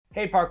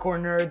Hey parkour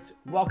nerds,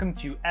 welcome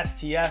to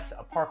STS,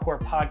 a parkour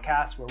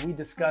podcast where we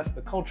discuss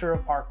the culture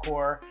of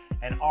parkour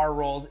and our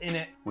roles in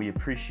it. We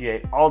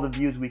appreciate all the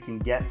views we can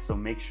get, so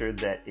make sure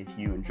that if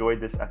you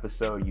enjoyed this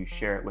episode, you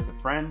share it with a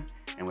friend.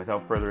 And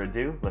without further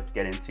ado, let's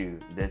get into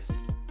this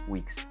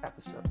week's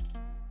episode.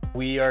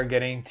 We are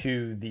getting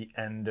to the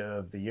end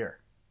of the year.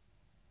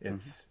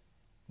 It's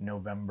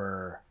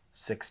November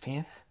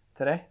 16th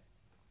today.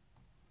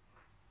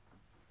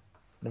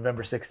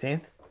 November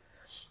 16th.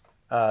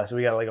 So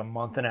we got like a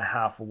month and a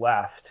half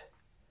left.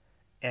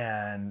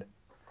 And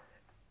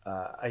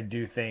I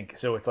do think,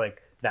 so it's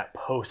like that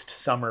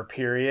post-summer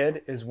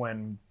period is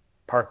when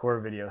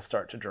parkour videos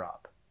start to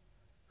drop,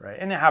 right?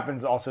 And it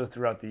happens also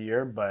throughout the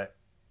year, but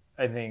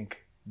I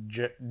think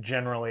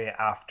generally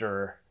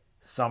after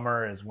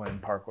summer is when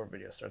parkour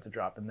videos start to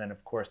drop. And then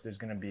of course there's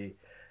going to be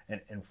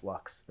an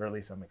influx, or at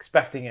least I'm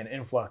expecting an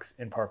influx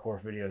in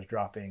parkour videos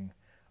dropping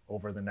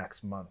over the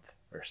next month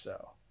or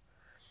so.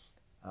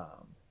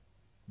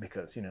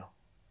 Because, you know,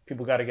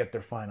 people got to get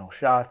their final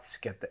shots,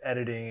 get the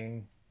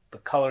editing, the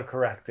color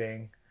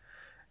correcting,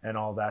 and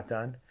all that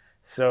done.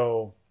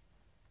 So,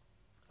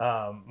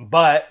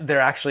 but there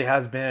actually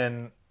has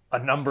been a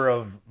number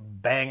of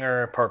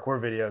banger parkour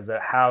videos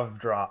that have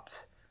dropped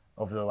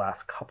over the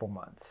last couple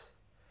months.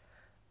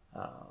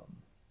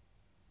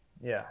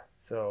 Yeah,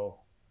 so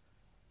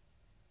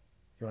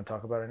you want to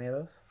talk about any of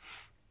those?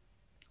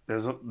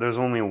 There's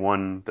only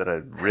one that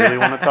I really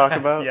want to talk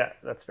about. Yeah,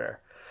 that's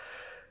fair.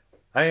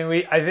 I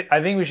mean,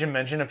 I think we should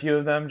mention a few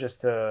of them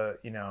just to,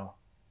 you know,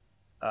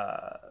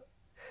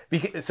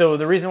 so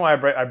the reason why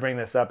I bring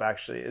this up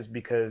actually is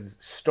because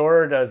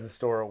Store does the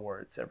Store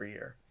Awards every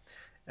year,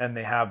 and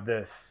they have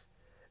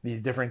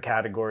these different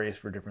categories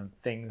for different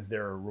things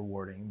they're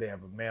rewarding. They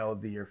have a Male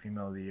of the Year,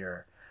 Female of the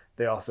Year.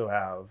 They also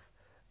have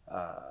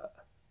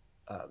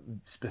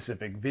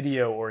specific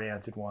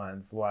video-oriented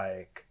ones,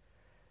 like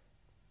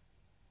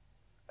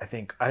I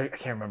can't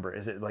remember.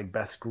 Is it like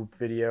Best Group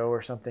Video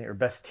or something, or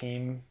Best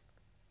Team?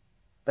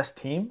 Best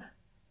Team?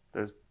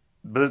 There's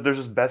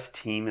just Best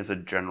Team is a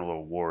general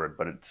award,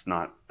 but it's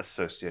not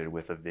associated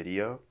with a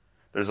video.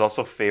 There's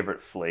also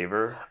Favorite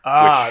Flavor,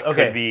 which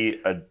could be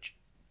a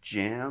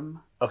jam.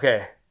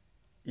 Okay.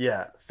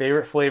 Yeah,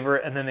 Favorite Flavor,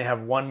 and then they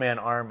have One Man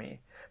Army.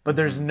 But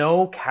there's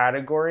no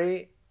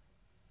category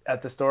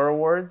at the Store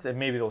Awards, and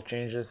maybe they'll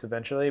change this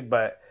eventually,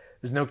 but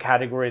there's no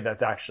category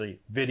that's actually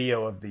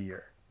Video of the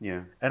Year.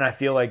 Yeah. And I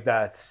feel like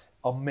that's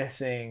a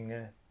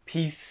missing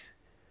piece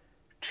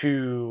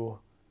to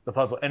the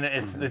puzzle, and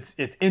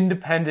it's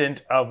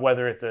independent of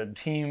whether it's a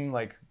team,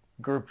 like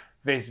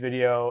group-based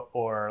video,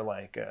 or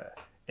like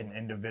an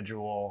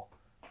individual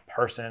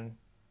person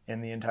in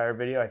the entire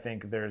video. I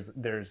think there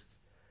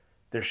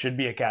should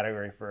be a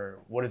category for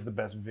what is the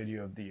best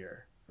video of the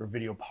year, or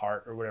video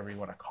part, or whatever you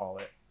want to call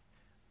it.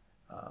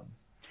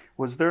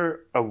 Was there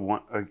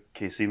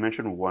okay, so you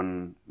mentioned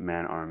One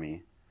Man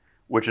Army,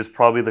 which is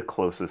probably the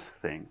closest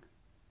thing.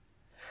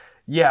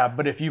 Yeah,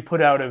 but if you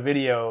put out a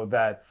video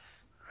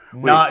that's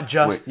not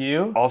just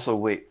you. Also,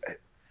 wait.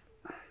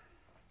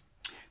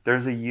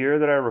 There's a year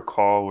that I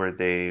recall where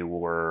they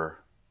were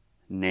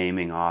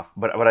naming off,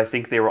 but I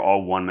think they were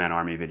all One Man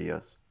Army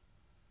videos.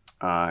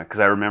 Because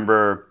I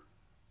remember,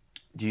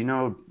 do you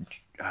know,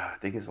 I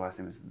think his last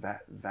name is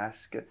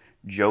Vasquez,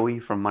 Joey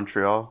from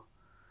Montreal.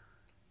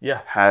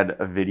 Yeah. Had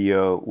a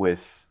video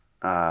with,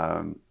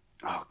 oh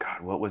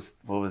God, what was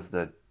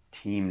the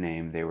team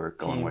name they were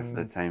going with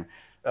at the time?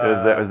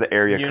 It was the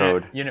area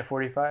code. Unit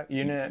 45?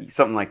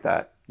 Something like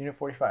that. Unit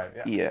 45,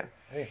 yeah. Yeah.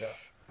 I think so.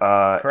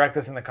 Correct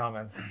us in the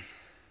comments.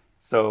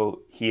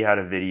 So he had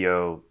a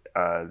video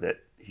that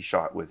he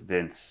shot with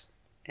Vince,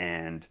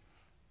 and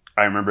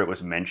I remember it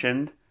was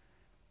mentioned.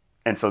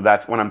 And so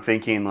that's when I'm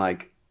thinking,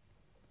 like,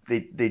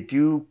 they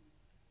do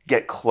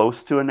get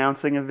close to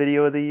announcing a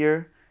video of the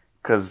year,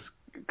 because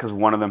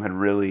one of them had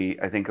really,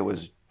 I think it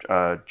was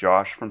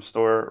Josh from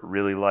Store,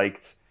 really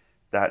liked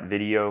that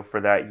video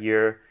for that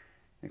year.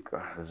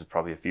 This is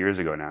probably a few years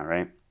ago now,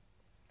 right?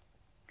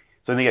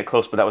 So they get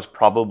close, but that was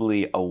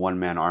probably a One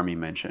Man Army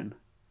mention.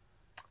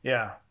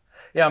 Yeah,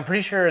 I'm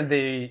pretty sure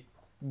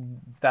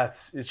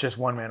it's just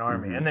One Man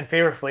Army, and then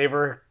Favorite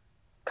Flavor,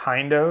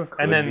 kind of,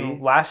 and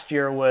then last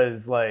year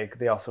was like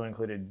they also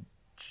included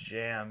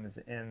jams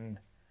in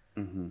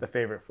the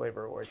Favorite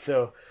Flavor Award.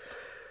 So,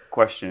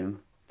 question: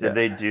 did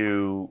they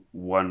do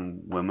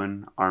One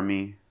Woman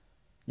Army?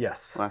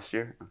 Yes. Last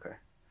year, okay.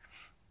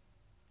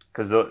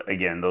 Because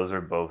again, those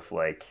are both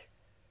like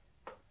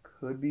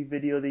could be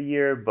video of the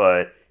year,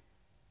 but.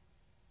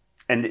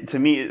 And to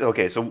me,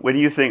 okay, so when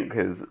you think,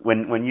 because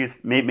when you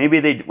maybe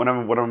they what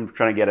I'm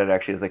trying to get at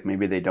actually is like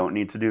maybe they don't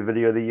need to do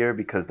video of the year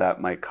because that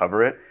might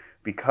cover it.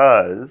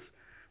 Because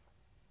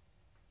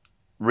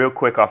real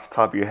quick off the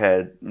top of your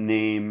head,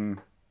 name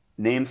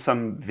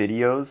some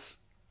videos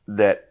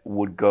that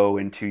would go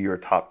into your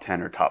top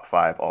 10 or top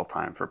 5 all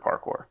time for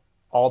parkour.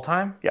 All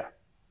time? Yeah.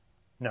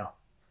 No.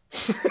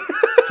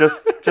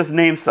 Just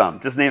name some.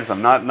 Just name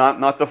some.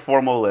 Not the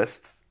formal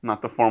lists.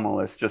 Not the formal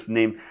list. Just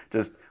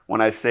when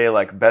I say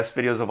like best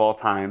videos of all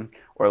time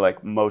or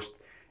like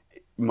most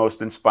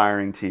most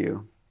inspiring to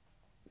you?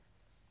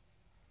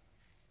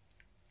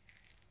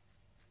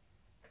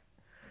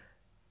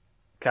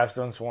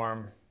 Capstone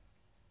Swarm.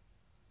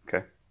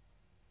 Okay.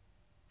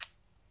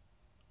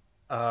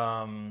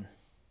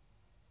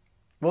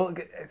 Well,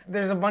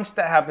 there's a bunch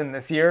that happened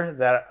this year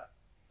that.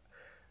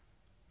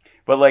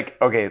 But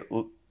like, okay,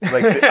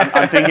 like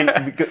I'm thinking,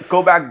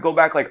 go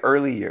back like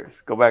early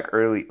years. Go back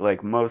early,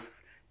 like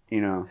most,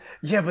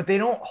 Yeah, but they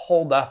don't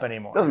hold up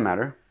anymore. Doesn't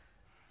matter.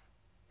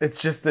 It's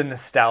just the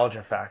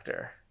nostalgia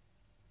factor.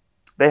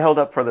 They held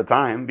up for the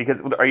time because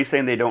are you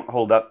saying they don't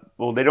hold up?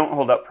 Well, they don't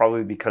hold up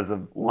probably because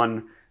of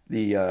one,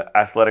 the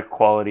athletic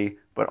quality,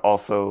 but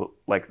also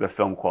like the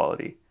film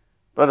quality.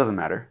 But that doesn't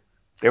matter.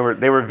 They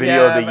were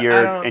video of the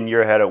year in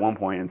your head at one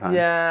point in time.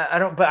 Yeah, I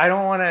don't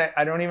want to.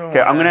 I don't even. Okay,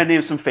 I'm gonna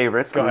name some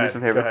favorites. Go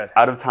ahead.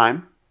 Out of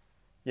Time.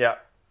 Yeah.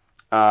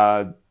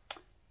 That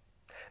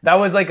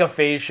was like a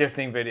phase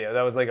shifting video.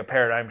 That was like a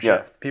paradigm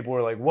shift. Yeah. People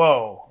were like,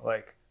 "Whoa!"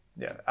 Like,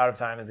 yeah, Out of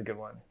Time is a good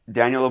one.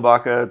 Daniel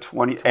Ibaka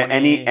 20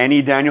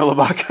 any Daniel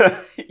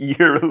Ibaka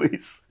year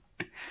release.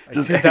 Like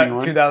just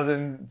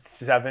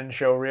 2007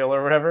 show reel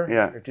or whatever.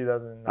 Yeah. Or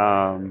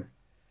 2009.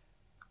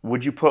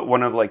 Would you put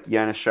one of like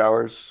Giannis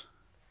Showers?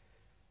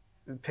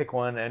 Pick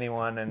one,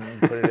 anyone, and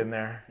put it in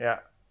there. Yeah.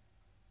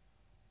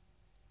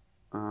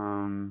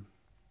 I'm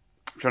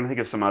trying to think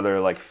of some other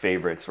like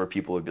favorites where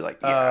people would be like,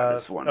 yeah,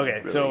 this one.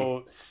 Okay, really...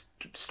 so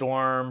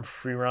Storm,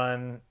 Free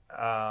Run,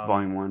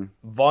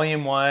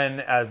 Volume 1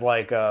 as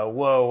like,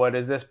 whoa, what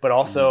is this? But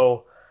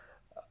also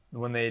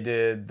when they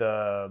did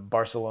the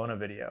Barcelona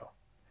video,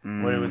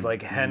 when it was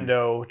like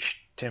Hendo,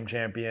 Tim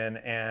Champion,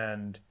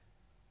 and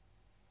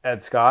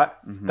Ed Scott.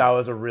 That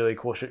was a really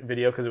cool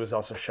video because it was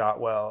also shot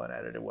well and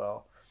edited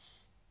well.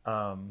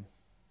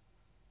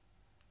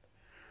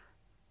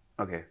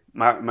 Okay,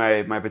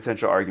 my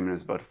potential argument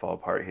is about to fall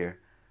apart here.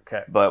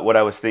 Okay, but what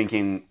I was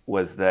thinking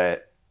was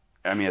that,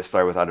 I mean, it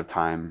started with Out of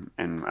Time,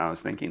 and I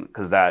was thinking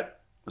because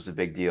that was a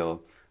big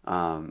deal.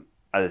 As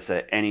I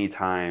said, any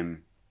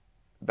time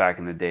back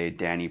in the day,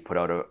 Danny put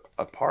out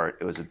a part,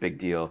 it was a big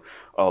deal.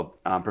 Oh,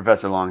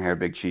 Professor Longhair,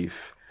 Big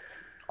Chief,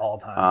 all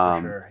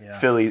time for sure. Yeah,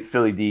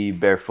 Philly D,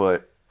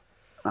 Barefoot,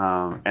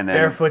 and then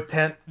Barefoot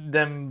Tent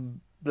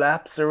them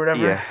Laps or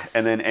whatever. Yeah,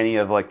 and then any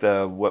of like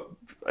what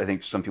I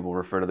think some people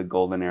refer to the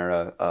golden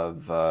era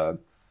of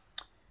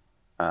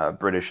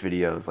British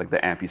videos, like the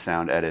Ampy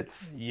Sound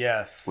edits.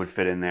 Yes, would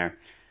fit in there.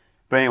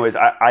 But anyways,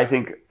 I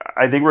think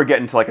we're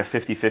getting to like a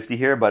 50-50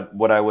 here. But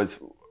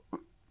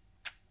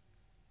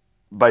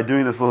by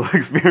doing this little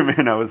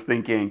experiment, I was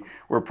thinking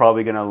we're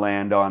probably going to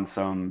land on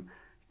some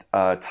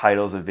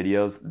titles of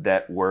videos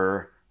that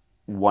were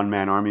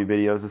one-man army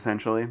videos,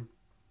 essentially.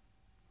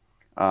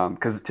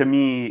 Because to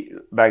me,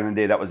 back in the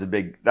day, that was a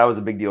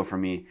big deal for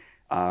me.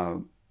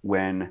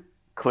 When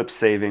clip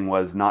saving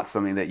was not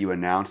something that you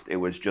announced; it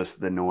was just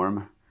the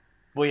norm.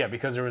 Well, yeah,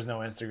 because there was no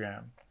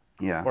Instagram.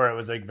 Yeah. Or it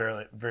was like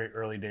very, very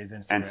early days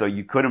Instagram. And so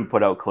you couldn't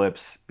put out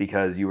clips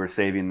because you were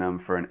saving them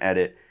for an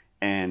edit.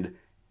 And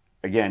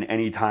again,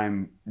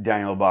 anytime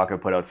Daniel Ibaka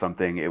put out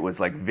something, it was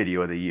like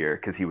video of the year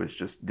because he was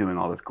just doing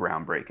all this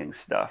groundbreaking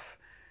stuff.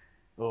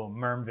 Little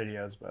Merm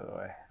videos, by the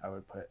way, I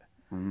would put.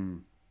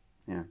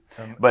 Yeah.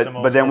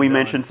 But then we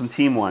mentioned some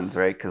team ones,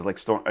 right? Because like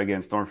Storm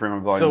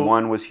Freeman Volume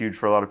 1 was huge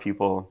for a lot of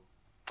people.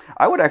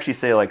 I would actually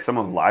say like some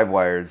of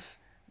Livewire's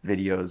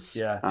videos.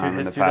 Yeah,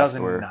 his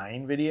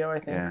 2009 video, I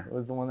think,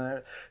 was the one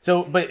that.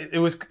 So, but it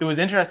was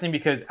interesting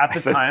because at the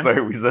time.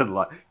 Sorry, we said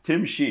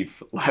Tim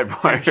Sheaf,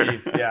 Livewire. Tim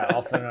Sheaf, yeah,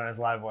 also known as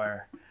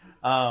Livewire.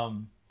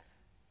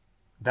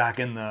 Back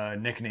in the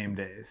nickname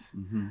days.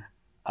 Isn't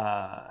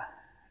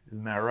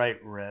that right,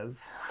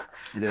 Rez?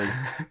 It is.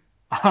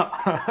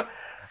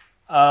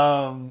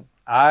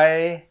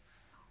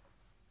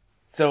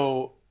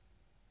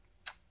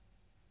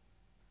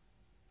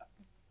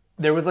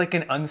 There was like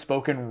an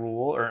unspoken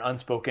rule or an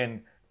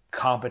unspoken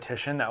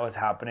competition that was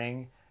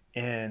happening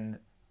in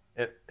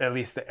at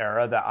least the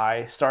era that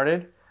I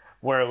started,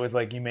 where it was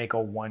like you make a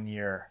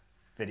 1-year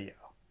video.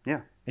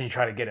 Yeah. And you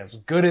try to get as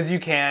good as you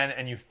can,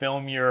 and you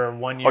film your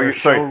 1-year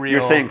show reel.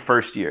 You're saying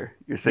first year.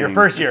 You're saying your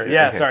first year.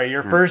 Yeah, okay. Sorry,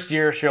 your first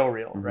year show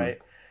reel, right?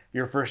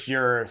 Your first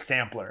year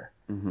sampler.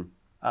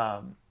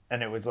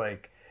 And it was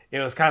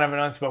kind of an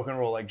unspoken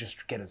rule, like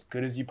just get as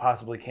good as you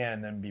possibly can,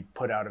 and then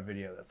put out a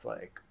video that's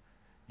like,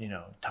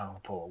 Tom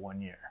Pula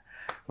 1 year,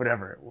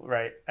 whatever,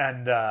 right?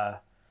 And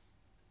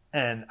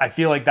I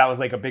feel like that was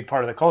like a big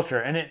part of the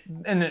culture, and it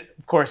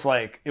of course,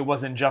 like it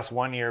wasn't just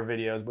 1-year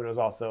videos, but it was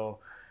also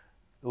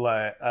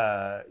like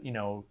do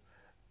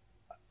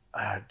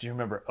you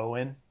remember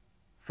Owen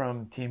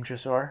from Team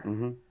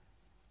Tresor?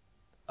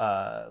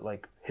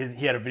 Like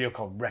he had a video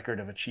called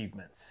Record of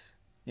Achievements,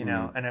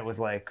 and it was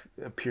like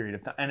a period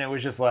of time, and it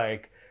was just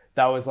like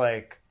that was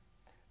like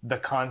the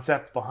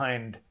concept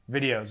behind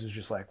videos was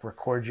just like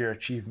record your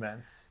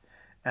achievements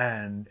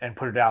and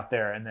put it out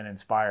there and then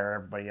inspire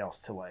everybody else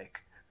to like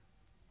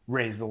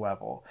raise the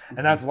level.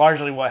 And that's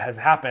largely what has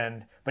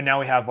happened. But now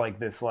we have like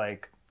this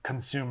like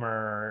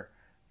consumer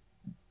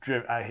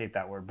I hate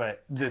that word,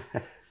 but this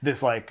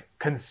this like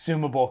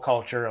consumable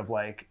culture of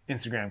like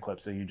Instagram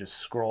clips that you just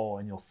scroll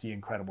and you'll see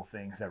incredible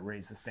things that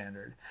raise the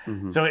standard.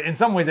 So in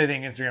some ways I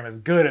think Instagram is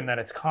good in that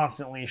it's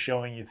constantly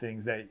showing you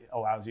things that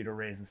allows you to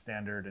raise the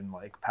standard and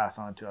like pass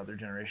on to other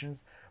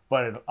generations.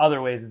 But in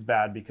other ways it's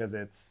bad because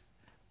it's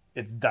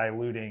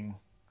diluting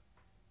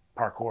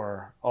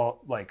parkour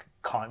like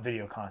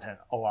video content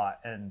a lot,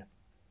 and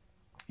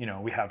you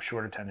know, we have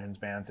short attention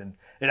spans, and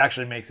it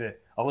actually makes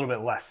it a little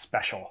bit less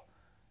special.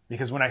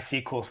 Because when I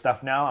see cool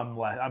stuff now,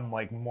 I'm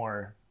like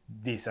more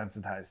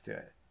desensitized to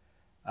it.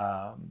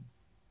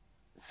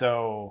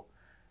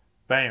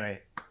 But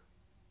anyway,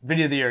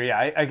 video of the year.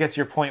 Yeah, I guess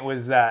your point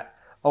was that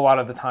a lot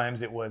of the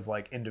times it was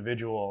like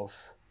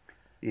individuals.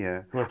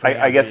 Yeah,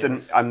 I guess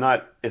it's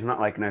not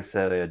like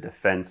necessarily a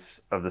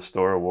defense of the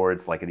store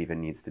awards. Like it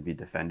even needs to be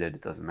defended.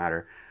 It doesn't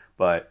matter.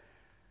 But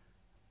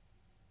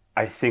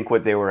I think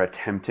what they were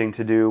attempting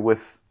to do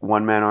with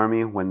One Man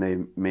Army when they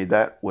made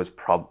that was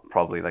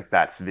probably like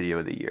that's video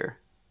of the year.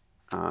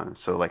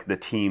 So like the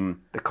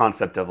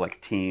concept of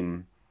like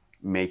team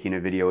making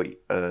a video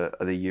of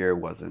the year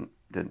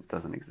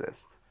doesn't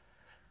exist.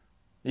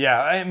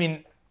 Yeah, I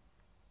mean,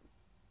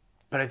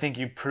 but I think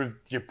you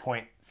proved your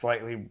point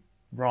slightly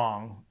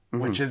wrong,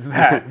 which is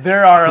that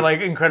there are like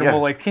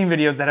incredible like team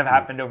videos that have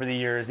happened over the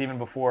years, even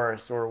before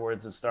Store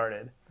Awards was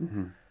started.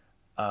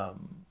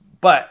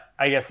 But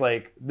I guess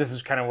like this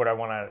is kind of what I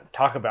want to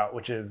talk about,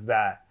 which is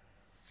that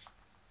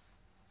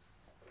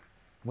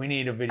we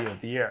need a video of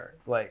the year,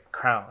 like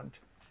crowned.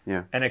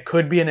 Yeah. And it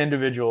could be an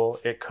individual,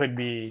 it could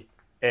be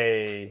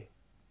a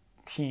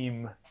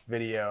team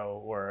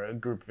video or a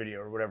group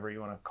video or whatever you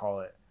want to call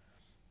it.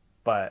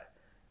 But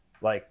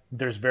like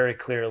there's very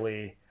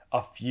clearly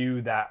a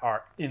few that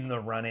are in the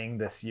running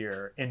this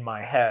year in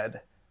my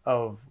head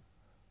of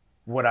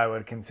what I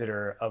would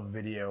consider a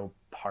video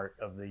part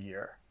of the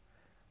year.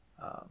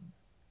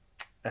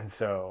 And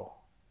so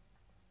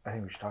I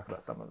think we should talk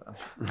about some of them.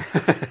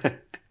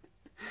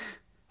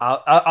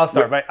 I'll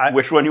start.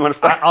 Which one you want to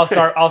start?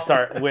 I'll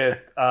start with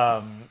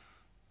oh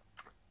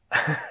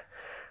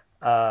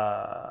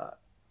my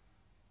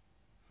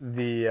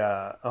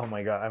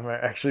god, I'm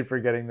actually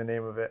forgetting the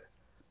name of it.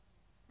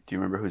 Do you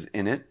remember who's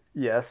in it?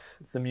 Yes,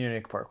 it's the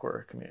Munich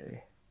parkour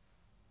community.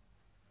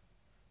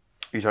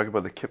 Are you talking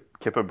about the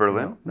Kippa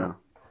Berlin? No.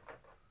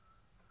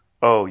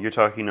 Oh, you're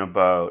talking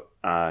about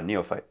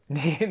Neophyte.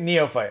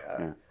 Neophyte.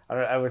 Yeah.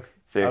 I was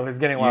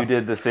getting lost. You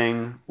did the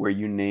thing where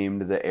you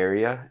named the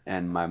area,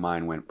 and my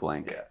mind went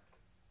blank. Yeah.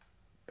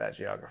 Bad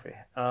geography.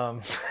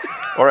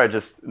 Or I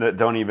just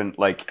don't even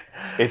like.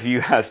 If you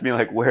ask me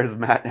like, where's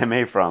Matt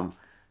Ma from?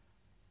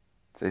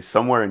 Say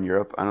somewhere in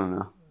Europe. I don't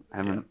know. I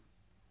haven't. Yeah.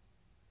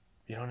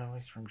 You don't know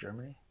he's from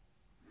Germany?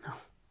 No.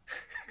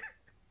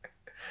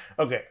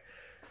 Okay.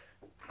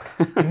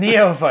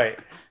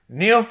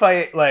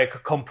 Neophyte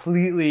like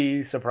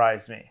completely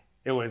surprised me.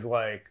 It was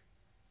like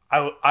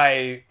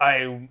I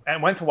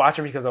went to watch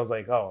it because I was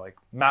like, oh, like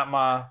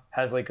Matma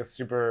has like a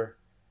super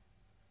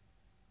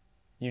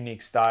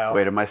unique style.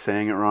 Wait, am I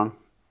saying it wrong?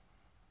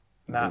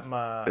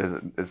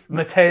 Matma is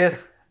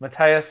Matthias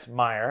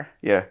Meyer.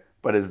 Yeah,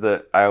 but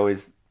I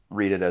always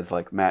read it as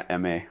like Matt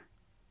Ma.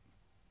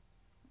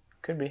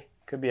 Could be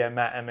a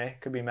Matt Ma.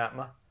 Could be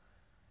Matma.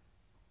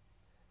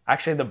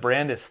 Actually, the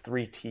brand is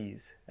 3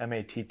 T's.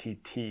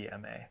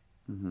 Mattma.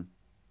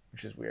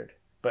 Which is weird.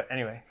 But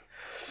anyway,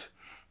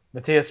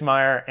 Matthias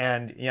Meyer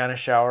and Jana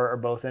Schauer are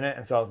both in it.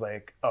 And so I was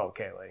like, oh,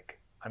 okay, like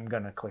I'm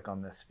going to click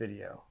on this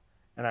video.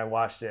 And I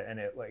watched it and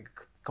it like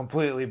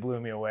completely blew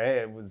me away.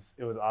 It was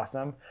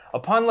awesome.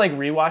 Upon like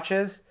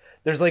rewatches,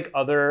 there's like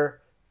other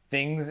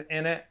things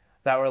in it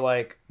that were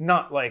like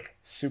not like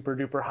super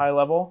duper high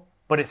level,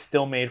 but it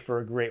still made for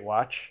a great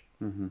watch.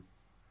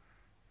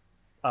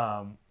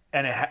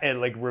 And it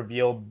like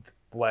revealed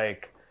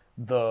like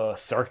the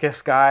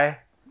circus guy.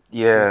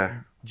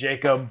 Yeah.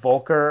 Jacob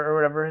Volker or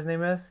whatever his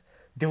name is,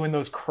 doing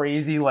those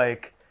crazy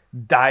like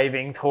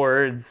diving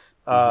towards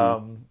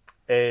a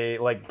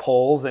like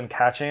poles and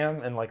catching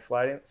him and like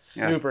sliding.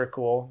 Super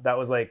cool. That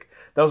was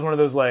one of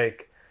those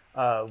like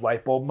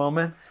light bulb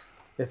moments,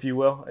 if you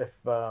will.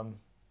 I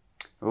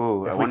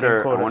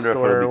wonder if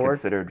it'll be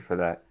considered for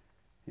that.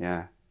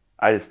 Yeah.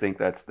 I just think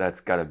that's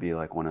got to be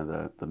like one of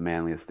the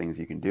manliest things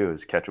you can do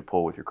is catch a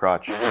pole with your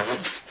crotch.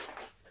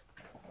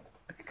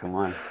 Come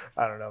on.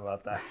 I don't know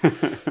about that.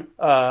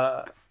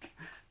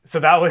 So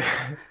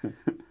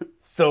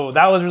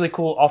that was really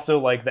cool.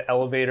 Also, like the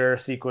elevator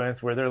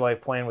sequence where they're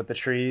like playing with the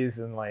trees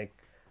and like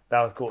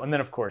that was cool. And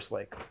then of course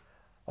like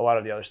a lot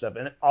of the other stuff.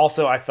 And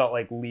also I felt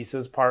like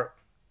Lisa's part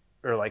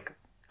or like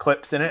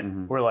clips in it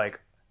were like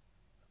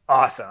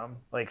awesome.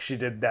 Like she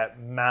did that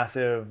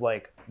massive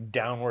like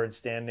downward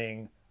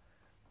standing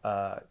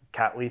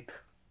cat leap.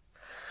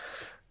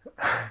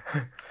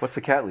 What's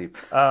a cat leap?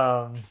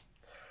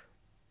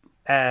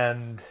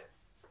 And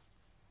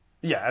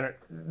yeah,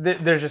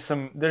 there's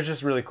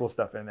just really cool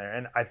stuff in there.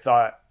 And I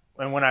thought,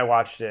 and when I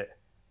watched it,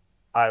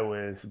 I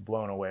was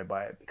blown away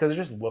by it because it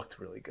just looked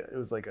really good. It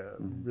was like a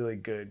really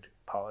good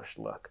polished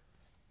look.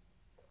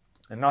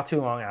 And not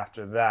too long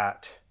after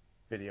that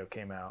video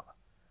came out,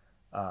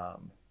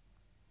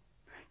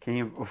 Can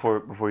you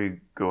before you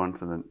go on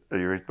to the? Are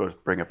you supposed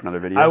to bring up another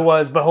video? I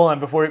was, but hold on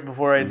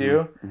before I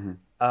do.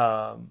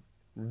 Mm-hmm.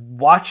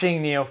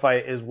 Watching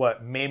Neophyte is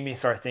what made me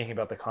start thinking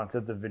about the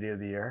concept of video of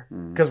the year.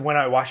 Because when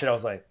I watched it, I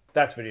was like,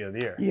 "That's video of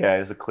the year." Yeah, it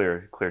was a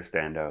clear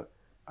standout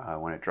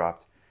when it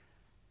dropped.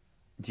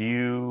 Do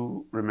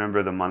you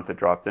remember the month it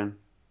dropped in?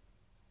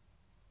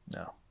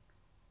 No.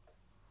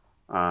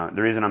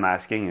 The reason I'm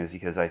asking is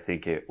because I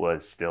think it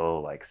was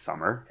still like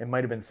summer. It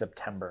might have been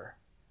September.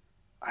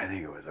 I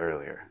think it was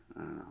earlier. I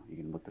don't know. You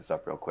can look this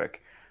up real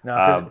quick.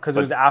 No, because it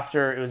was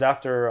after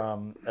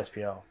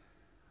SPL.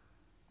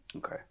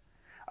 Okay.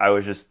 I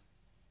was just,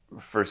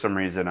 for some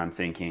reason, I'm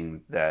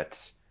thinking that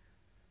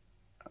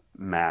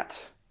Matt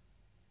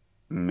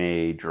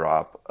may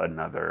drop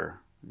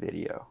another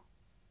video,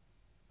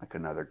 like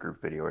another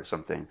group video or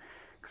something.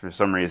 'Cause for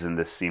some reason,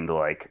 this seemed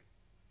like,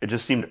 it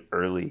just seemed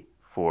early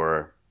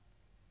for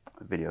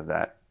a video of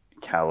that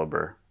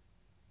caliber.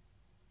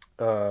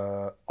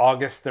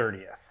 August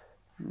 30th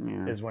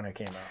Yeah. is when it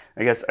came out.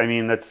 I guess, I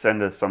mean, that's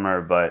end of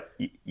summer, but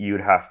you'd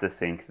have to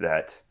think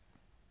that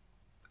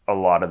a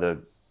lot of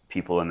the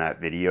people in that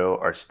video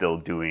are still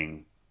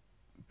doing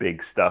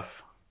big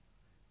stuff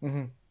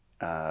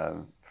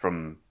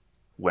from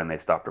when they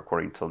stopped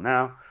recording till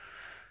now.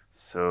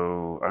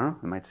 So, I don't know,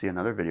 we might see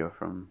another video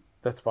from,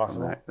 That's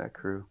possible. from that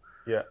crew.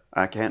 Yeah.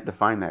 I can't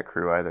define that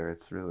crew either.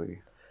 It's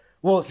really...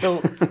 Well,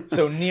 so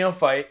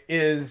Neophyte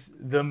is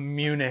the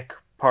Munich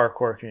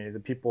parkour community, the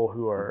people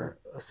who are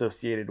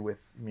associated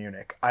with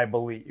Munich, I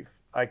believe.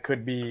 I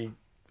could be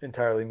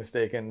entirely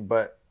mistaken,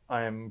 but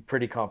I am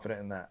pretty confident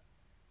in that.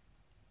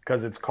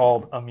 Because it's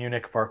called a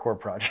Munich parkour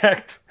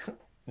project.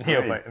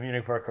 Neophyte, a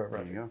Munich parkour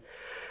project. There you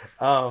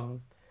go.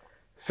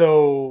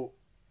 So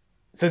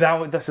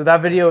that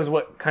video is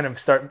what kind of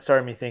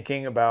started me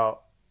thinking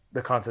about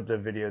the concept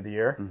of video of the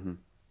year. Mm-hmm.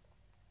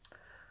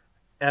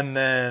 And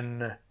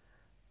then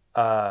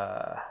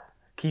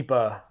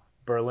Keepa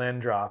Berlin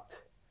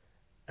dropped,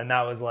 and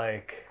that was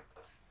like,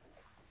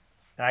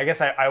 and I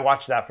guess I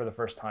watched that for the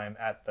first time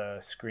at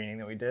the screening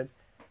that we did,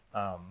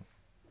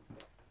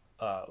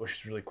 which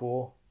is really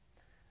cool.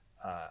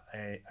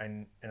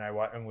 And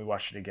we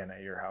watched it again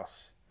at your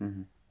house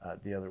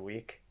the other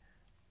week.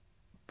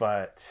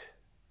 But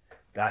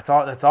that's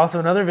also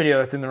another video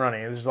that's in the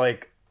running. There's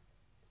like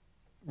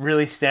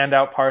really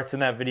standout parts in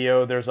that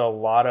video. There's a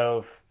lot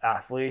of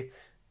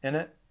athletes in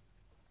it,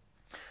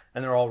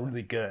 and they're all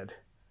really good.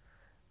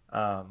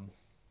 Yeah,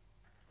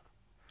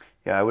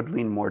 I would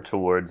lean more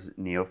towards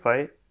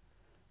Neophyte.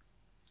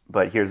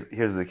 But here's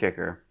the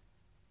kicker.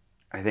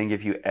 I think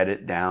if you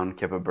edit down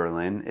Kippa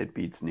Berlin, it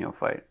beats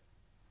Neophyte.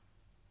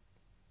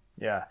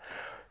 Yeah.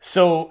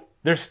 So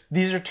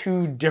these are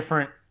two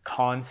different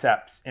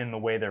concepts in the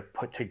way they're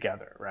put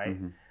together, right?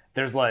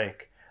 There's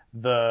like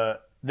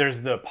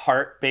there's the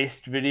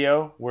part-based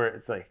video where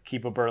it's like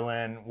Keepa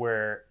Berlin,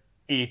 where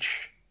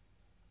each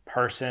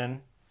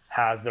person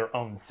has their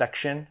own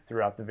section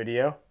throughout the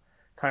video,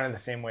 kind of the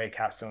same way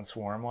Capstone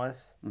Swarm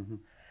was.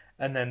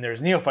 And then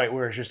there's Neophyte,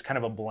 where it's just kind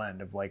of a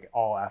blend of like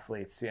all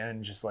athletes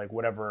and just like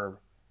whatever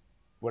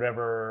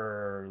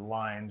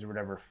lines or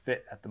whatever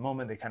fit at the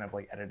moment, they kind of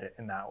like edit it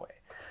in that way.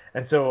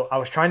 And so I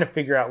was trying to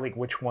figure out like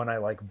which one I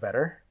like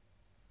better,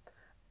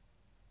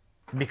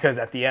 because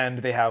at the end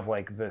they have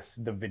like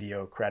the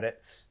video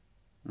credits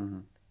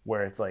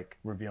where it's like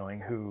revealing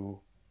who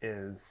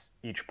is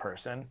each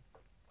person.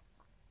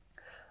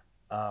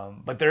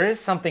 But there is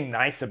something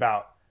nice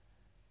about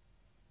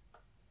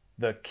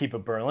the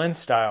Keepa Berlin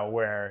style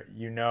where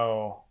you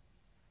know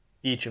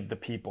each of the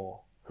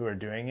people who are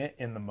doing it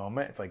in the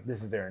moment. It's like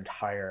this is their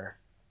entire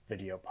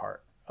video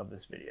part of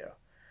this video.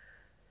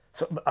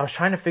 So I was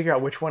trying to figure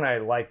out which one I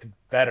liked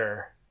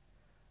better,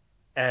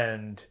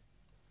 and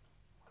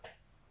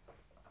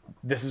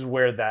this is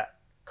where that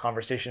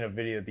conversation of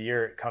video of the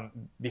year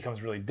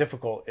becomes really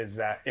difficult, is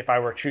that if I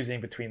were choosing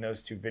between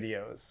those two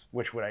videos,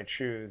 which would I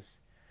choose?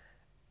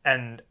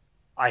 And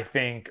I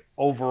think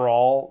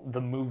overall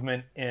the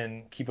movement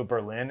in Keepa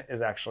Berlin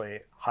is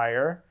actually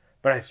higher,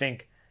 but I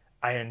think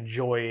I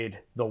enjoyed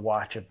the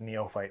watch of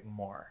Neophyte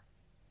more.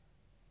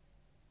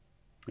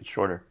 It's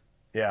shorter.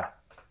 Yeah.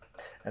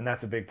 And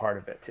that's a big part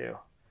of it too.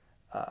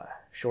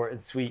 Short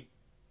and sweet.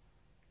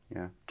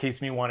 Yeah.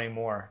 Keeps me wanting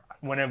more.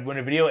 When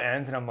a video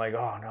ends and I'm like,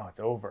 oh no, it's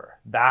over.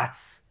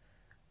 That's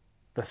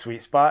the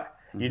sweet spot.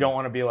 You don't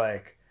want to be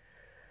like,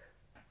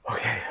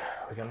 okay,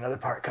 we got another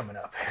part coming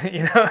up,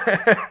 you know?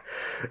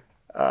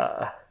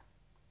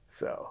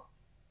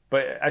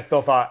 But I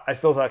still thought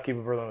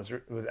Keepa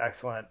Berlin was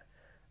excellent.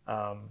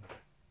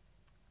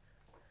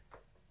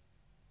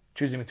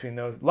 Choosing between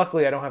those.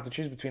 Luckily, I don't have to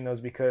choose between those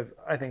because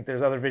I think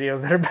there's other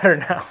videos that are better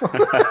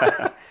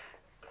now.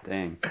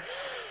 Dang.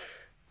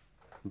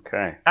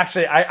 Okay.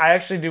 Actually, I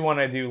actually do want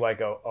to do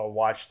like a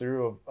watch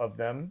through of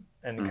them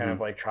and kind of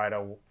like try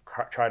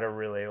to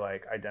really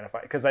like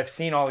identify, because I've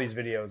seen all these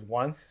videos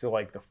once, so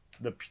like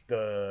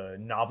the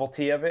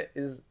novelty of it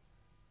is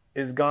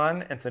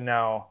gone, and so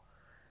now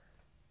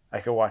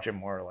I could watch it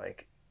more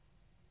like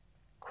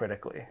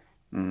critically.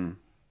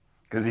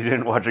 Because you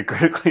didn't watch it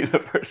critically the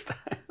first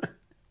time.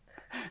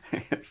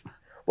 It's,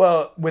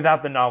 Well,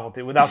 without the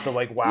novelty, without the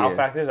like wow Yeah.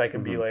 factors, I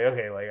could be Mhm. like,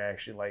 okay, like I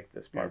actually like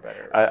this part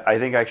better. I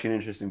think actually an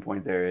interesting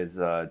point there is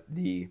because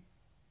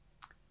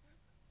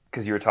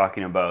you were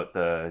talking about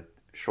the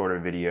shorter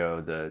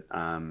video, the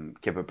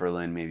Kip at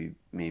Berlin,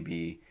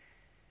 maybe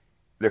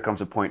there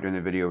comes a point during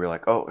the video where you're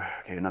like, oh,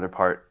 okay, another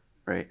part,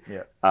 right?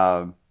 Yeah.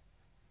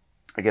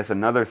 I guess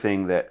another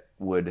thing that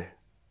would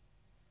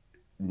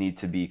need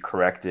to be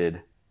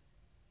corrected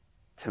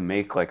to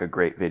make like a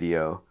great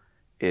video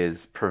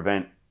is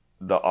prevent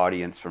the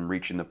audience from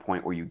reaching the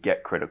point where you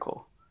get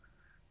critical.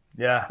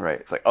 Yeah. Right.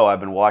 It's like, oh, I've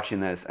been watching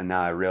this and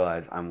now I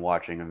realize I'm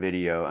watching a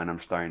video and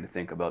I'm starting to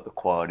think about the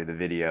quality of the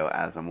video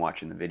as I'm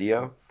watching the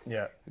video.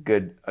 Yeah.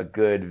 A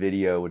good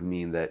video would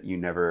mean that you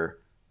never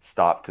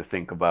stop to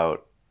think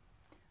about,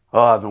 oh,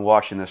 I've been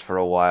watching this for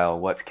a while.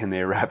 What can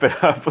they wrap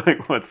it up?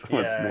 Like what's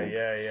next?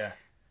 Yeah.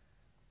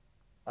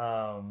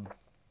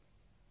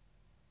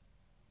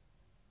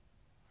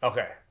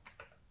 Okay.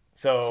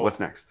 So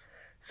what's next?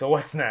 So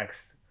what's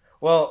next?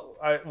 Well,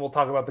 we'll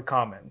talk about the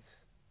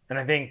comments, and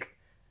I think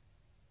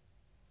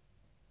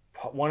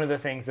one of the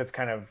things that's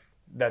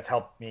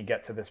helped me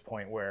get to this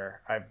point where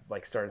I've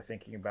like started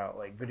thinking about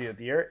like video of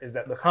the year is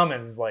that the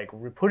comments is like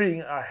we're putting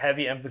a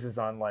heavy emphasis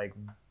on like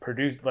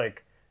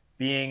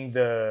being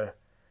a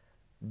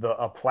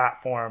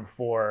platform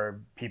for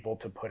people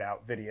to put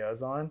out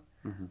videos on,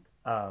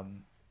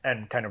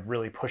 and kind of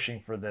really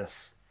pushing for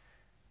this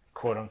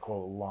quote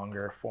unquote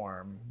longer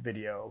form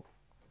video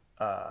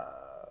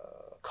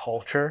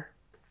culture.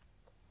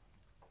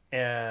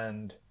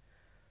 And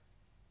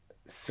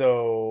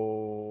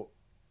so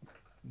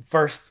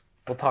first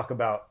we'll talk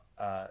about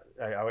I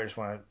just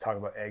want to talk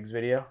about Egg's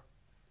video,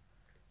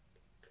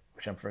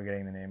 which I'm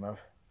forgetting the name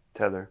of.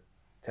 Tether.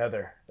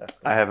 That's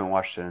I haven't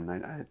watched it, and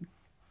I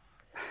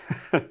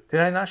did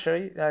I not show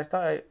you? I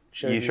thought I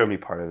showed you. You showed me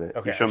part of it.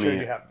 Okay, You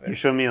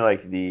showed me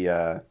like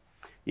the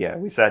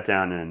we sat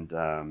down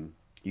and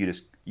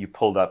you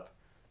pulled up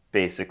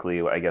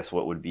basically I guess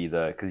what would be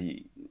because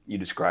you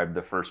described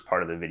the first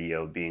part of the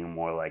video being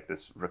more like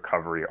this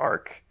recovery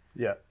arc.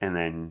 Yeah. And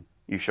then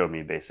you showed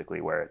me basically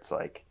where it's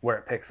like where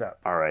it picks up.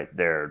 All right,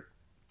 they're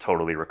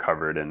totally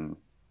recovered and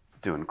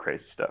doing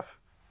crazy stuff.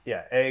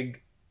 Yeah,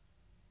 Egg.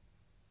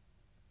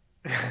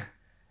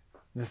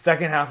 The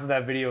second half of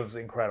that video was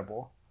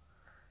incredible.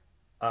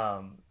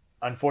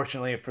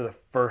 Unfortunately, for the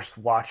first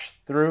watch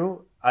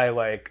through, I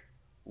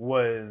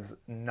was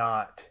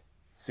not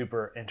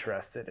super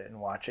interested in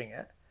watching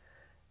it.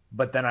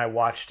 But then I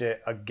watched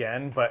it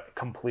again, but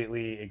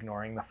completely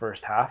ignoring the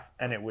first half,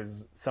 and it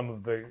was some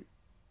of the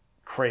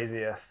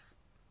craziest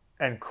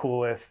and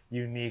coolest,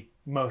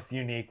 most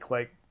unique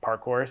like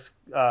parkour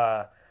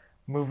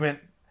movement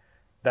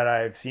that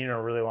I've seen in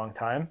a really long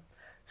time.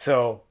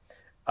 So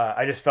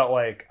I just felt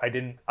like I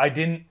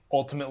didn't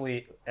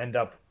ultimately end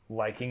up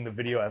liking the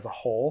video as a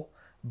whole,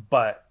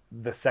 but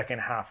the second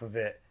half of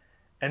it,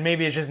 and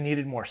maybe it just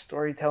needed more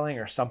storytelling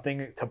or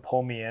something to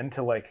pull me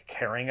into like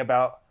caring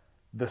about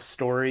the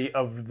story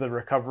of the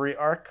recovery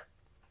arc.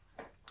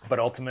 But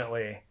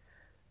ultimately,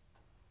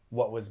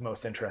 what was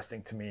most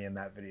interesting to me in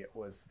that video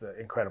was the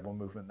incredible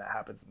movement that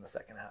happens in the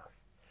second half.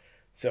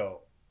 So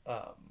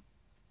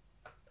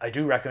I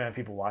do recommend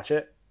people watch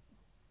it,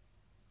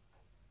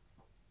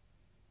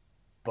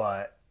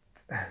 but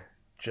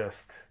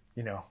just,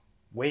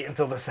 wait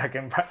until the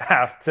second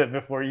half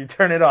before you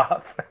turn it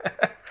off.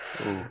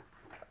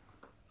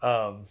 Yeah,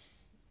 I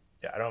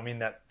don't mean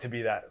that to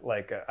be that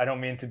I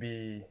don't mean to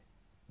be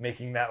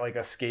making that like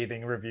a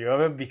scathing review of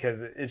it,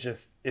 because it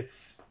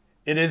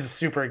is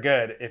super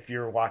good if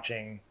you're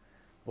watching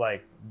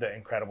like the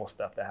incredible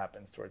stuff that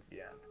happens towards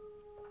the end.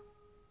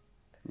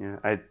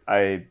 Yeah,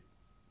 I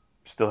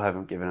still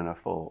haven't given it a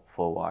full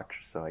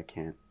watch, so I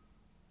can't.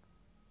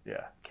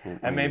 Yeah.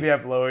 And maybe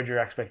I've lowered your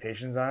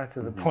expectations on it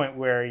to the point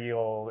where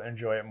you'll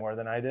enjoy it more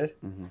than I did.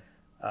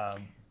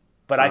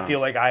 But I feel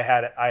like I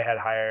had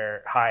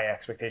high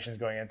expectations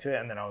going into it,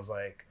 and then I was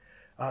like,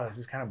 oh, this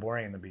is kind of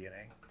boring in the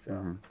beginning.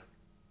 So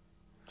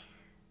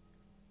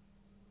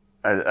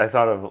I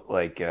thought of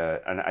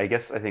and I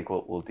guess I think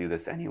we'll do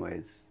this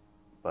anyways,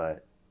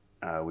 but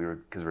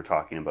because we're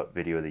talking about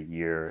video of the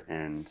year,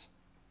 and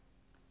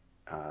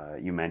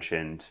you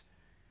mentioned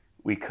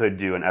we could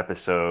do an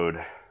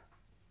episode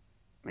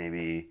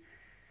maybe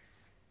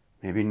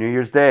New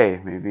Year's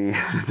Day, maybe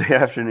the day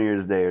after New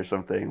Year's Day or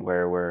something,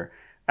 where we're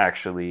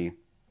actually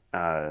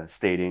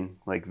stating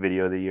like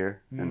video of the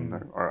year and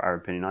our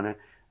opinion on it.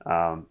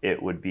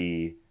 It would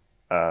be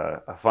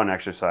a fun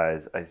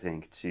exercise, I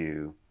think,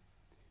 to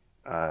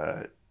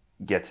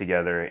get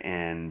together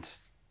and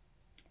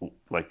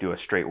like do a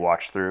straight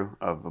watch through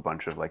of a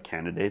bunch of like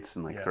candidates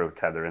and throw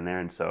Tether in there.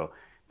 And so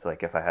it's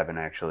like if I haven't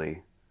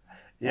actually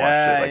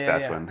watched it,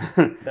 that's when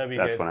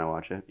that's when I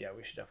watch it. Yeah,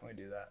 we should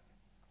definitely do that.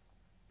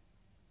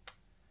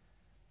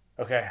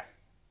 Okay.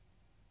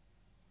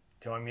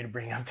 Do you want me to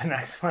bring up the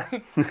next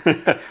one?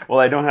 Well,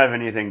 I don't have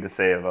anything to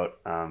say about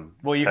you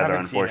Tether, haven't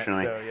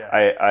unfortunately. seen it, so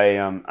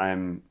yeah.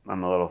 I'm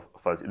a little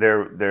fuzzy.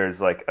 There's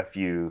like a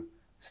few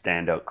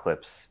standout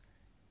clips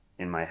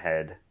in my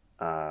head.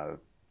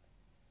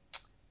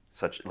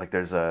 Such like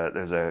there's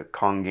a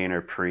Kong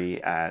Gainer pre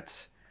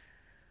at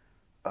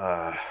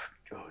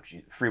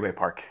Freeway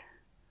Park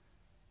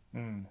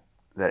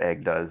that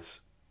Egg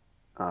does,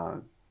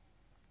 and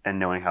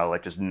knowing how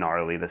like just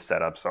gnarly the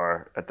setups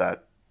are at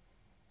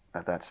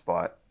that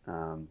spot.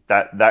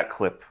 That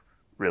clip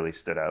really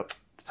stood out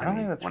to I don't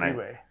me think that's when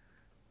Freeway.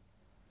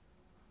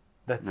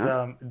 That's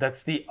No?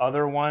 that's the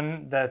other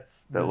one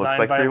that's That designed looks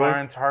like by Freeway?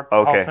 Lawrence Okay,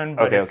 Hoffman,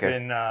 but okay, it's okay.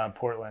 in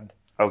Portland.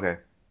 Okay.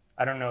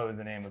 I don't know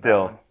the name of that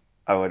Still, one.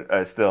 I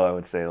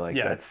would say like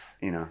Yeah, that's,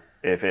 you know,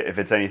 if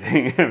it's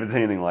anything if it's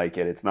anything like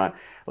it, it's not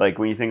like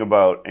when you think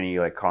about any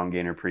like Kong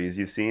Gainer pre's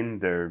you've seen,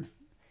 they're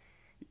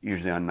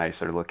usually on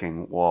nicer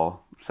looking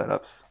wall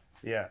setups.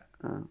 Yeah.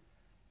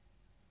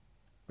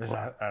 There's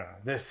I don't know.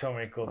 There's so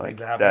many cool Like things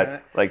that happen in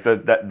it. like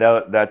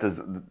that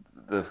does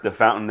the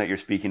fountain that you're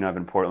speaking of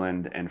in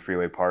Portland and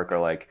Freeway Park are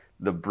like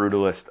the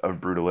brutalist of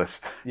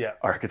brutalist Yeah.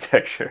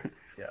 architecture.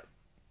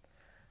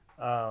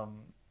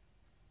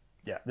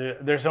 Yeah,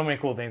 there's so many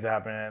cool things that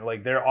happen in it.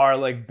 Like there are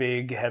like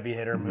big heavy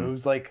hitter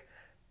moves like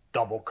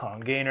double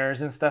Kong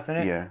Gainers and stuff in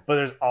it. Yeah. But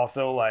there's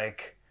also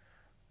like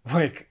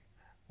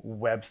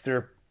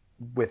Webster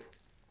with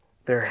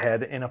their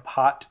head in a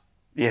pot,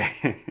 Yeah.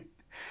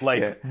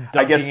 like Yeah.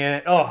 dunking in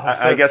it. Oh,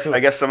 I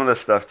guess some of the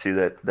stuff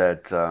too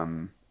that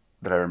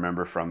I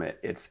remember from it,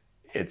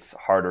 it's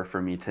harder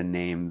for me to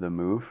name the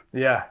move,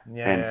 yeah,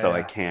 and so I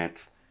yeah.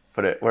 can't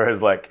put it.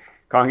 Whereas like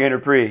Kong Gainer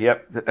pre,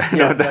 yep, I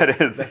know what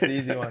that is. That's the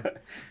easy one.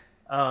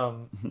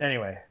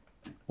 Anyway,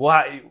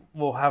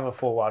 we'll have a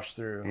full watch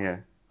through. Yeah.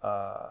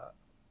 A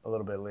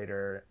little bit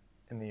later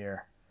in the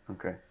year.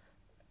 Okay.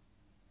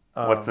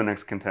 What's the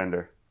next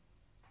contender?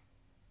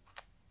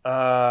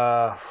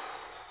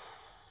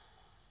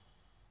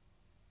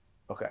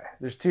 Okay.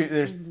 There's two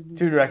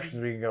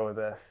directions we can go with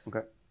this.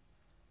 Okay.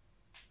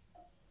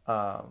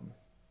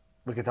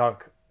 We could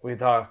talk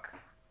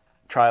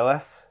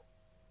Triless.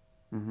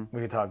 Mm-hmm.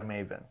 We could talk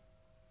Maven.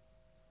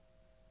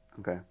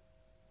 Okay.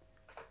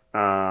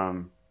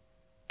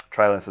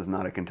 Triless is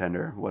not a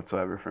contender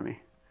whatsoever for me.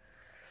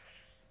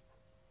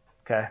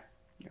 Okay.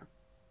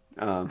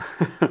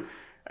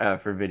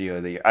 For video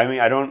of the year. I mean,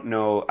 I don't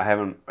know. I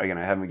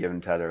haven't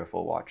given Tether a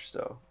full watch,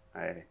 so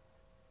I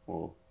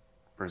will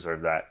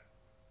reserve that.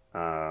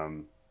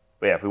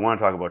 But yeah, if we want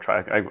to talk about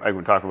I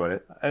would talk about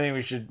it. I think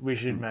we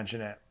should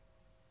mention it.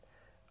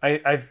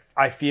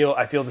 I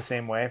feel the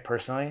same way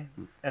personally,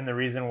 and the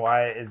reason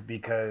why is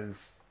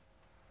because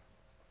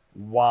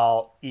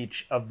while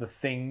each of the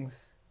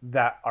things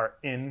that are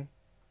in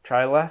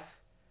Triless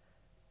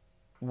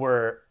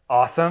were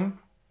awesome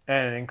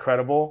and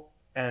incredible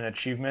and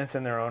achievements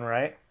in their own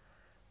right,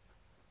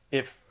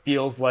 it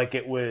feels like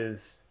it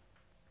was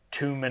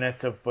 2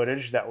 minutes of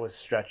footage that was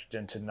stretched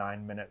into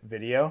 9-minute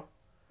video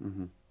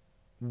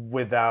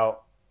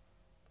without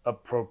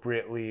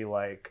appropriately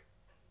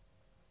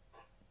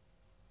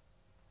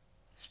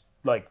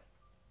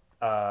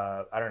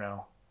I don't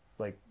know,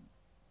 like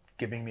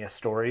giving me a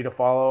story to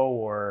follow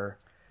or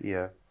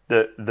Yeah.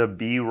 The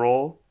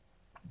B-roll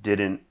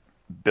didn't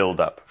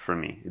build up for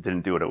me. It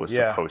didn't do what it was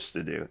supposed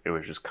to do. It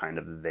was just kind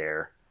of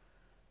there.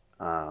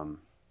 I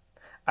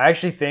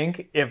actually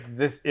think if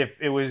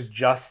it was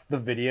just the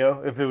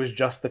video, if it was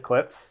just the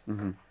clips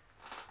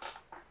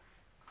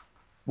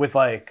with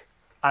like,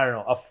 I don't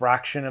know, a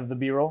fraction of the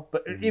B-roll,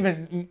 but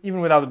even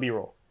without the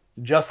B-roll,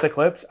 just the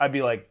clips, I'd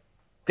be like,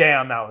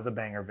 damn, that was a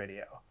banger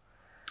video.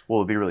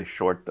 Well, it'd be really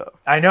short though.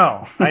 I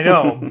know,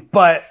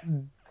 but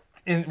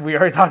we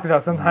already talked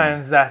about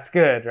sometimes that's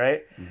good,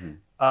 right?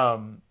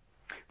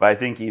 But I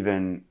think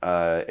even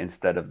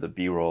instead of the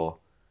B-roll,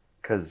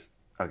 because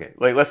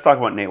let's talk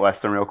about Nate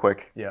Weston real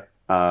quick. Yeah.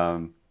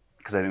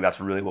 Because I think that's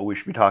really what we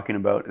should be talking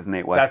about is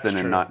Nate Weston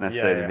and not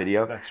necessarily the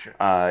video. That's true.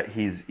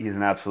 He's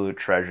an absolute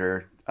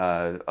treasure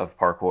of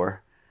parkour.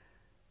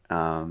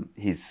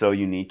 He's so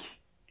unique,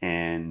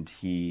 and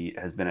he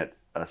has been at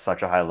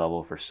such a high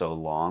level for so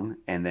long,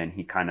 and then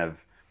he kind of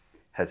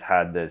has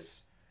had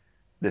this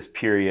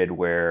period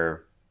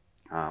where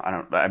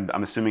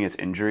I'm assuming it's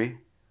injury,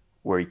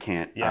 where he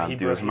can't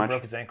do as much. He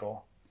broke his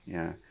ankle.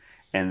 Yeah,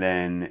 and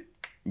then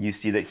you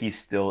see that he's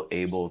still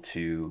able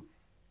to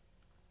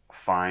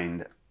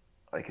find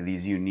like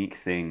these unique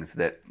things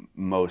that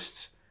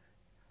most,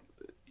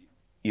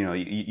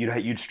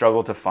 you'd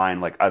struggle to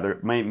find like other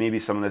maybe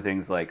some of the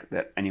things like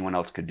that anyone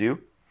else could do,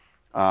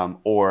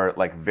 or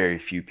like very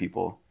few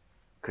people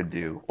could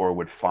do or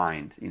would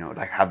find,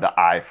 like have the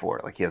eye for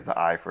it. Like he has the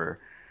eye for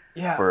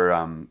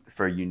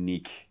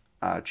unique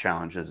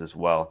challenges as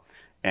well,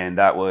 and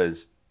that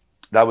was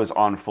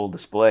on full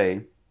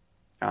display,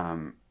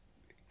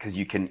 because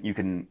you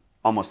can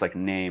almost like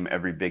name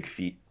every big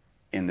feat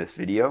in this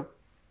video.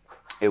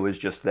 It was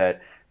just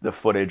that the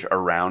footage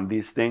around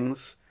these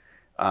things,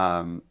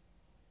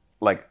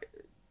 like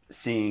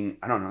seeing,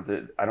 I don't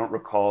know, I don't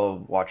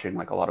recall watching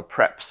like a lot of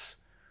preps,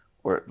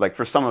 or like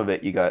for some of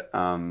it you got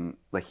the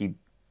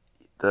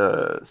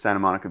Santa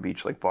Monica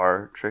Beach like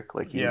bar trick,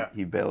 like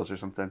he bails or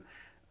something.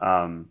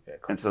 Yeah, And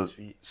clips his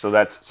feet. so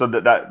that's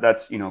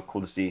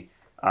cool to see.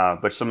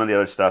 But some of the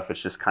other stuff,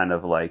 it's just kind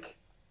of like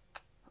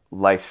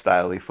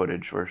lifestyle-y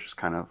footage where it's just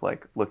kind of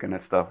like looking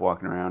at stuff,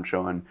 walking around,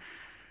 showing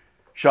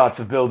shots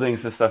of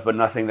buildings and stuff, but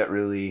nothing that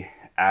really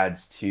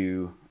adds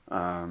to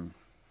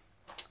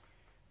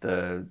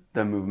the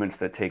movements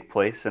that take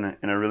place in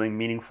a really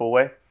meaningful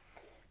way.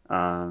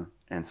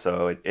 And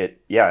so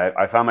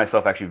I found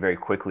myself actually very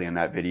quickly in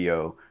that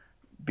video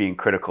being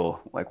critical,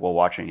 like while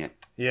watching it.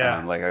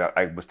 Yeah. Like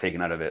I was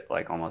taken out of it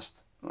like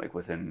almost like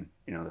within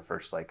the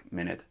first like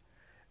minute.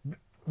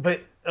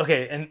 But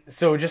okay, and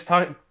so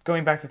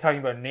going back to talking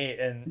about Nate,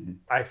 and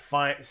I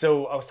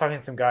was talking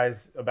to some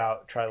guys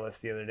about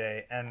Trilist the other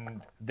day,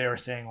 and they were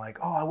saying like,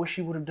 oh, I wish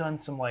he would have done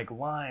some like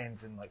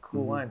lines and like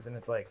cool lines, and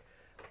it's like,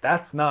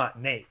 that's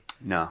not Nate.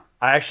 No,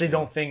 I actually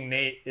don't think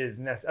Nate is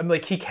necessary. I mean,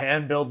 like he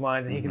can build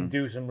lines and he can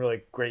do some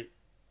really great,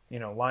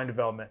 line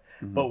development.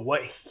 But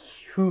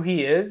who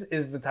he is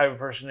the type of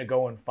person to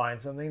go and find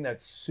something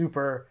that's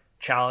super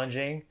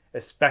challenging,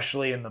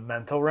 especially in the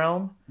mental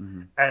realm,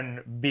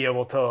 and be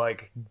able to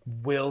like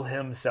will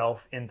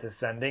himself into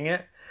sending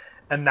it.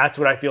 And that's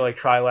what I feel like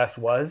Try Less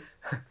was.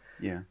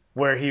 Yeah.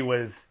 Where he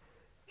was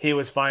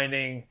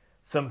finding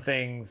some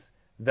things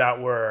that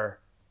were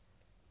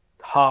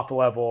top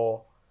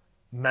level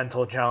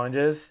mental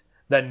challenges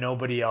that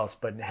nobody else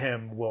but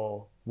him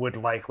would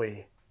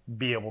likely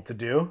be able to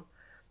do,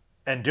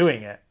 and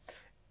doing it.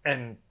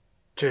 And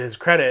to his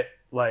credit,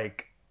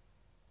 like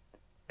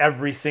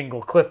every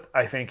single clip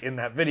I think in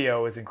that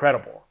video is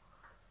incredible.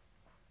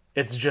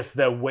 It's just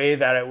the way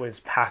that it was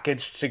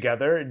packaged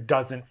together, it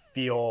doesn't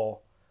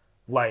feel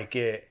like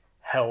it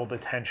held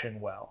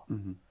attention well.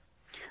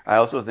 I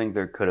also think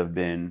there could have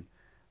been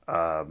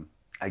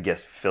I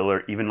guess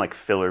filler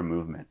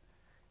movement,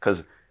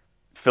 because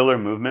filler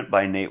movement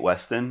by Nate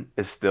Weston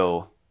is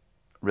still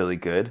really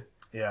good.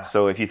 Yeah.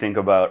 So if you think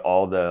about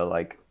all the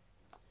like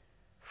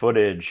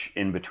footage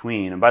in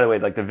between, and by the way,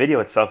 like the video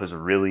itself is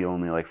really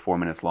only like 4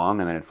 minutes long,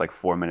 and then it's like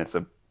 4 minutes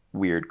of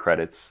weird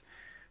credits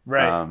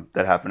that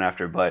happen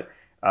after. But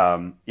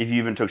if you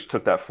even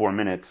took that 4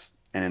 minutes,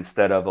 and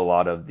instead of a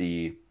lot of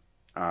the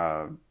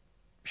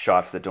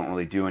shots that don't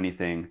really do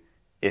anything,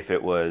 if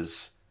it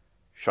was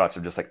shots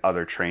of just like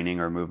other training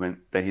or movement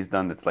that he's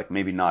done that's like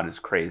maybe not as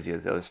crazy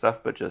as the other stuff,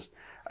 but just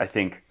I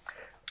think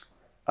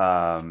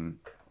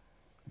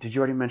did you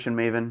already mention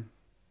Maven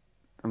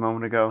a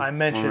moment ago? I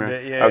mentioned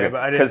it, yeah, but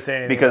I didn't say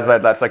anything because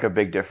about that's like a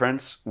big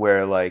difference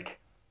where like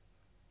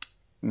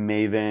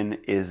Maven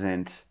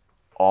isn't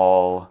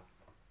all,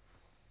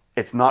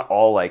 it's not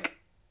all like,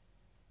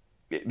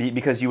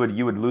 because you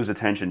would lose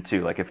attention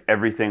too. Like if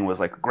everything was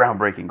like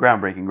groundbreaking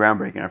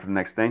after the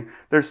next thing,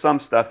 there's some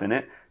stuff in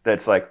it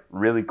that's like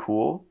really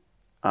cool,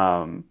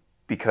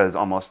 because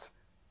almost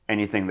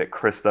anything that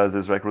Chris does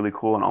is like really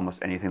cool, and almost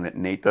anything that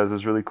Nate does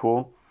is really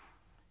cool.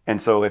 And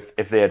so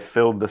if they had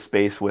filled the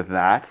space with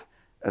that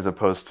as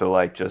opposed to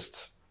like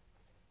just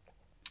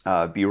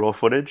B-roll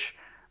footage,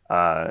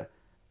 I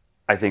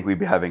think we'd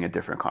be having a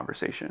different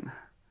conversation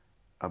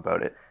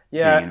about it.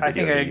 Yeah, I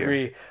think I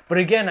agree. But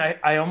again,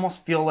 I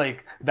almost feel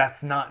like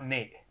that's not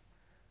Nate.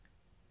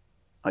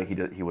 Like he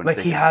wouldn't. Like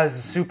he has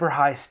a super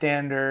high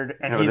standard,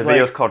 and he's the like,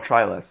 video's called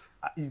Try Less.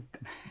 I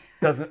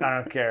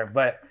don't care.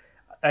 But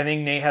I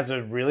think Nate has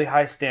a really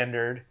high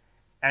standard,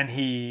 and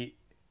he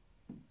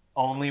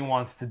only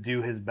wants to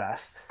do his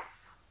best.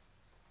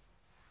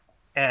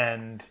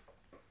 And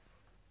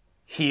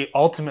he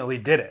ultimately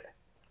did it.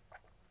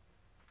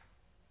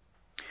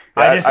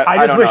 Yeah,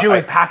 I just wish it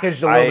was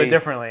packaged a little bit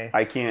differently.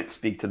 I can't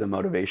speak to the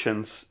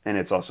motivations, and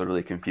it's also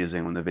really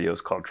confusing when the video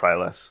is called Try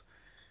Less.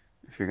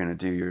 If you're gonna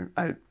do your,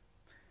 I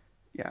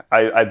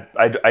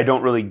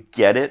don't really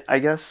get it, I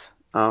guess.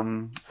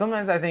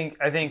 Sometimes I think,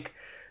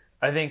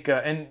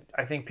 and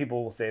I think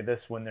people will say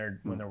this when they're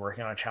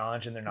working on a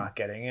challenge and they're not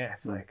getting it.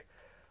 It's like,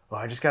 well,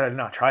 I just gotta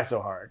not try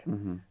so hard,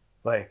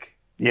 like.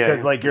 Yeah,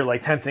 because like you're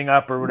like tensing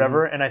up or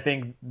whatever, and I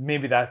think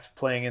maybe that's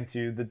playing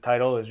into the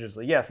title, is just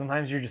like,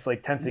 sometimes you're just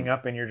like tensing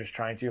up and you're just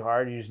trying too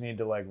hard. You just need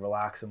to like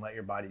relax and let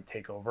your body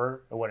take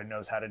over what it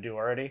knows how to do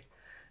already.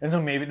 And so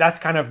maybe that's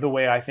kind of the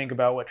way I think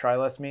about what Try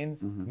Less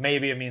means.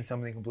 Maybe it means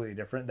something completely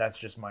different. That's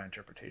just my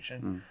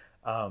interpretation.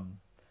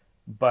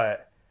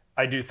 But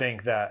I do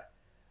think that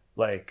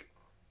like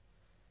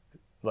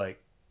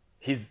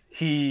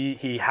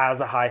he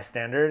has a high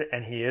standard,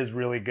 and he is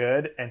really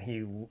good, and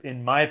he,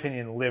 in my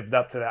opinion, lived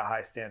up to that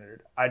high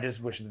standard. I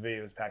just wish the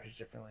video was packaged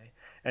differently,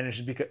 and it's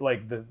just because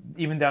like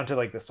even down to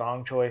like the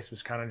song choice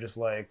was kind of just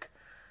like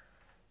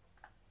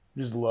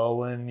just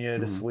lulling you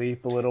to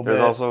sleep a little bit.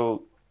 There's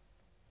also,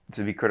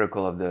 to be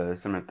critical of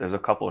there's a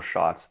couple of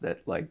shots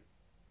that like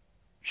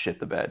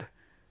shit the bed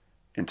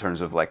in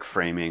terms of like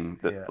framing,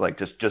 like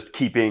just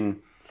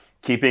keeping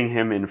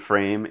him in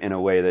frame in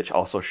a way that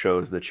also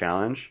shows the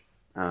challenge.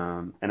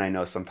 And I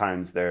know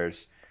sometimes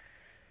there's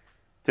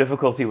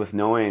difficulty with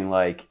knowing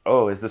like,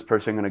 oh, is this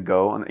person going to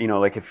go?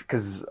 Like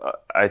because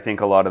I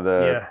think a lot of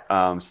the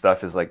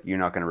stuff is like, you're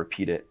not going to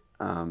repeat it.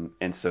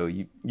 And so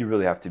you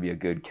really have to be a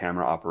good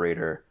camera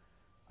operator.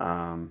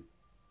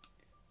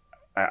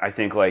 I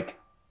think like,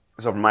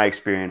 so from my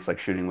experience, like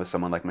shooting with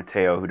someone like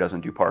Mateo who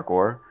doesn't do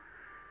parkour,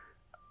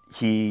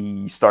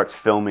 he starts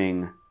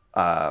filming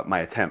my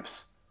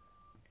attempts.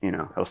 You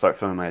know, he'll start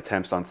filming my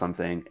attempts on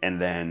something,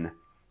 and then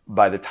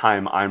by the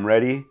time I'm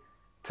ready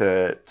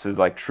to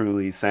like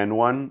truly send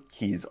one,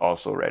 he's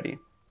also ready.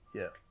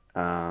 Yeah.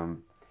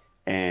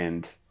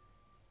 And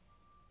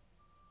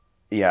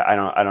yeah,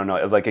 I don't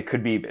know. Like it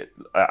could be,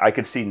 I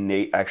could see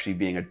Nate actually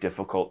being a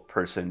difficult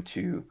person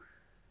to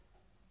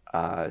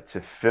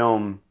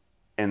film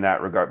in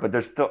that regard. But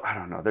there's still, I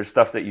don't know. There's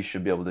stuff that you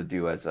should be able to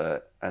do as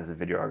a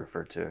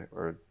videographer to,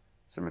 or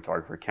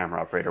cinematographer,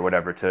 camera operator,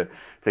 whatever, to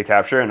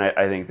capture. And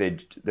I think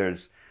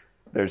there's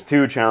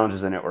two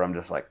challenges in it where I'm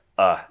just like,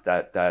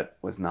 that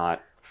was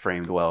not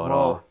framed well at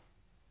all.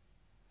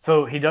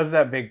 So he does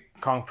that big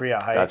Kong Pri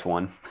at height. That's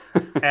one.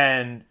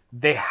 And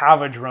they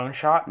have a drone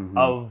shot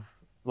of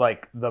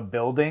like the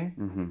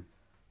building.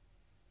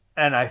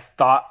 And I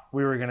thought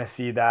we were going to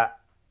see that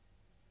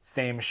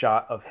same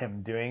shot of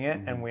him doing it.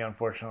 And we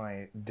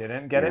unfortunately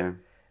didn't get it.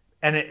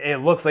 And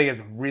it looks like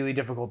it's really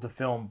difficult to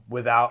film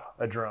without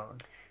a drone.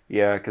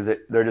 Yeah, because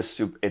they're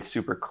just it's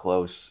super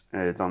close.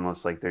 And it's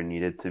almost like there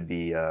needed to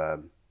be a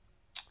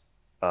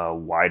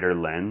wider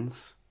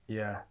lens.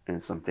 Yeah.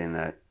 And something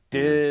that...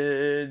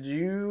 Did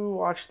you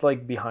watch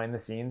like behind the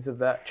scenes of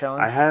that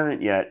challenge? I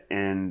haven't yet,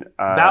 and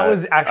that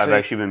was actually, I've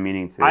actually been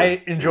meaning to.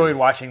 I enjoyed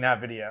watching that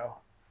video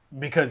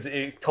because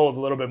it told a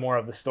little bit more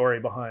of the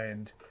story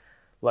behind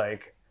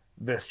like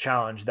this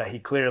challenge that he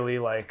clearly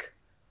like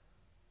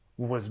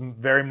was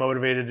very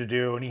motivated to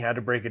do, and he had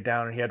to break it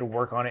down and he had to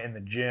work on it in the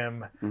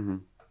gym.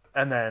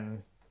 And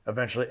then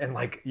eventually, and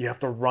like you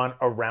have to run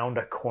around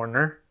a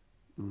corner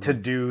to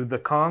do the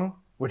Kong.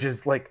 Which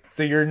is like,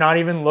 so you're not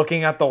even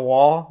looking at the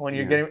wall when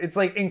you're getting, it's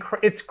like,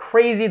 it's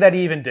crazy that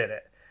he even did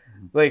it.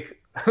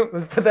 Like,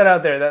 let's put that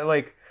out there, that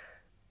like,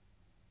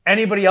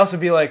 anybody else would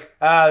be like,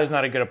 there's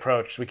not a good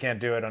approach. We can't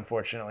do it,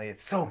 unfortunately.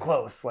 It's so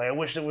close. Like, I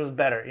wish it was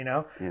better, you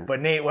know? Yeah. But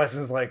Nate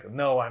Weston's like,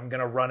 no, I'm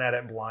going to run at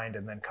it blind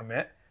and then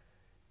commit.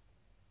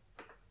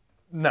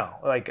 No,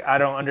 like, I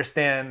don't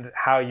understand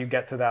how you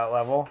get to that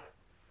level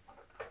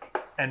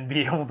and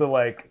be able to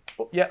like,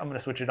 yeah, I'm going to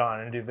switch it on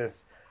and do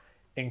this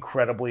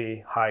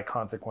incredibly high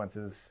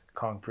consequences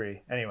Kong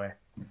Pri. Anyway,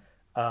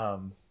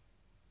 one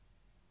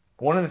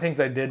of the things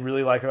I did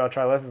really like about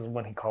Triless is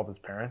when he called his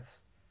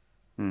parents.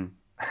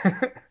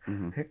 Because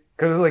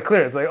it's like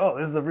clear, it's like, oh,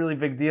 this is a really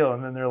big deal,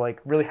 and then they're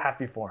like really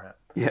happy for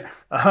him.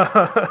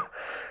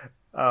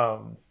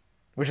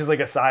 Which is like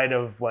a side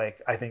of like,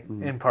 I think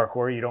in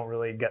parkour you don't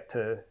really get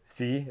to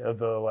see of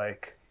the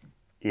like,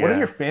 what does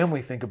your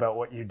family think about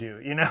what you do,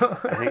 you know?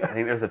 I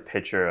think there's a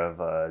picture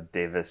of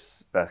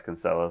Davis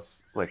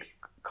Vasconcelos like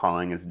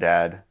calling his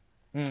dad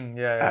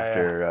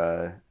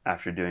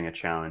after doing a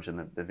challenge in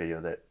the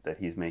video that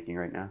he's making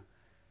right now.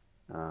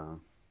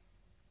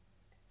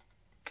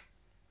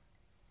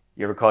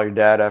 You ever call your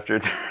dad after?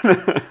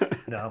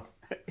 No.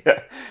 Yeah.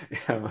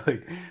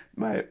 Like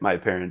my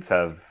parents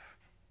have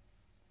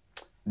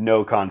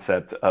no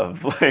concept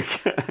of like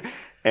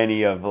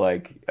any of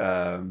like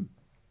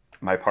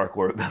my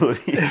parkour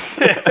abilities.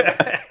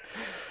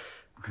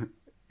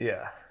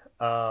 Yeah.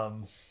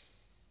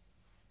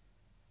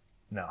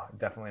 No,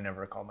 definitely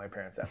never called my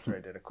parents after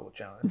I did a cool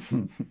challenge.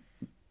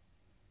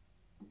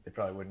 They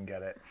probably wouldn't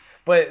get it.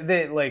 But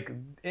they like,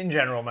 in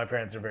general, my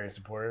parents are very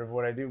supportive of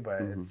what I do,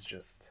 but it's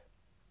just,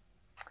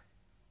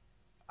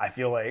 I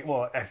feel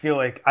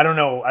like I don't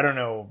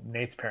know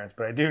Nate's parents,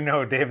 but I do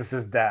know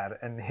Davis's dad,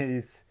 and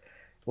he's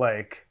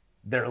like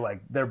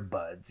they're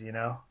buds, you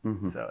know?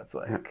 So it's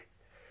like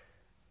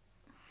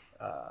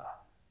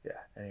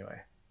anyway,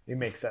 it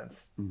makes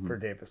sense for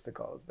Davis to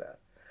call his dad.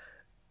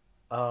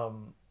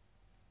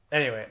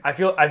 Anyway, I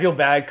feel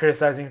bad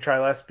criticizing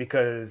Triless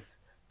because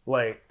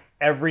like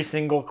every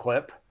single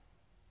clip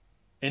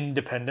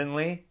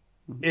independently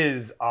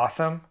is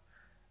awesome.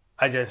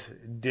 I just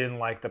didn't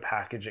like the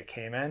package it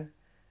came in,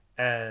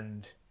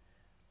 and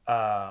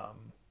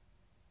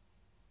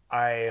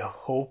I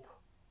hope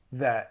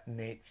that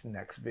Nate's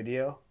next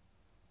video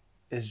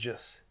is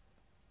just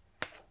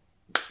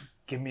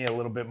give me a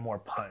little bit more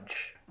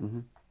punch.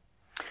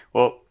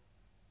 Well,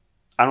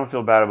 I don't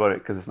feel bad about it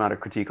because it's not a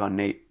critique on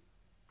Nate.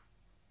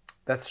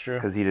 That's true.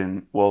 Because he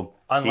didn't. Well,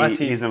 unless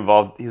he's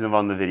involved. He's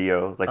involved in the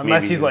video. Like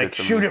unless he's like,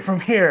 shoot it from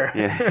here.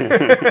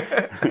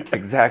 Yeah.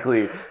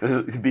 Exactly.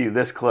 To be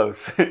this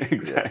close.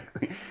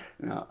 Exactly.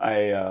 No,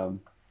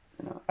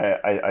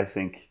 I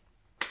think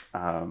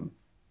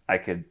I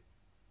could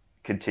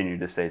continue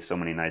to say so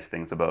many nice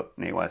things about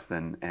Nate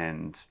Weston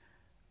and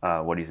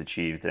what he's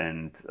achieved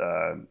and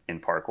in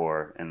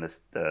parkour and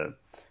the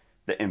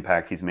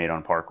impact he's made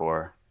on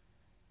parkour.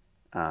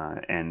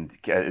 And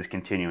is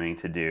continuing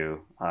to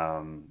do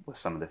with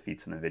some of the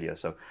feats in the video.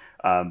 So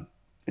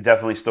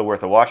definitely still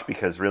worth a watch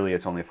because really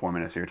it's only 4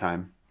 minutes of your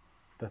time.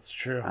 That's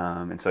true.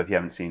 And so if you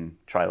haven't seen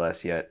Try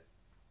Less yet,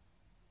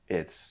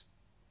 it's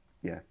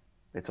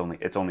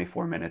only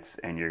 4 minutes,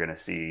 and you're gonna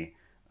see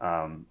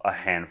a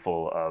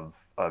handful of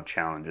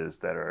challenges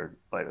that are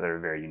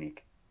very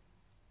unique.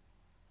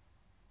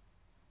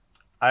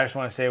 I just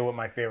want to say what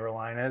my favorite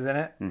line is in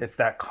it. It's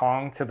that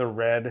Kong to the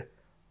red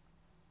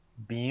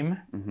beam,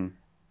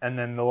 and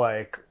then the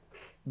like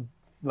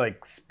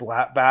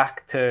splat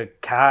back to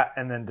cat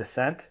and then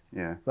descent.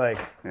 Yeah. Like,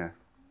 Yeah.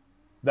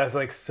 that's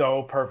like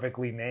so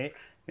perfectly Nate,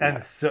 Yeah.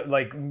 and so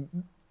like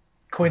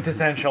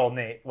quintessential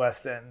Nate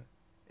Weston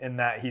in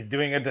that he's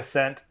doing a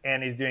descent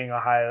and he's doing a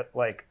high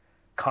like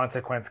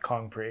consequence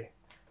Kong pre.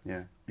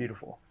 Yeah.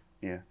 Beautiful.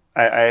 Yeah.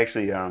 I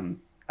actually I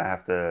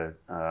have to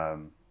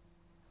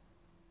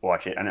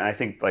watch it, and I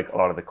think like a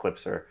lot of the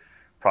clips are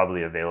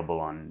probably available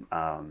on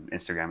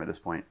Instagram at this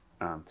point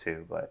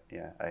too. But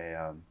yeah,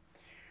 I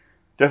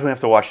definitely have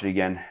to watch it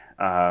again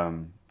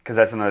because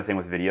that's another thing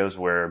with videos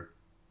where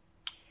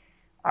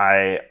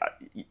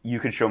you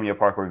could show me a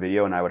parkour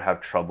video and I would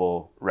have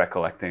trouble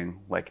recollecting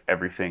like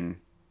everything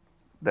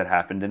that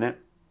happened in it,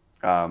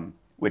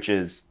 which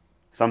is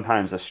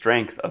sometimes a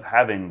strength of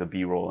having the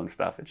B-roll and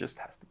stuff. It just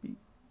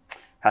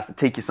has to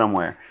take you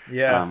somewhere.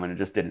 Yeah. And it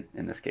just didn't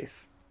in this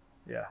case.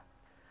 Yeah.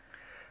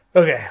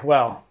 Okay,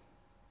 well,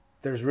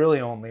 there's really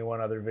only one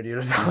other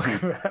video to talk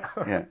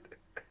about.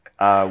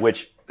 Yeah.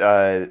 Which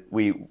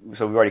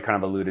we've already kind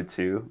of alluded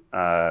to.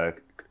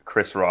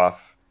 Chris Roth,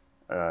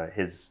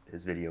 his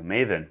video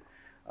Maven,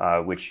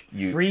 which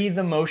you Free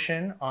the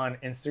Motion on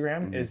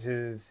Instagram is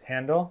his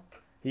handle.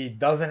 He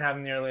doesn't have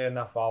nearly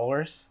enough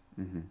followers,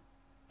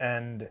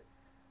 and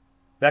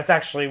that's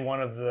actually one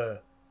of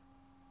the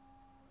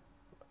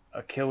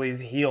Achilles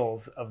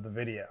heels of the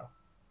video.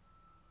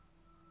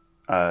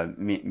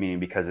 meaning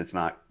because it's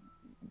not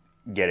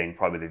getting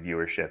probably the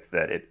viewership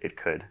that it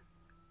could.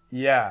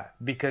 Yeah,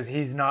 because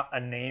he's not a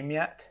name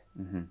yet,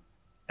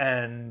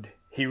 and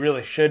he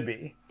really should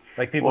be.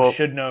 Like, people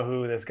should know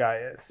who this guy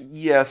is.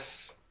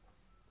 Yes,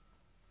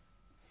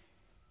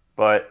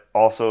 but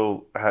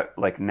also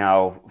like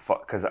now,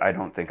 because I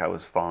don't think I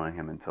was following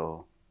him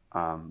until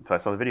I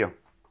saw the video.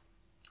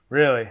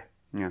 Really?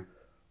 Yeah.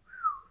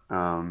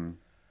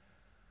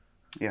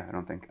 Yeah, I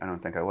don't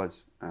think I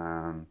was.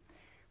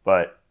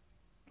 But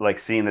like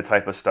seeing the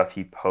type of stuff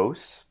he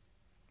posts,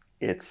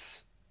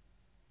 it's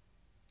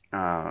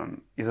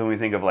when we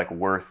think of like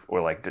worth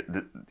or like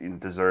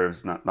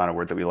deserves, not a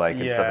word that we like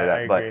and stuff like that.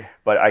 I agree.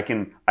 But I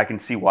can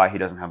see why he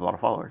doesn't have a lot of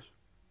followers.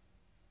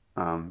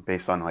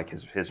 Based on like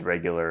his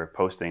regular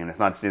posting, and it's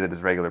not to say that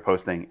his regular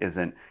posting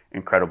isn't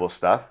incredible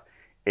stuff.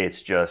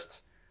 It's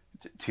just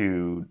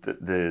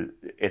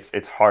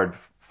it's hard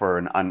for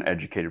an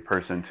uneducated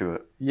person to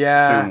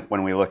assume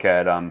when we look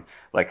at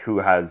like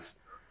who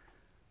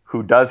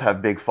does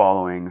have big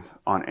followings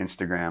on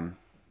Instagram.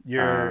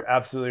 You're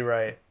absolutely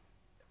right.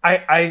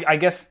 I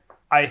guess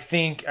I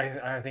think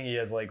he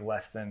has like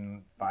less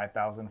than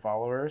 5,000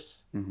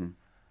 followers.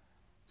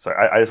 So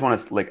I just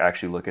want to like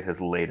actually look at his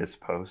latest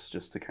post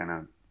just to kind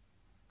of.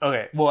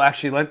 Okay, well,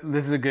 actually,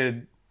 this is a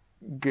good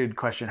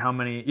question. How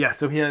many? Yeah,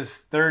 so he has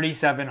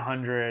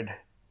 3,700,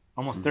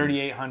 almost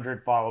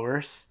 3,800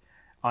 followers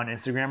on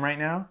Instagram right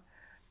now.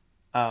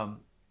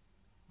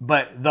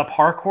 But the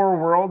parkour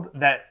world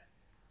that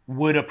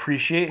would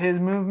appreciate his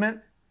movement.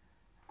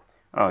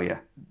 Oh yeah,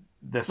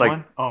 this like,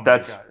 one. Oh my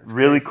that's God, it's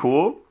really crazy.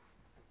 cool.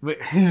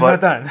 Wait, he's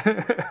not done.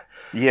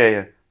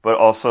 Yeah, but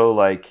also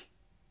like.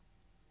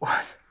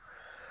 What?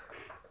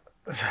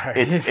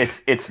 Sorry.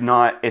 It's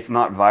not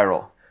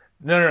viral.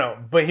 No.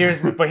 But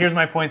here's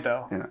my point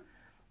though. Yeah.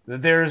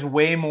 There's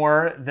way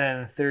more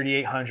than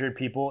 3,800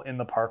 people in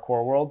the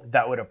parkour world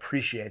that would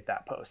appreciate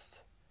that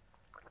post.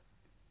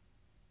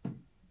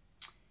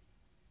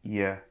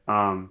 Yeah.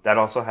 That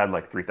also had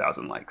like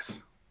 3,000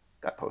 likes.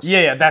 That post.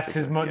 Yeah. That's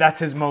his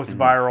most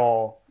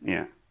viral.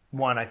 Yeah.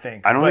 One, I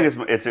think. I don't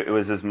think it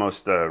was his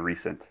most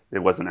recent. It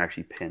wasn't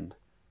actually pinned.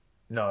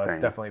 No, it's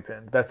definitely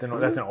pinned. That's an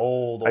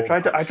old. I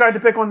tried to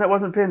pick one that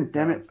wasn't pinned.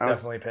 Damn it! It's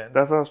definitely pinned.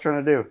 That's what I was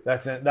trying to do.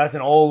 That's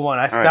an old one.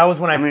 That was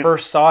when I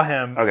first saw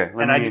him. Okay,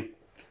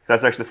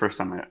 that's actually the first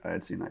time I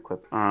had seen that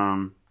clip.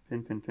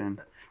 Pin.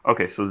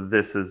 Okay, so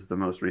this is the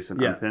most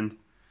recent unpinned.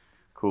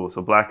 Cool.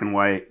 So black and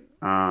white.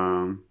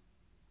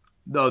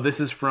 No, this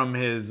is from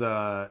his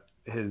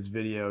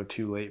video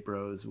 "Too Late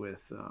Bros"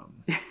 with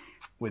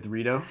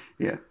Rito.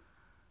 Yeah.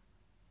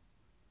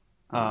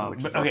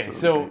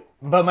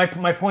 But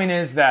my point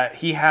is that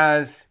he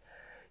has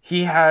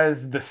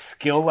the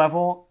skill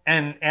level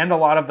and a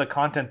lot of the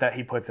content that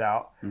he puts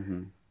out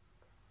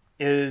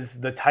is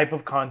the type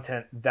of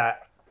content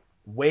that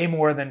way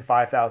more than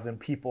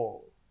 5,000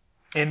 people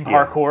in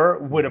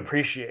parkour would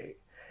appreciate.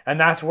 And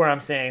that's where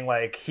I'm saying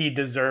like he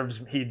deserves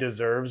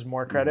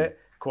more credit,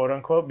 quote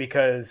unquote,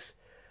 because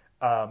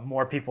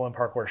more people in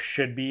parkour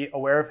should be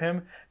aware of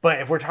him.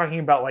 But if we're talking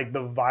about like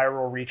the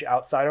viral reach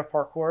outside of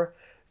parkour,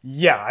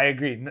 yeah, I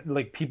agree.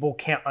 Like, people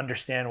can't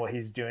understand what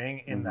he's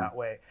doing in that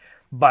way.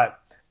 But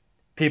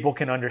people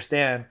can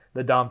understand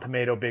the Dom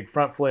Tomato big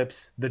front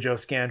flips, the Joe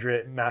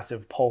Scandrett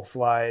massive pole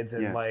slides,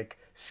 and like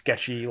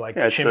sketchy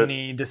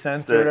chimney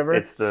descents or whatever.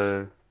 It's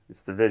the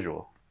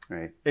visual,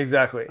 right?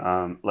 Exactly.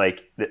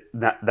 Like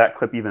that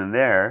clip even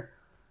there,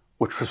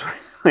 which was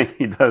like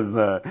he does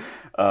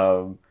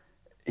some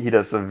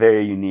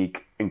very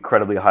unique,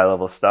 incredibly high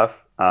level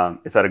stuff.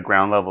 It's at a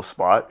ground level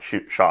spot,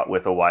 shot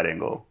with a wide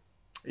angle.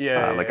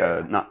 Yeah,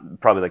 a not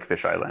probably like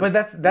fisheye lens. But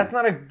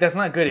that's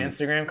not good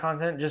Instagram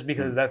content, just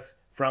because that's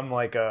from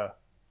like a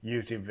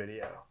YouTube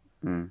video,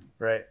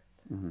 right?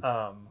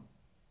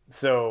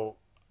 So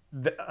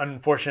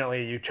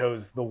unfortunately, you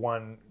chose the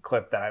one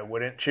clip that I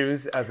wouldn't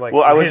choose as like.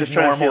 Well, I was his just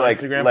trying to see like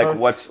Instagram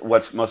posts.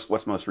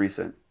 what's most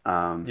recent.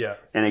 Yeah.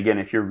 And again,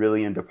 if you're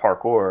really into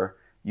parkour,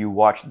 you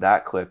watch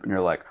that clip and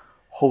you're like,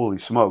 holy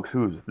smokes,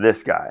 who's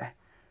this guy?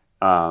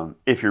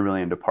 If you're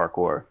really into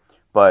parkour,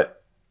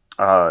 but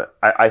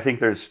I think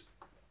there's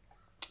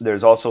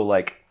also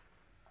like,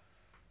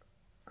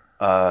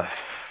 probably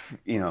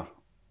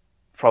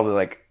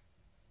like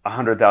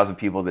 100,000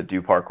 people that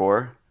do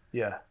parkour.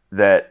 Yeah.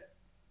 That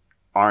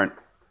aren't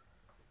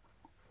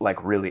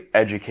like really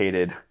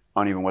educated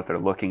on even what they're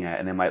looking at,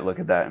 and they might look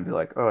at that and be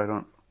like, oh, I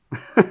don't.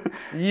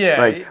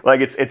 Yeah.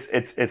 like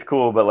it's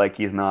cool, but like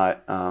he's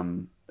not.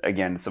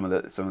 Again, some of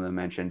them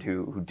mentioned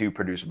who do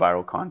produce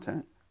viral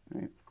content.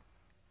 Right?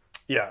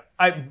 Yeah,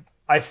 I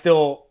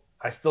still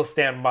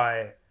stand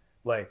by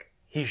like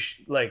he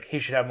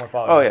should have more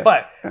followers. Oh, yeah.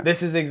 But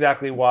this is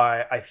exactly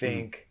why I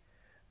think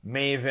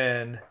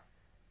Maven,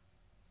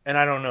 and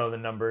I don't know the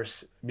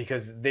numbers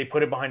because they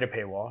put it behind a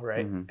paywall,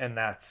 right? And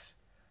that's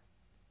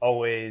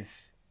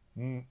always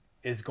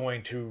is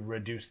going to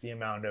reduce the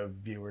amount of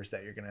viewers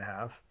that you're going to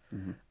have.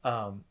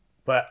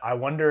 But I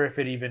wonder if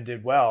it even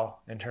did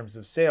well in terms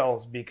of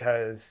sales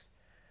because,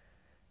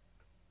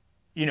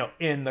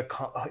 in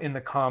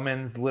the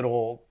Commons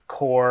little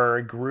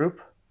core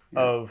group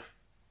of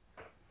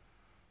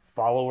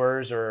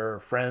followers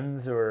or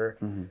friends or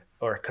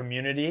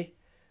community,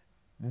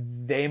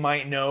 they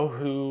might know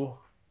who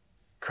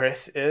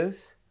Chris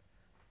is,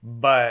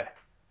 but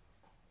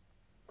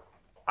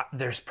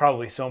there's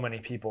probably so many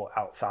people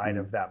outside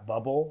of that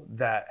bubble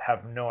that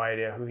have no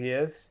idea who he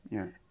is.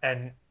 Yeah.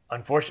 And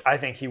unfortunately, I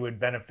think he would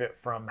benefit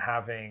from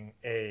having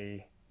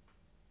a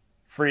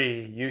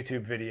free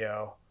YouTube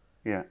video.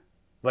 Yeah.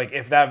 Like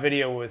if that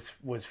video was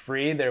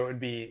free, it would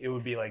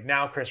be like,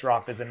 now Chris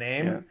Roth is a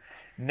name. Yeah.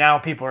 Now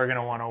people are going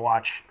to want to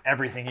watch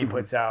everything he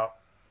puts out.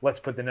 Let's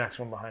put the next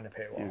one behind a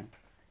paywall. Yeah.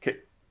 Okay.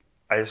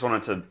 I just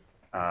wanted to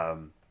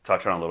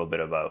touch on a little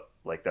bit about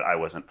like that I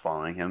wasn't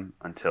following him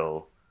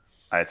until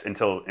Join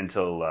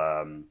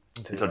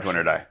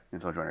or Die.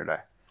 Until Join or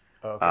Die.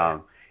 Okay.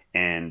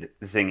 And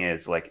the thing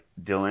is, like,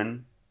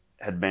 Dylan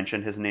had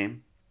mentioned his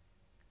name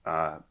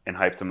and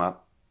hyped him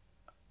up.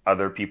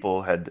 Other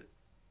people had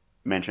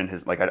mentioned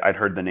his, like, I'd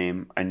heard the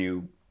name. I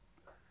knew,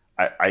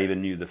 I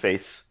even knew the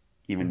face,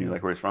 even knew,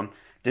 like, where he's from.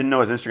 Didn't know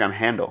his Instagram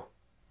handle.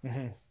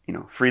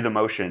 Free the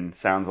Motion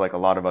sounds like a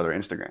lot of other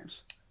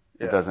Instagrams.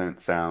 Yeah. It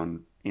doesn't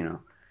sound,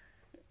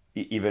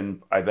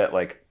 even, I bet,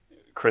 like,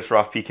 Chris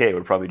Roth PK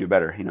would probably do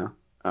better, in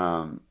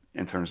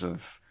terms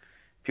of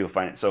people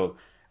finding it. So,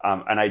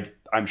 and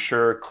I'm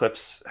sure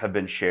clips have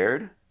been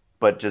shared,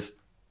 but just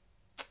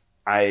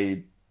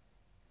I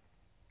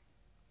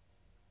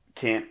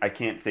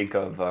can't think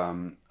of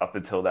up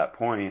until that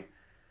point,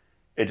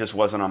 it just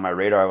wasn't on my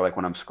radar. Like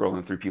when I'm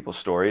scrolling through people's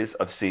stories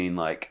of seeing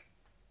like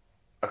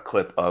a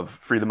clip of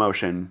Free the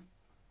Motion,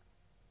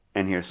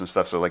 and here's some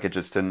stuff. So like it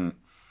just didn't.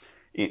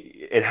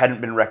 It hadn't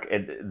been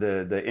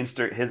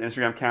his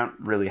Instagram account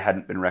really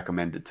hadn't been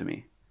recommended to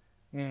me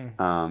in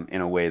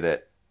a way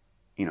that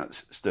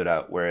stood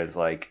out. Whereas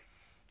like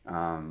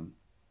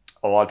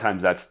a lot of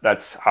times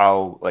that's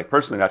how, like,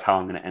 personally, that's how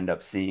I'm going to end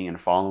up seeing and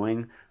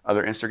following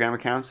other Instagram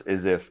accounts,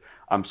 is if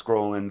I'm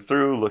scrolling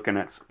through looking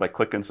at, like,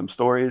 clicking some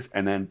stories,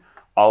 and then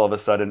all of a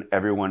sudden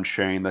everyone's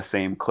sharing the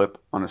same clip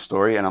on a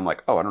story, and I'm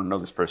like, oh, I don't know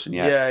this person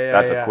yet.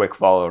 That's a quick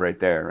follow right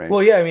there, right?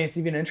 Well, yeah, I mean, it's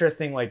even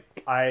interesting. Like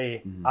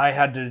I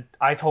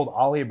told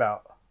Ollie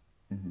about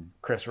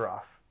Chris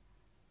Roth.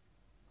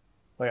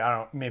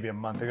 Like, maybe a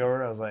month ago,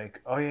 I was like,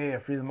 oh yeah,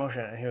 Free the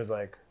Motion, and he was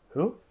like,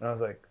 who? And I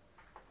was like,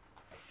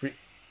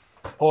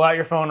 pull out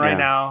your phone right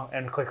now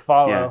and click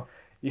follow.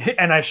 Yeah.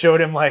 And I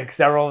showed him like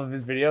several of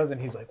his videos, and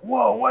he's like,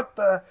 whoa, what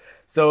the?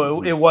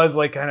 So it was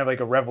like kind of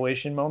like a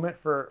revelation moment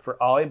for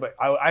Ollie, but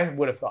I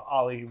would have thought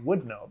Ollie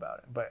would know about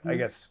it, but I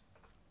guess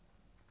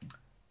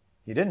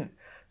he didn't.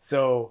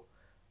 So,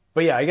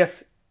 but yeah, I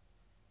guess,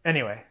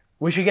 anyway,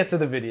 we should get to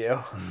the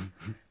video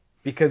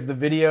because the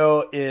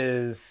video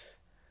is,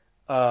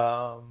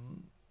 I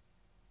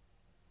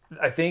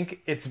think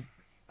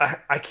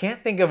I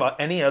can't think of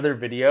any other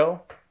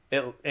video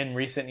in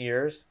recent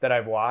years that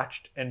I've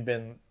watched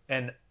and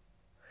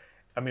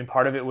I mean,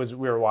 part of it was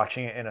we were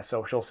watching it in a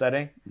social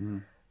setting,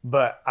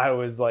 but I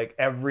was like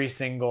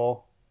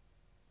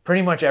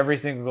pretty much every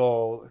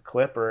single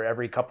clip or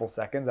every couple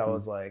seconds, I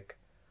was like,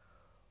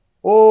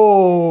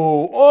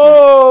 oh,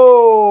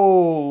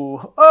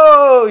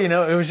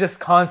 it was just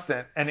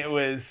constant. And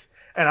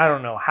I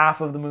don't know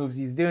half of the moves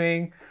he's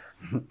doing,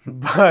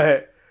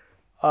 but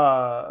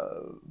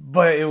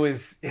it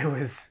was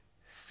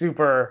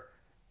super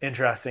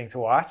interesting to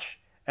watch,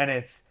 and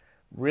it's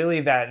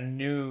really that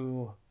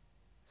new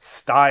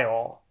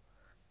style,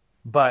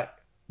 but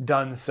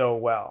done so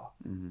well.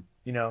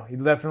 He's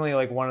definitely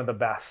like one of the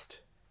best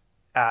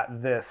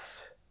at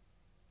this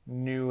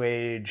new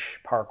age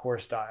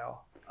parkour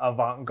style,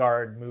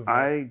 avant-garde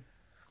movement.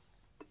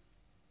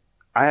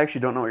 I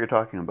actually don't know what you're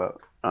talking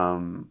about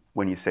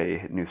when you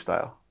say new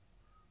style.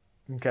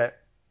 Okay.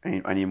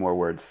 I need more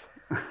words.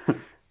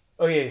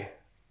 Okay.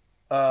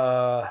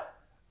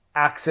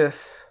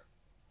 Axis.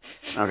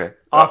 Okay.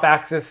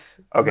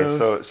 Off-axis. Okay,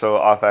 moves. so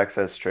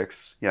off-axis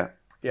tricks. Yeah.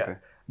 Yeah. Okay.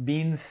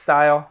 Beans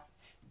style.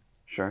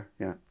 Sure.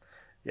 Yeah.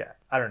 Yeah.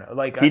 I don't know.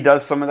 Like He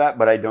does some of that,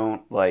 but I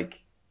don't like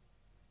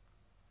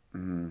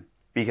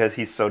because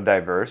he's so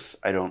diverse.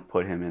 I don't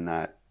put him in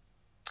that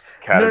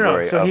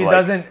category. No. So of he like,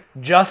 doesn't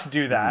just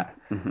do that.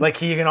 Mhm. Like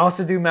he can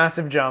also do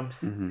massive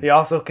jumps. Mhm. He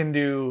also can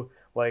do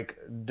like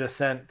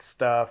descent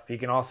stuff. He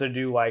can also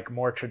do like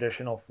more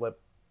traditional flip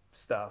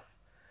stuff.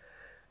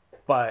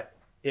 But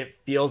it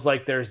feels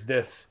like there's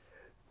this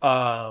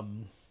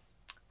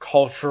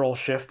cultural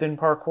shift in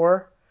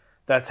parkour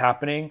that's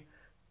happening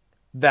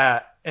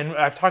that, and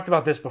I've talked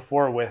about this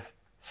before with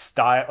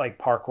style, like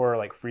parkour,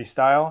 like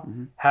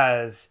freestyle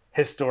has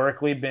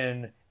historically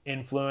been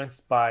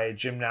influenced by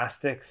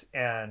gymnastics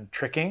and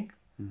tricking.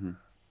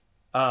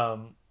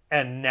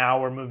 And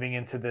now we're moving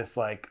into this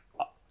like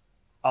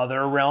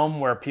other realm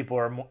where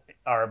people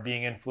are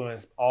being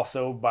influenced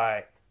also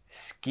by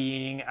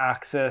skiing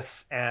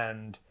axis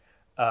and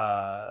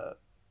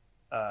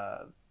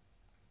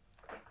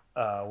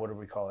what do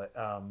we call it?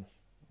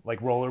 Like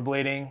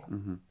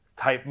rollerblading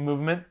type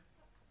movement.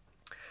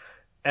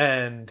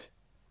 And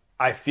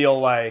I feel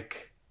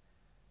like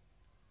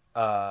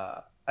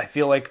the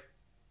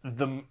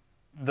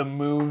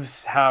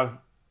moves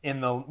have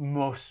in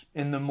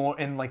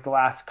like the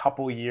last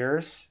couple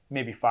years,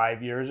 maybe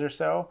 5 years or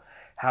so,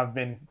 have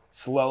been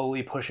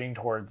slowly pushing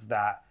towards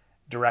that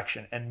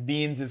direction. And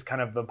Beans is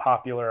kind of the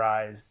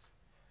popularized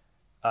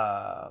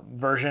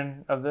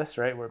version of this,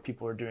 right? Where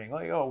people are doing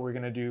like, oh, we're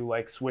going to do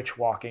like switch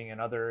walking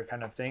and other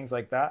kind of things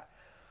like that.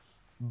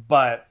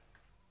 But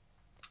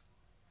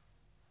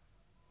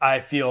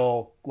I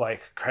feel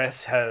like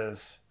Chris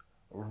has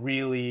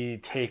really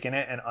taken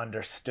it and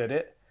understood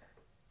it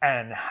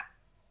and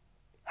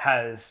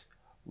has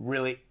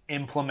really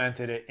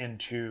implemented it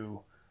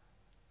into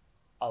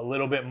a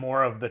little bit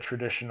more of the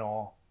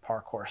traditional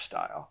parkour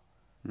style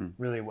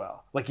really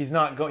well. Like he's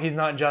not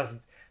just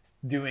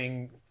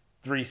doing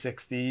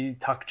 360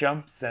 tuck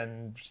jumps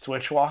and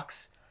switch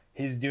walks.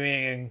 He's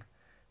doing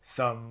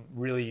some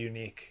really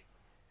unique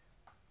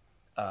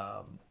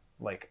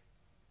like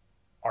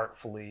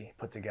artfully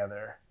put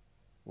together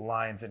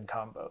lines and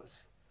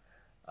combos.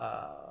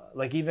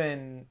 Like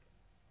even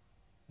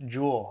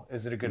Jewel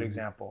is a good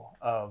example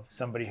of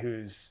somebody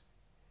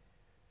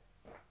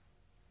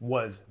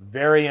was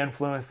very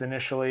influenced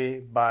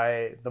initially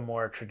by the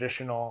more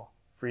traditional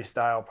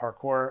freestyle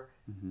parkour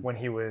when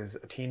he was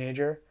a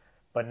teenager.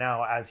 But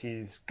now as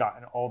he's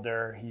gotten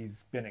older,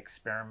 he's been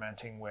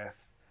experimenting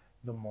with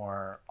the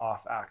more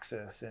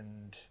off-axis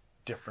and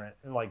different,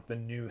 like the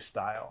new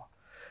style.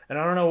 And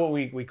I don't know what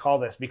we call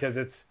this because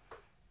it's...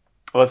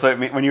 Well, so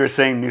when you were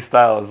saying new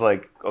style, it's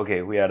like,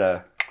 okay, we had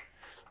to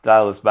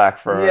dial this back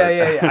for...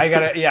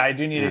 Yeah. I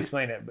do need to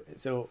explain it.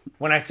 So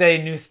when I say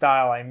new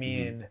style, I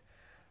mean,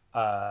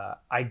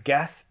 I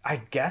guess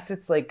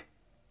it's like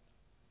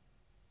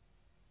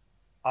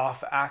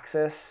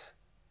off-axis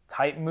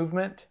type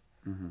movement.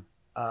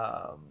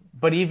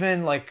 But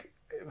even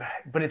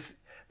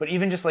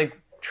just like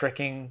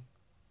tricking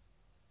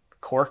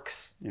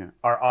corks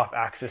are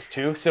off-axis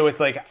too. So it's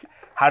like,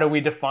 how do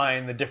we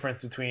define the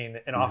difference between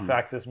an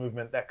off-axis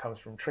movement that comes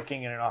from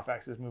tricking and an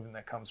off-axis movement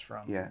that comes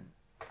from... Yeah.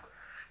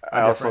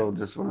 I also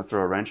just want to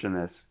throw a wrench in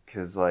this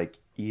because, like,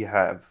 you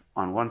have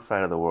on one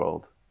side of the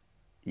world,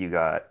 you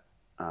got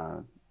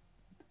the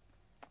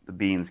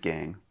Beans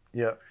gang.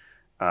 Yeah.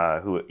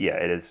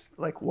 It is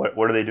like, what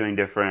are they doing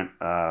different?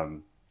 A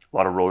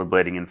lot of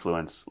rollerblading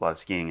influence, a lot of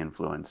skiing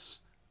influence,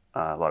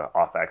 a lot of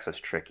off-axis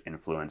trick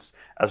influence,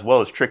 as well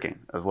as tricking,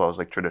 as well as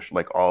like traditional,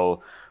 like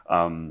all.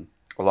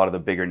 A lot of the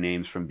bigger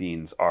names from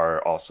Beans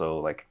are also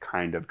like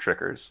kind of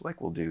trickers.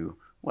 Like we'll do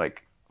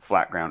like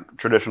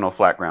traditional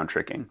flat ground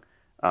tricking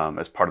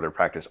as part of their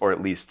practice, or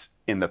at least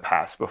in the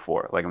past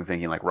before. Like I'm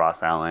thinking like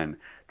Ross Allen,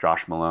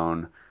 Josh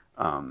Malone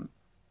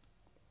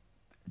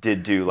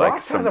did do like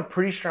Ross has a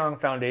pretty strong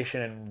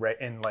foundation in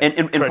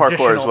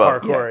parkour as well.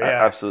 Parkour,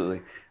 yeah.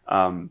 Absolutely.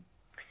 On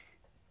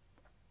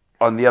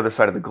the other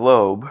side of the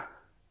globe,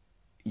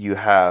 you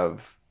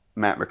have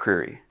Matt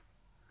McCreary.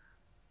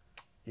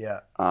 Yeah.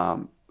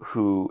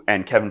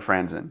 And Kevin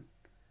Franzen.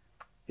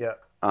 Yeah.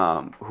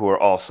 Who are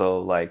also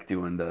like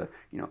doing the,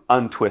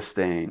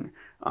 untwisting,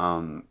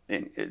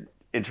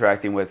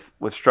 interacting with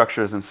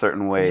structures in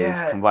certain ways,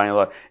 combining a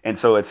lot. And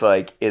so it's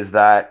like, is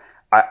that,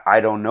 I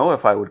don't know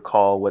if I would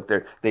call what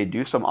they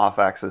do some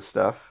off-axis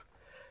stuff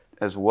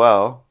as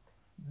well.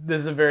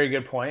 This is a very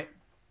good point.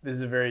 This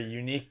is a very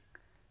unique,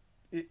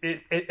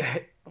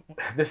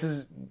 this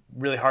is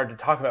really hard to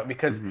talk about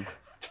because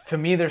to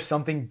me, there's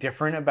something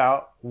different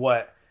about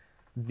what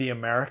the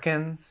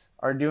Americans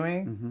are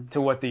doing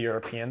to what the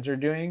Europeans are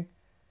doing.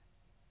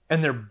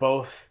 And they're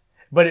both,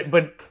 but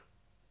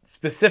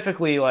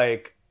specifically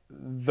like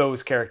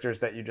those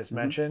characters that you just Mhm.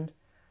 mentioned,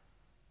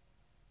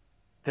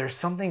 there's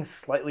something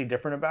slightly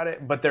different about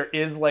it, but there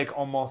is like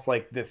almost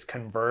like this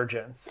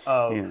convergence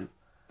of Yeah.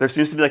 There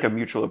seems to be like a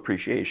mutual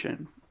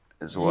appreciation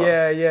as well.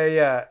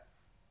 yeah.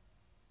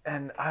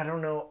 And I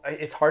don't know,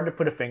 it's hard to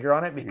put a finger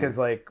on it because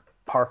like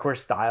parkour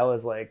style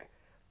is like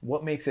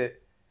what makes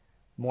it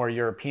more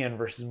European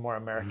versus more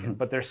American.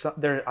 But there's some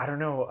there I don't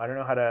know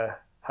how to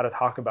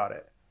talk about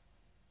it.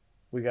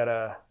 I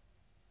gotta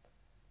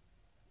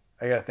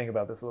think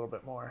about this a little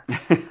bit more.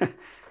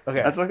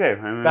 Okay. That's okay.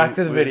 I mean, Back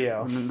to the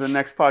video. The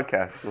next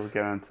podcast, we'll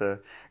get on to.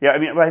 Yeah, I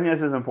mean, but I think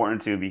this is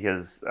important too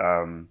because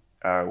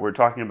we're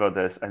talking about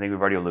this. I think we've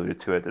already alluded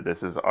to it that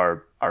this is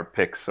our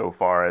pick so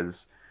far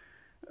as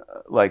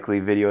likely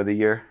video of the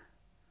year.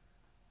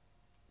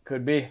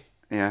 Could be.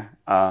 Yeah.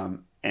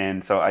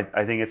 And so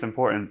I think it's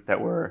important that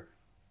we're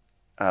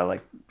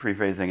like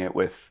prephrasing it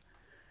with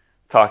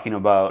talking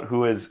about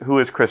who is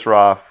Chris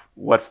Roth,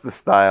 what's the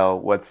style,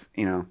 what's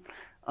a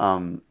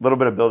little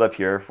bit of build up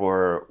here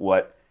for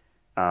what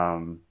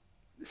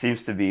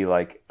seems to be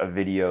like a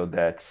video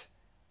that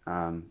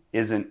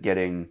isn't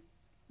getting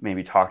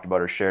maybe talked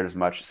about or shared as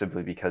much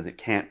simply because it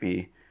can't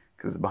be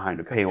because it's behind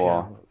a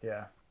paywall.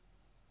 Yeah.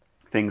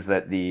 Things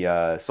that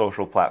the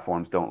social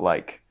platforms don't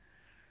like.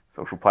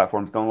 Social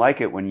platforms don't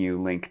like it when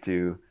you link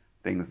to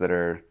things that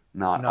are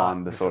not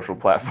on the social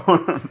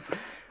platforms.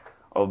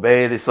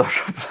 Obey the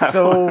social platforms.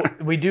 So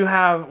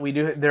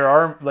there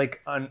are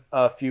like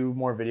a few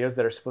more videos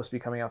that are supposed to be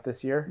coming out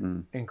this year,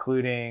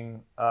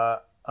 including a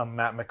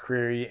Matt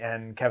McCreary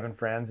and Kevin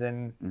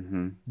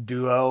Franzen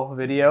duo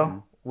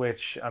video,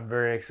 which I'm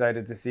very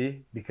excited to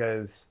see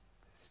because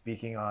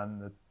speaking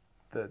on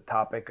the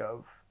topic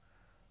of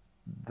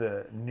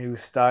the new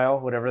style,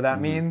 whatever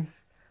that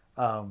means,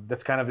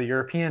 that's kind of the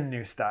European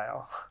new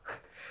style,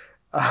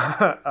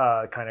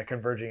 kind of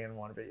converging in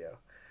one video.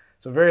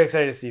 So very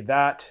excited to see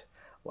that.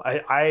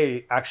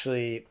 I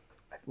actually,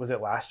 was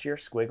it last year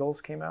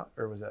Squiggles came out,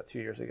 or was that 2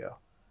 years ago?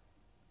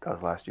 That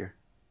was last year.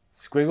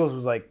 Squiggles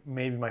was like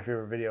maybe my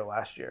favorite video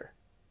last year.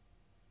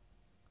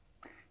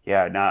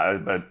 Yeah,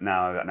 but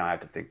now I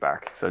have to think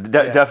back. So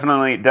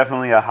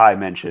definitely a high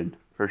mention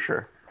for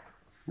sure.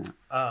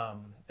 Yeah.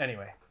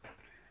 Anyway,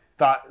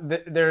 thought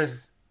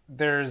there's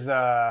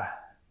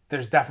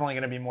definitely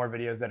going to be more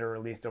videos that are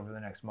released over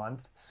the next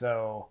month.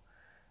 So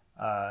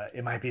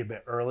it might be a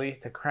bit early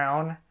to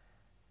crown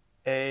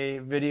a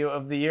video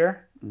of the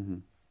year.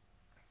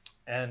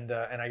 And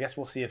I guess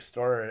we'll see if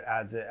Store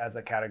adds it as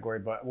a category,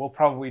 but we'll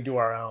probably do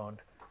our own.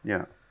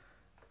 Yeah.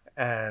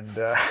 And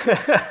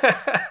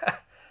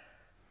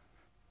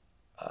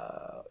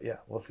yeah,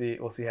 we'll see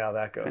how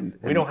that goes. And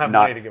we don't have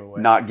money to give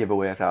away. Not give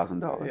away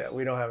 $1,000. Yeah,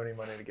 we don't have any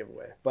money to give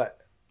away, but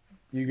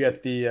you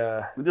get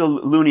the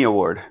Looney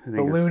Award.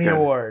 The Looney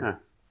Award.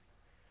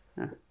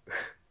 Huh.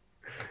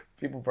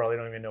 People probably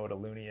don't even know what a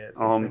loony is.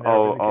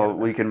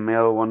 We can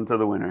mail one to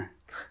the winner.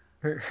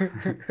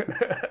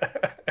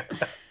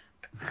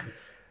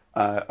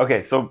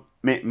 Okay, so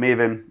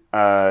Maven.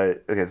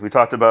 Okay, so we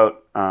talked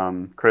about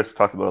Chris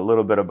talked about a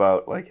little bit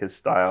about like his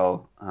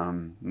style,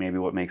 maybe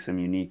what makes him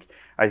unique.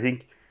 I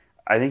think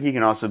he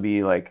can also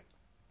be like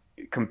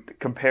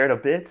compared a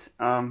bit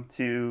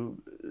to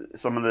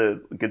some of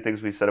the good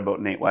things we've said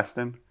about Nate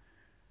Weston.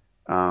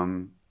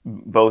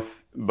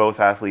 Both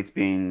athletes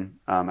being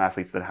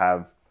athletes that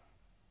have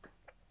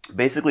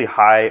basically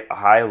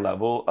high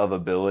level of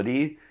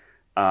ability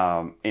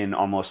in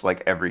almost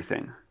like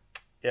everything.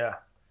 Yeah.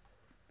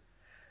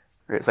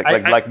 It's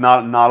like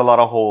not a lot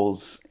of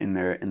holes in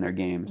their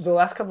games. The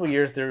last couple of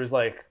years, there was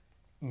like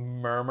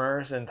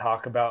murmurs and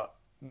talk about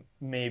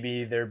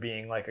maybe there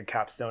being like a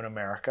Capstone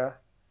America,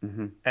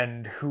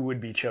 and who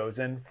would be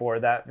chosen for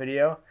that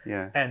video.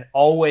 Yeah. And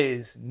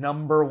always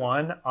number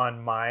one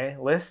on my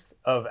list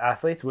of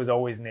athletes was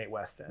always Nate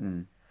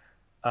Weston.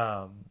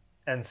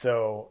 And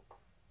so,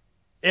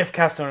 if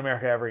Capstone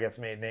America ever gets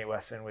made, Nate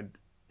Weston would,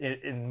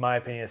 in my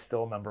opinion, is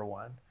still number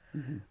one.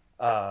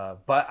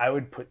 But I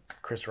would put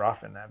Chris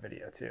Roth in that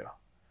video too.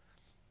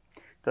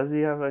 Does he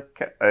have a?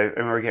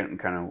 And we're getting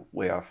kind of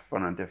way off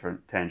on a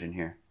different tangent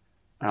here.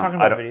 Talking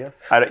about videos.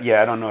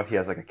 I don't know if he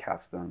has like a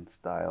capstone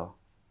style.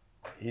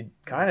 He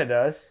kind of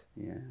does.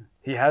 Yeah.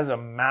 He has a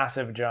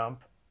massive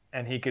jump,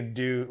 and he could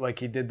do like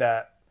he did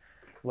that,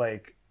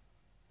 like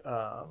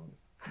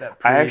that.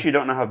 I actually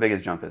don't know how big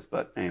his jump is,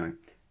 but anyway,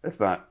 that's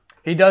not.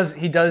 He does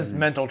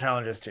mental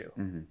challenges too.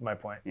 My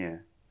point. Yeah.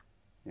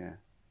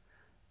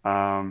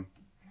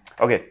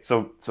 Okay,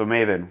 so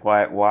Maven,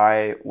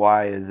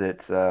 why is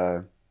it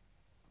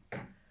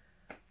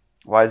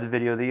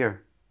video of the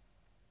year?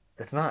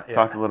 It's not yet.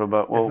 Talked a little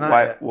about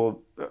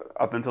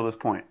up until this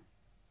point.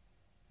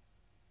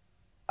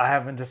 I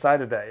haven't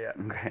decided that yet.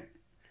 Okay.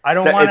 I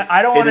don't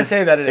want to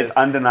say that it is. It's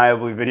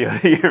undeniably video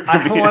of the year.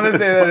 I don't want to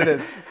say that it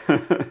is.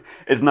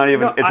 It's not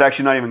even. No, it's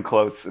actually not even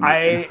close.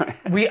 I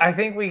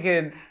think we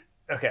could.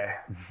 Okay.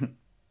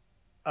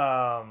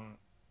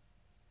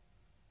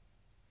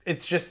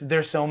 It's just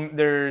there's so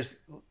many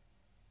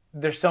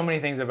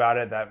things about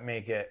it that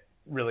make it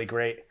really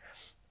great.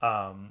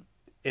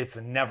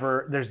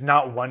 there's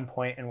not one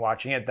point in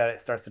watching it that it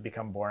starts to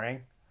become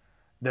boring.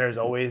 There's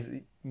a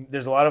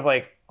lot of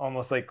like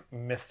almost like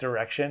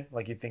misdirection.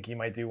 Like you think he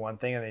might do one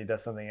thing and then he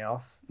does something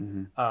else.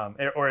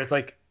 Or it's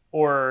like,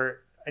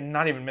 or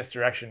not even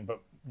misdirection, but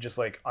just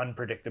like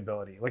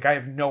unpredictability. Like I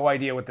have no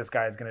idea what this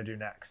guy is going to do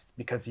next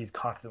because he's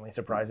constantly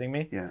surprising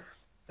me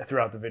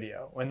throughout the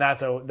video. And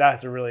that's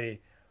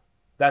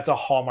a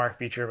hallmark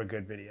feature of a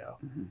good video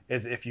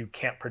is if you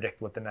can't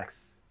predict what the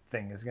next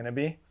thing is going to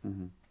be.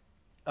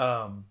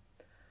 And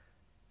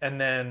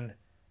then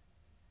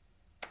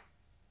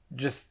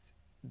just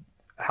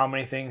how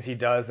many things he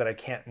does that I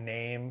can't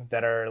name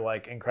that are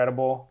like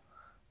incredible.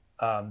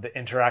 The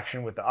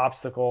interaction with the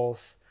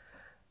obstacles.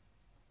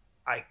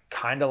 I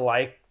kind of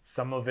like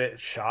some of it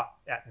shot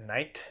at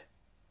night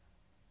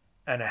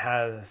and it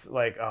has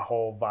like a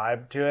whole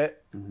vibe to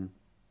it.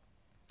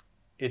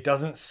 It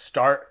doesn't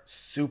start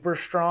super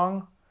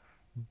strong,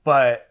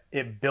 but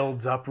it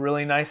builds up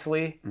really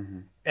nicely.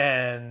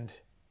 And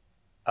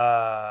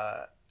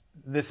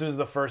this was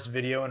the first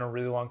video in a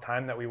really long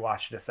time that we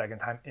watched it a second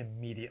time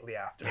immediately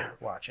after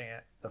watching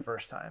it the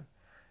first time.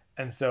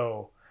 And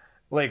so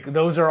like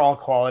those are all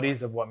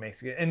qualities of what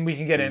makes it. And we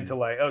can get into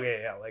like,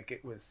 okay, yeah,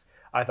 like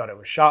I thought it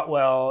was shot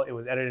well, it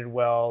was edited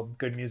well,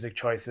 good music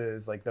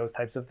choices, like those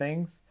types of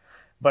things.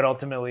 But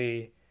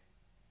ultimately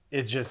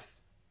it's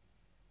just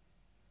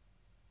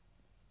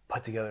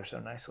put together so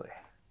nicely.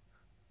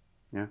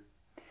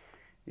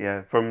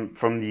 Yeah. From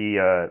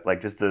the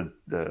like just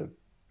the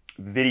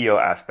video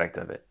aspect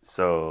of it.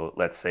 So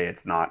let's say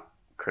it's not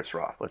Chris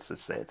Roth. Let's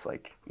just say it's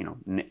like, you know,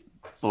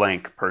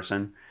 blank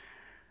person.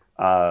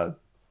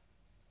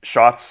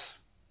 Shots,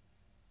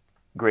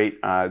 great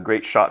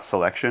shot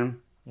selection,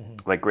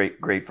 like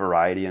great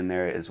variety in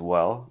there as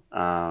well.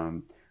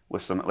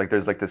 With some like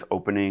there's like this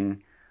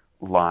opening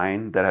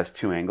line that has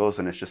two angles,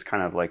 and it's just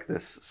kind of like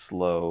this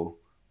slow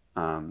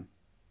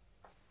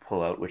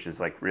pull out, which is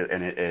like really,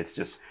 and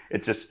it's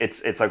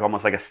like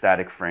almost like a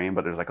static frame,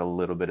 but there's like a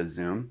little bit of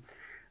zoom.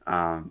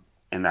 And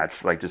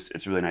that's like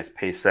it's really nice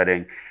pace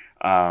setting.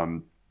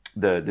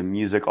 The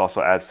music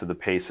also adds to the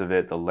pace of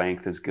it. The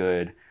length is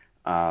good.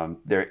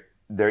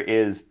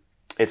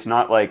 It's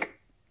not like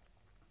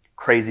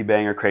crazy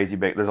bang.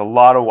 There's a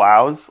lot of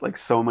wows, like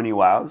so many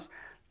wows.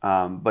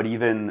 But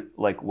even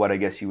like what I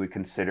guess you would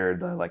consider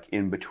the like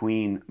in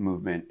between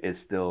movement is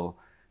still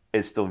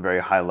very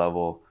high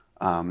level.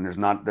 There's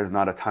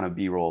not a ton of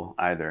B-roll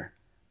either.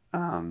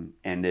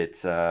 And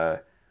it's when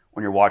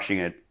you're watching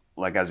it,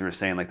 like as we were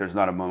saying, like there's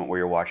not a moment where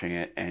you're watching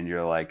it and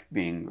you're like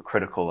being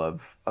critical of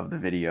the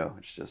video.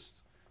 It's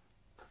just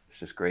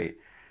great.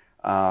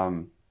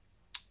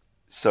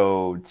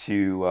 So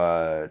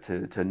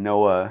to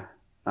Noah,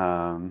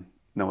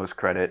 Noah's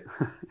credit,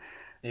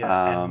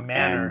 and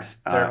Manor,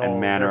 and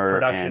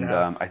Manor, and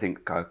house. I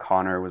think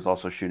Connor was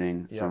also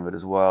shooting some of it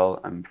as well.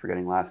 I'm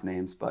forgetting last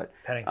names, but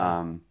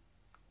Pennington.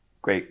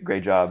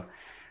 Great job.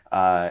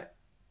 And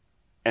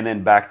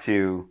then back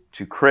to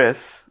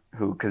Chris,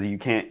 who, because you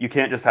can't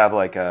just have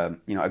like a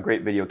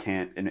great video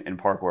in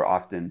parkour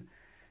often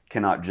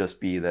cannot just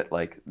be that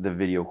like the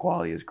video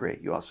quality is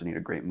great. You also need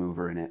a great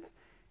mover in it.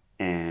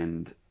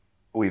 And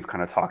we've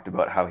kind of talked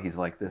about how he's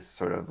like this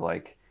sort of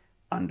like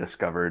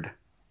undiscovered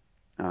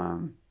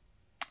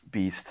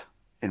beast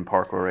in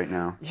parkour right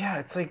now. Yeah,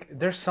 it's like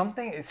there's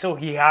something. So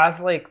he has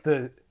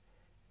the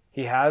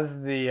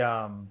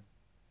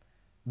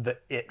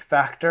it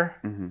factor.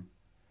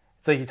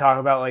 It's like you talk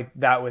about like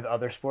that with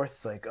other sports.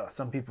 It's like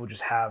some people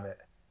just have it,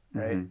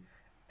 right?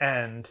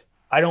 And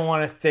I don't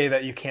want to say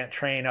that you can't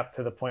train up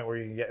to the point where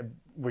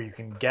you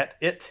can get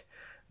it,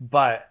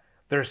 but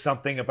there's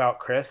something about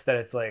Chris that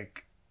it's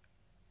like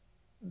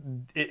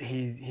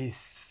he's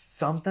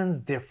something's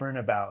different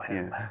about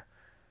him. Yeah.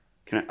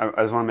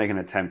 I just want to make an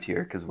attempt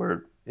here because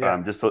we're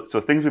just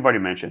so things we've already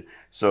mentioned.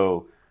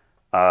 So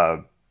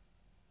I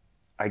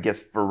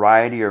guess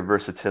variety or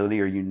versatility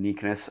or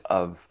uniqueness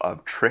of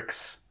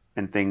tricks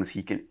and things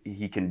he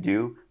can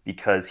do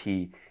because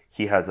he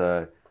has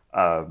a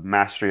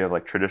mastery of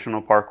like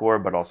traditional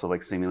parkour, but also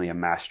like seemingly a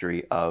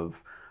mastery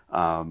of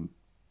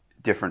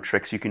different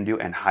tricks you can do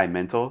and high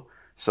mental.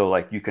 So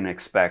like you can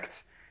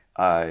expect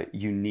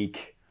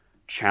unique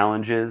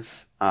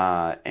challenges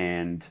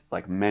and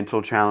like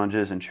mental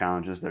challenges and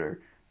challenges that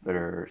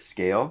are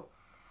scale.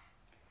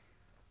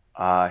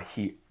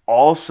 He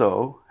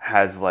also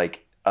has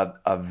like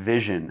a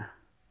vision,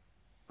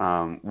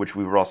 which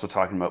we were also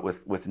talking about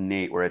with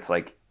Nate, where it's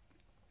like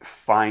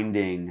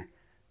finding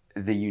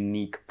the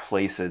unique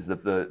places,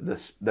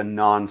 the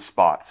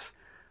non-spots.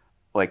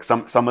 Like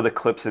some of the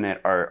clips in it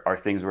are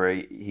things where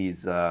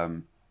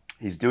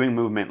he's doing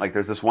movement. Like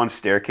there's this one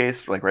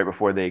staircase like right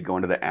before they go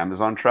into the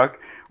Amazon truck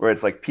where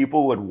it's like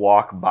people would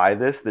walk by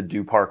this that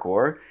do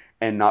parkour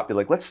and not be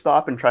like, let's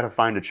stop and try to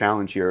find a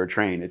challenge here or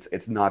train.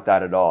 It's not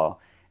that at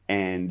all.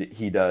 And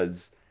he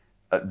does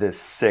this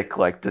sick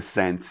like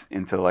descent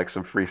into like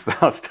some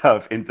freestyle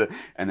stuff and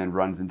then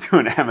runs into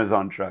an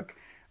Amazon truck.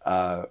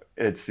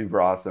 It's super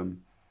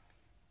awesome.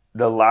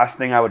 The last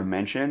thing I would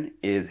mention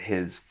is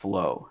his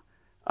flow,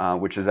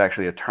 which is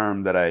actually a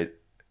term that I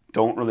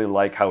don't really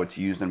like how it's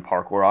used in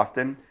parkour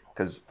often,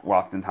 because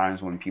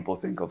oftentimes when people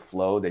think of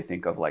flow, they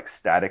think of like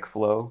static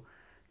flow,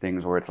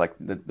 things where it's like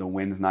the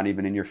wind's not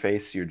even in your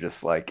face, you're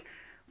just like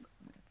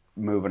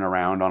moving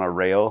around on a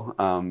rail,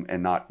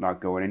 and not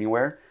going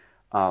anywhere.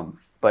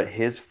 But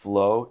his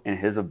flow and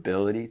his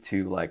ability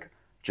to like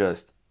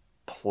just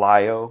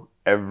plyo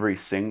every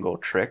single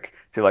trick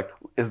to like,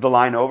 is the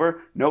line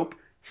over? Nope.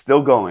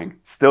 Still going,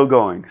 still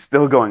going,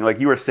 still going.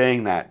 Like you were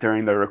saying that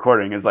during the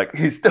recording, is like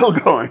he's still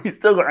going, he's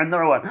still going.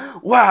 Another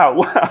one, wow,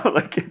 wow.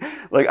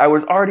 Like I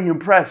was already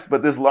impressed,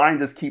 but this line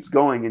just keeps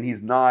going, and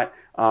he's not.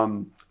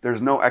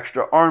 There's no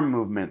extra arm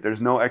movement. There's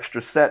no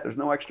extra set. There's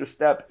no extra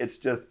step. It's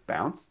just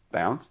bounce,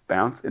 bounce,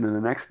 bounce into the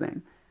next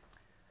thing.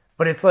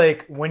 But it's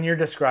like when you're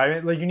describing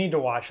it, like you need to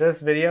watch this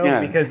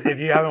video because if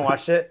you haven't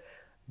watched it,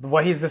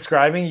 what he's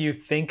describing you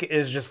think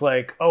is just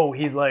like, oh,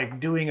 he's like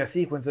doing a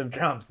sequence of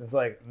jumps. It's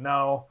like,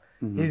 no.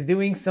 He's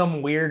doing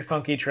some weird,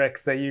 funky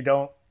tricks that you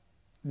don't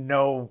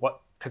know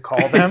what to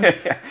call them.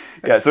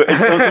 Yeah, so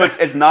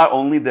it's not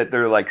only that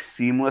they're like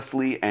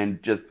seamlessly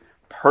and just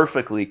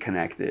perfectly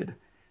connected.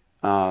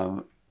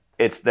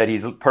 It's that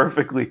he's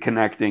perfectly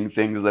connecting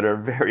things that are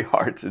very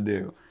hard to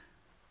do.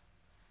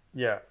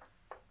 Yeah.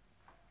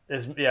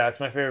 It's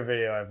my favorite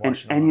video I've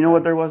watched. And you know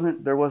what? There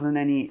wasn't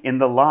any in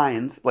the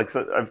lines. Like,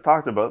 so I've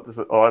talked about this.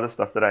 A lot of the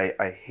stuff that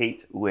I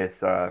hate with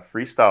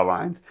freestyle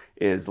lines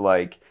is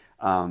like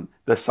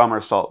the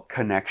somersault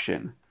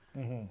connection.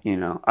 You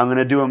know, I'm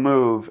gonna do a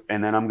move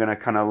and then I'm gonna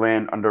kind of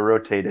land under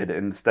rotated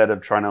instead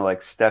of trying to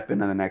like step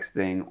into the next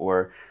thing,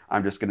 or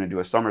I'm just gonna do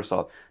a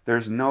somersault.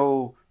 There's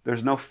no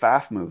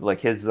faff move.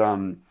 Like his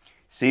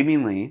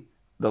seemingly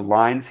the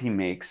lines he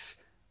makes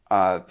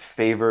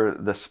favor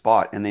the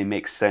spot and they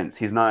make sense.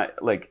 He's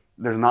not like,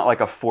 there's not like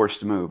a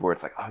forced move where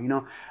it's like, oh, you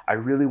know, I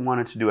really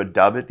wanted to do a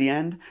dub at the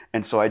end,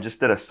 and so I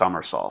just did a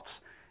somersault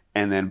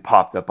and then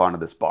popped up onto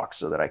this box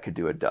so that I could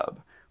do a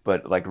dub.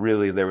 But like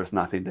really there was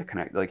nothing to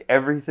connect. Like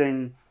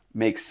everything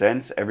makes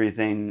sense.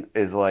 Everything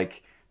is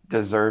like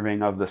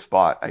deserving of the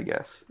spot, I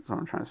guess. That's what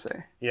I'm trying to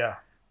say. Yeah.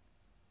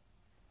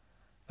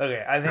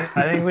 Okay, I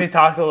think we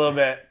talked a little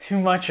bit too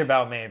much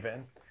about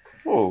Maven.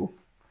 Whoa.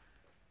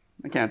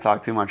 I can't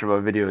talk too much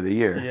about video of the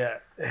year. Yeah.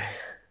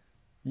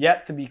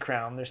 Yet to be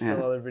crowned. There's still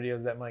other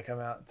videos that might come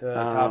out to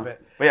top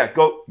it. But yeah,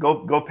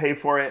 go pay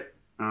for it.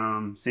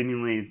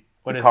 Seemingly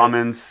what the is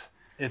Commons.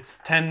 It's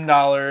 $10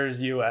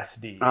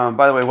 USD.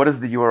 By the way, what is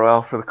the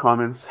URL for the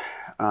Commons?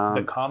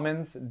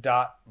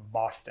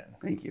 thecommons.boston.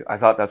 Thank you. I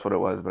thought that's what it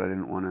was, but I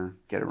didn't want to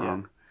get it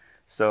wrong.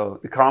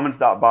 So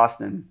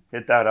thecommons.boston.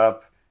 Hit that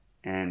up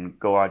and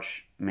go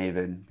watch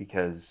Maven,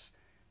 because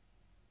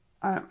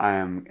I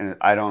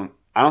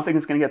don't think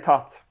it's gonna get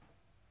topped.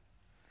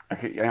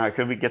 I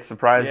could get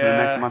surprised in the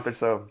next month or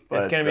so. But,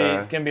 it's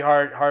gonna be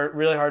hard,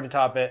 really hard to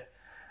top it.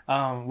 We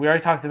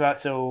already talked about,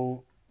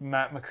 so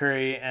Matt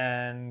McCurry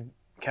and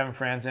Kevin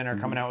Franzen are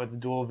coming out with the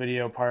dual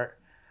video part.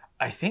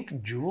 I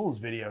think Jules'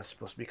 video is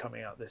supposed to be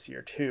coming out this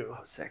year too.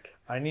 Oh, sick!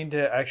 I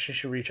actually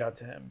should reach out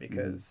to him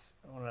because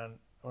I want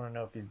to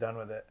know if he's done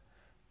with it.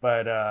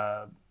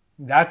 But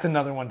that's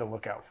another one to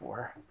look out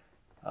for.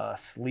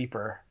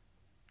 Sleeper.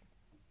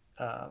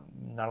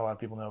 Not a lot of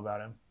people know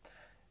about him.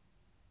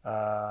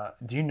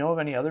 Do you know of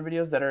any other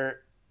videos that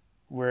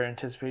we're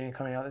anticipating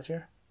coming out this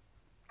year?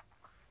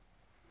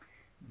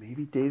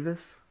 Maybe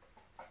Davis.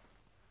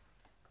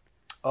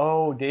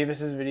 Oh,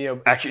 Davis's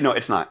video. Actually, no,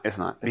 it's not. It's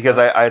not, because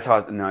I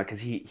thought no, because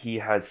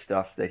he has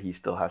stuff that he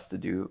still has to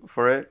do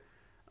for it.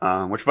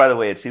 Which, by the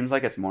way, it seems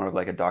like it's more of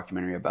like a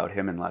documentary about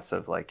him and less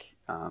of like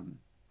a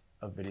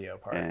video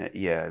part.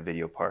 A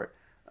video part.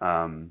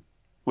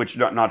 Which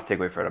not to take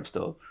away from it, I'm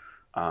still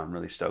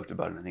really stoked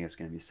about it. I think it's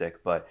going to be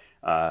sick. But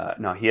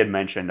no, he had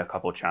mentioned a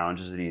couple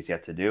challenges that he's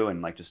yet to do,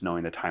 and like just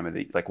knowing the time of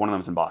like one of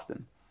them's in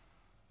Boston.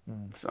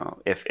 So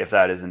if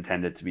that is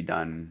intended to be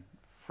done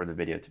for the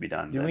video to be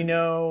done, do we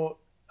know?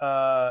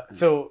 Are we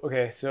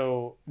going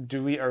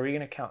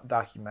to count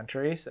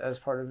documentaries as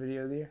part of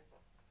video of the year?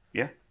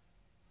 Yeah.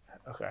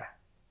 Okay.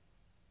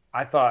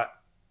 I thought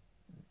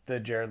the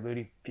Jared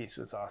Ludy piece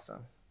was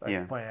awesome.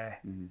 Like Point A.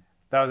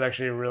 That was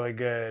actually a really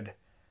good.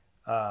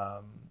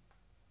 Like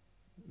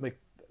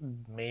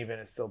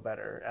Maven is still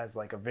better as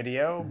like a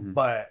video,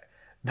 but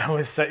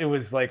it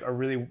was like a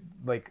really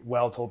like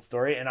well told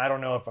story. And I don't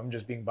know if I'm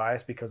just being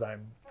biased because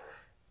I'm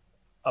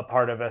a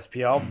part of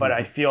SPL, but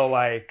I feel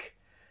like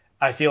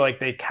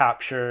they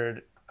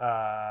captured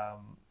the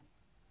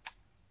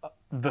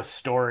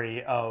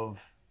story of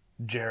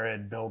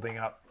Jared building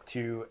up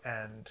to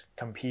and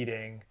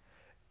competing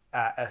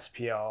at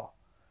SPL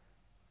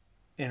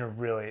in a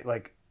really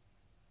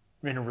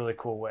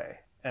cool way.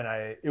 And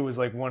I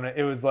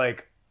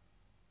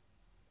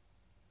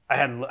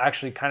had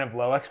actually kind of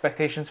low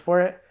expectations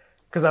for it,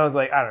 because I was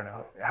like, I don't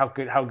know how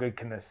good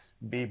can this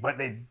be, but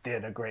they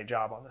did a great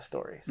job on the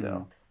story.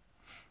 So,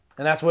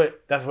 and that's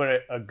what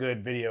a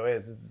good video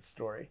is. It's a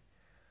story,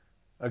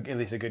 at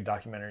least a good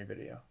documentary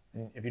video.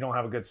 And if you don't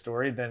have a good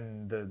story,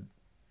 then the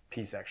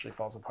piece actually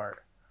falls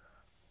apart.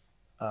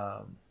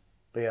 But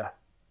yeah,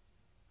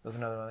 that was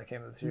another one that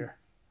came this year.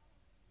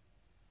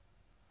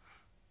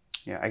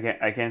 Yeah,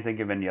 I can't think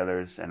of any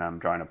others, and I'm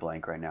drawing a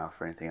blank right now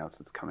for anything else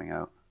that's coming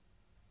out.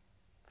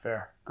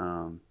 Fair.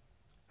 I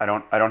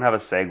don't have a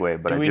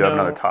segue, but I we do have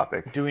know- another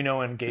topic. Do we know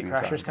when We can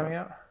talk Gatecrasher's coming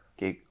about.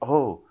 out?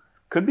 Oh,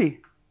 could be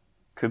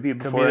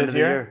before end this of the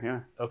year. Yeah.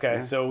 Okay,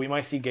 Yeah. so we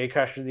might see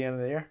Gatecrasher at the end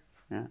of the year.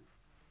 Yeah.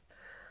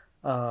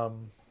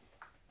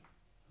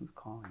 Who's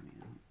calling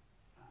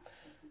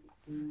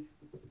me?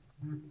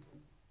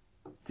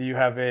 Do you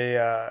have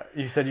a?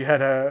 You said you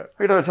had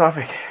Another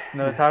topic.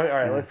 another topic. All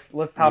right, Yeah.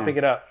 let's topic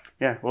it up.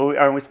 Yeah.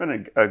 Well, we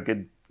spent a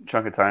good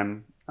chunk of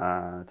time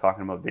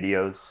talking about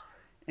videos,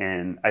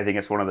 and I think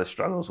it's one of the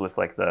struggles with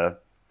like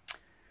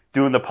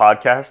doing the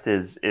podcast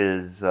is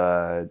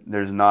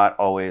there's not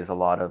always a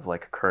lot of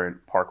like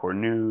current parkour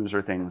news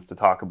or things to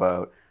talk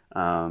about.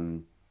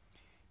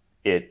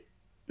 It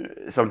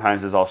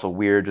sometimes is also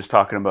weird just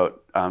talking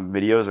about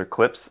videos or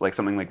clips, like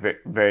something like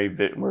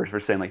we're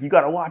saying like you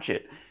got to watch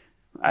it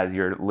as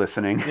you're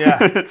listening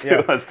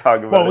to us talk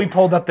about Well, it. we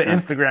pulled up the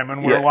Instagram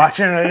and we're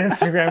watching an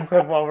Instagram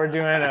clip while we're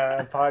doing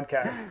a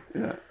podcast.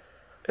 Yeah,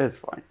 it's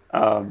fine.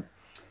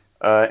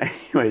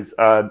 Anyways,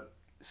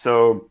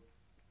 so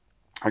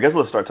I guess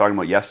let's start talking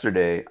about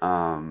yesterday.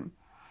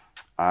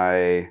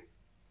 I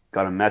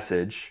got a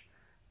message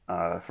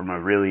from a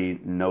really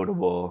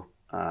notable,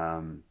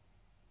 one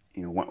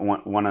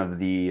of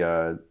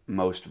the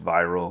most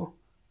viral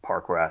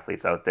parkour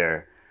athletes out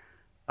there,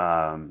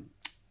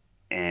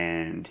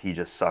 and he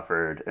just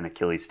suffered an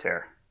Achilles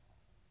tear.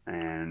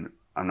 And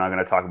I'm not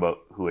going to talk about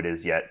who it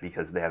is yet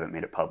because they haven't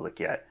made it public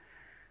yet.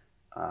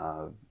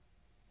 But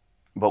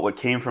what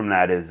came from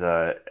that is,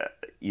 I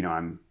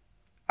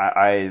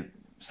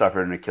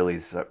suffered an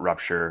Achilles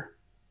rupture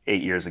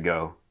 8 years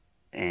ago,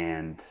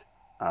 and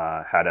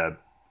had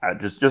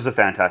just a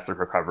fantastic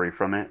recovery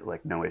from it.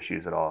 Like no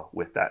issues at all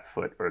with that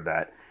foot or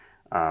that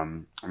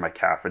or my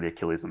calf or the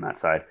Achilles on that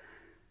side.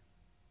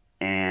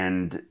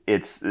 And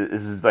this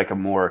is like a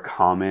more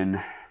common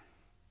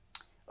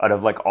out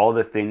of like all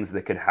the things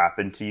that could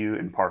happen to you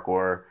in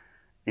parkour,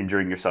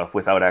 injuring yourself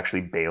without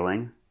actually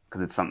bailing,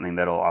 because it's something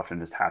that'll often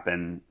just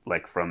happen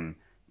like from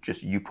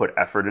just you put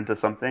effort into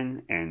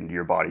something and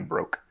your body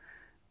broke.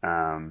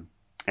 And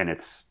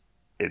it's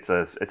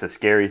a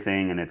scary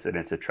thing, and it's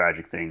a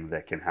tragic thing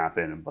that can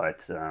happen,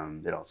 but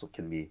it also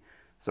can be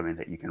something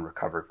that you can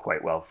recover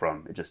quite well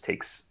from. It just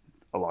takes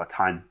a lot of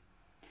time.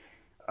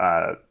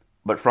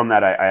 But from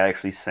that, I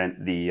actually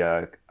sent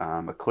a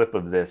clip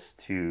of this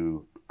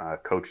to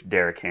Coach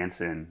Derek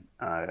Hansen,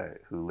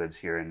 who lives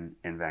here in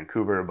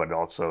Vancouver, but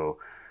also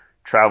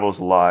travels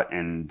a lot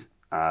and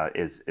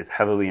is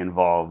heavily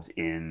involved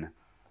in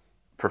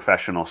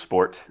professional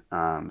sport,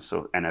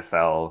 so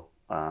NFL,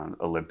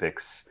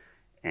 Olympics,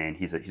 and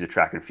he's a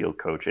track and field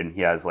coach, and he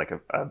has like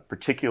a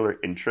particular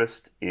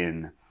interest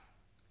in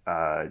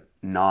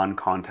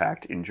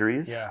non-contact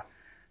injuries. Yeah.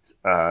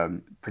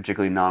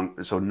 Particularly not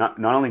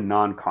only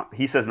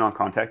he says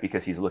non-contact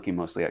because he's looking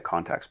mostly at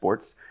contact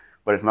sports,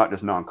 but it's not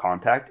just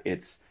non-contact.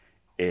 It's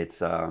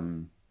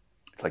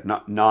like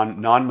not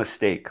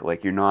non-mistake.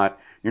 Like you're not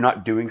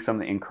doing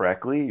something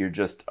incorrectly. You're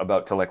just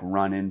about to like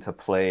run into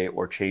play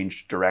or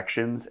change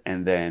directions,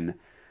 and then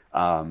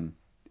an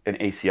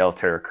ACL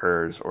tear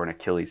occurs, or an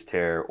Achilles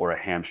tear, or a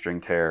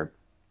hamstring tear.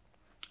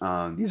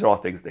 These are all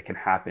things that can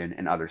happen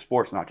in other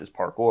sports, not just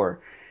parkour.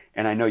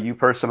 And I know you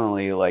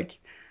personally, like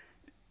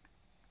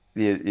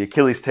the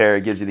Achilles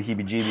tear gives you the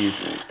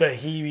heebie-jeebies. The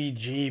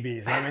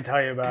heebie-jeebies. Let me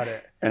tell you about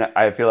it. And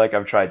I feel like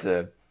I've tried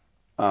to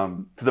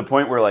the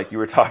point where like you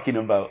were talking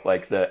about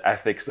like the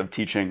ethics of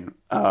teaching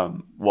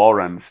wall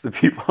runs to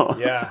people.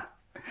 Yeah.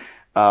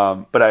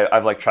 But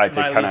I've like tried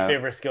to my least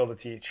favorite skill to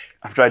teach.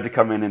 I've tried to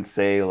come in and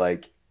say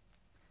like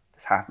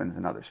this happens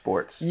in other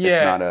sports.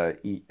 Yeah.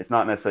 It's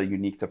not necessarily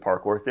unique to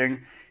parkour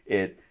thing.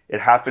 It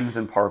happens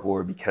in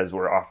parkour because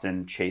we're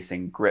often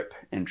chasing grip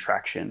and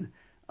traction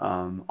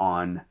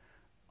on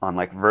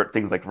like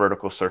things like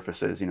vertical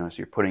surfaces, so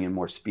you're putting in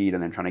more speed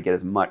and then trying to get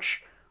as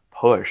much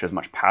push, as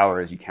much power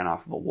as you can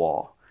off of a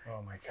wall.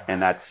 Oh my god!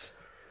 And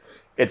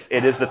it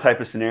is the type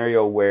of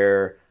scenario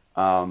where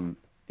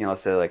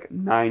let's say like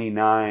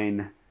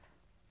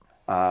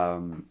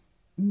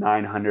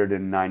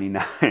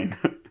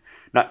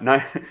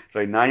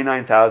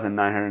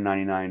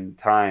 99,999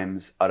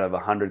 times out of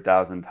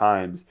 100,000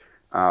 times,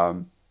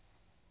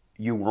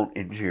 you won't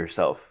injure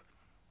yourself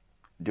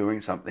doing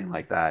something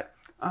like that.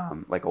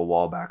 Like a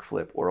wall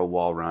backflip or a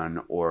wall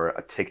run or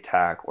a tic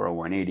tac or a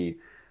 180.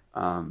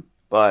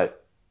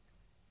 But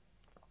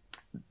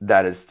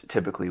that is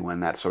typically when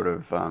that sort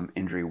of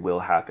injury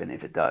will happen,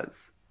 if it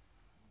does.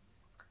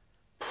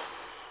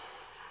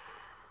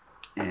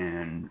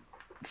 And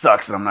it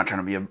sucks, and I'm not trying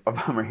to be a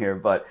bummer here,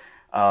 but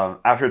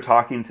after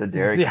talking to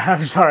Derek... Yeah,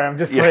 I'm sorry. I'm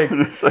just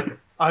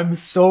I'm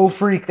so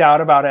freaked out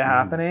about it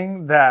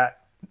happening that...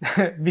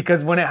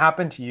 because when it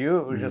happened to you,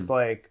 it was just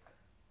like,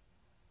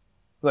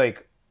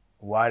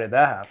 why did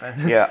that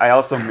happen? Yeah, I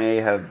also may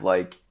have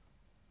like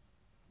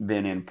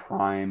been in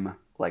prime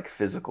like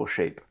physical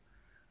shape.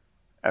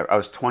 I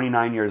was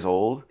 29 years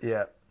old.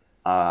 Yeah.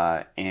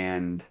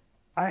 And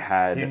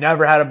You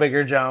never had a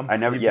bigger jump. I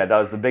never. Yeah, that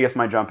was the biggest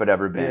my jump had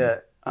ever been.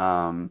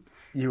 Yeah.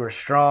 You were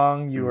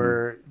strong. You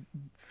were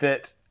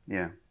fit.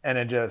 Yeah. And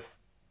it just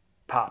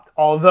popped.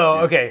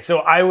 Although, okay, so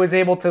I was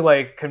able to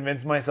like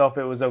convince myself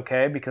it was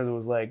okay because it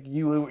was like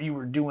you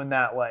were doing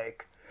that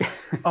like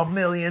a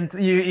million.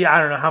 I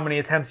don't know how many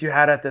attempts you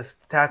had at this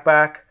tack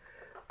back,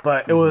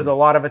 but it was a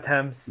lot of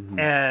attempts,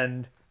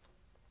 and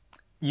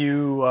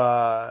you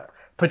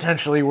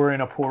potentially were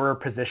in a poorer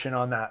position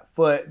on that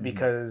foot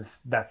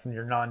because that's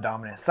your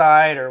non-dominant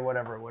side or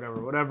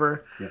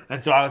whatever. Yeah.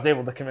 And so I was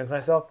able to convince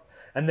myself.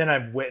 And then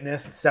I've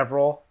witnessed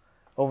several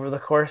over the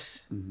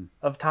course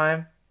of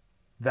time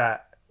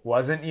that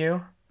wasn't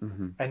you.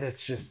 And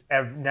it's just,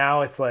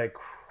 now it's like,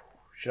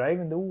 should I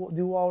even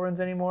do wall runs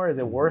anymore? Is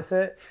it worth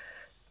it?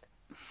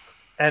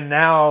 And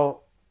now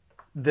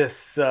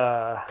this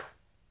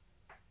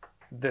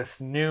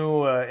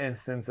new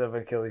instance of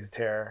Achilles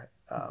tear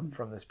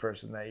from this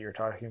person that you're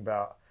talking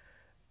about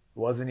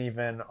wasn't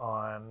even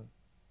on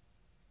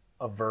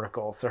a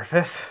vertical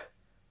surface.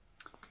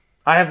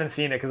 I haven't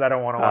seen it because I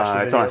don't want to watch the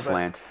video. It's on a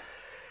slant.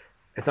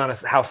 It's on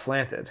how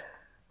slanted?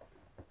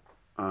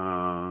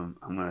 I'm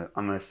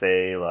gonna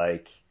say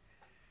like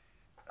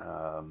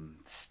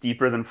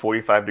steeper than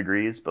 45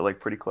 degrees, but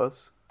like pretty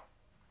close.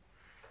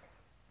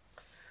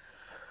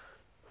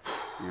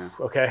 Yeah.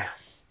 Okay.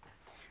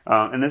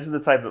 And this is the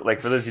type of,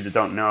 like, for those of you that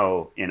don't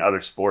know, in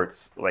other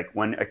sports, like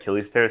when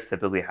Achilles tears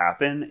typically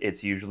happen,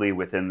 it's usually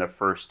within the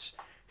first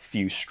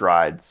few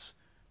strides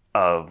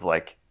of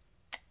like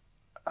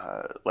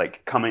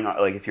coming,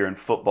 like if you're in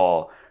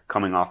football,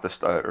 coming off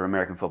the or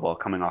American football,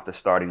 coming off the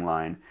starting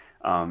line.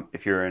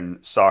 If you're in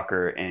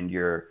soccer and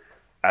you're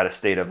at a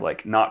state of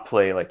like not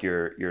play, like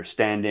you're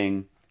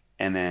standing,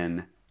 and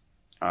then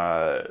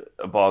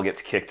a ball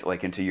gets kicked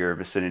like into your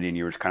vicinity and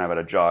you were just kind of at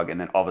a jog, and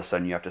then all of a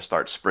sudden you have to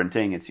start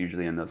sprinting. It's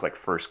usually in those like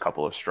first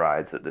couple of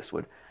strides that this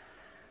would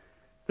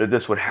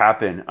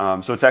happen.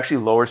 So it's actually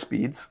lower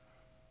speeds,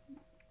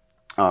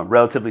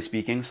 relatively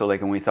speaking. So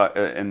like when we thought,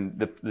 and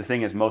the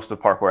thing is, most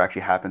of parkour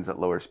actually happens at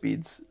lower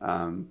speeds,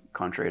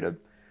 contrary to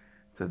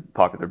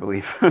popular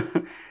belief.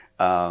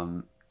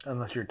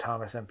 Unless you're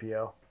Thomas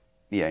MPO.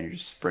 Yeah, and you're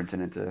just sprinting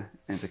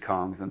into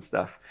Kongs and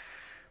stuff.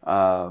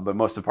 But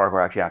most of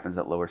parkour actually happens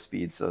at lower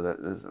speeds. So that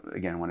is,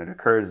 again, when it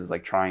occurs, is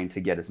like trying to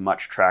get as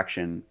much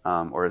traction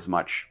or as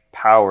much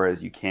power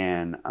as you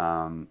can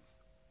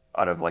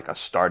out of like a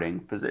starting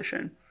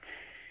position.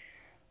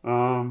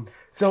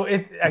 So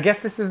I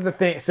guess this is the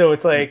thing. So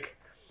it's like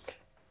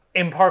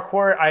in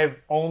parkour, I've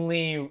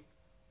only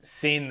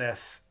seen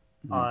this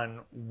on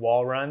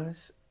wall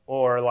runs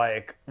or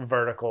like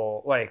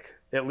vertical, like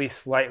at least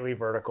slightly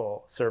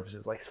vertical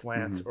surfaces, like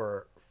slants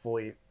or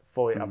fully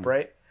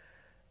upright.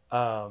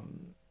 I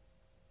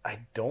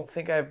don't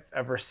think I've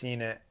ever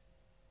seen it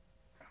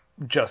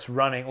just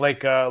running.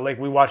 Like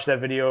we watched that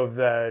video of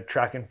the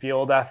track and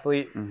field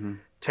athlete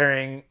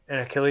tearing an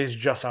Achilles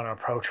just on an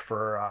approach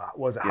for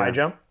high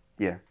jump?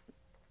 Yeah.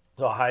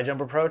 So a high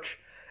jump approach.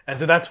 And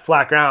so that's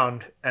flat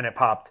ground and it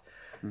popped.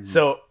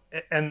 So,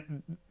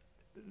 and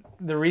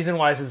the reason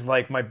why this is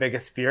like my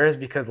biggest fear is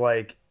because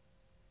like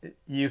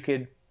you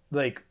could,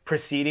 like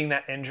preceding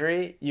that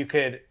injury, you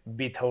could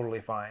be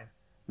totally fine.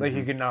 Like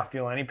you could not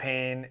feel any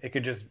pain. It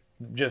could just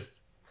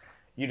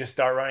you just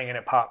start running and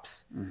it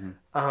pops. And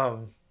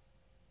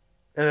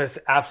it's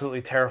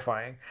absolutely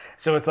terrifying.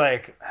 So it's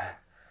like,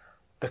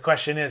 the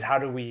question is, how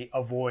do we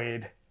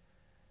avoid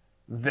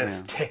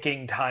this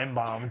ticking time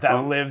bomb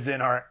that lives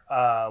in our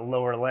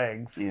lower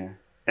legs? Yeah.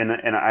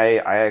 And I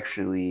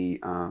actually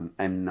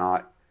am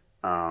not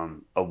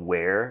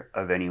aware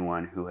of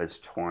anyone who has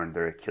torn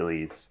their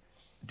Achilles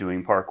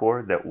doing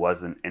parkour that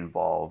wasn't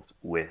involved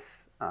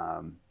with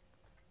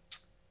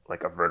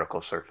like a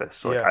vertical surface,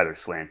 so like either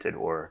slanted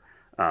or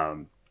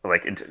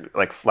like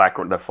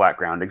the flat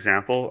ground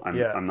example.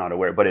 I'm not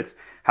aware, but it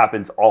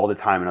happens all the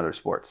time in other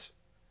sports.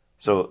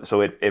 So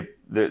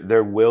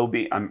there will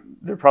be,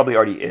 there probably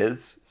already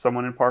is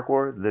someone in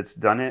parkour that's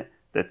done it,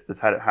 that's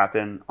had it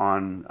happen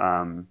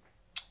on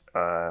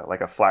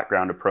like a flat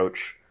ground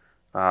approach.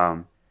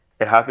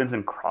 It happens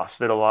in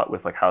CrossFit a lot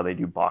with like how they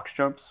do box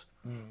jumps.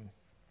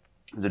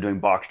 They're doing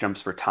box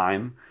jumps for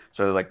time,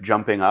 so they're like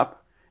jumping up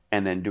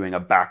and then doing a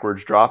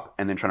backwards drop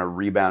and then trying to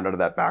rebound out of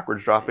that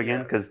backwards drop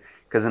again, because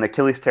an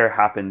Achilles tear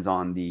happens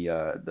on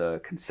the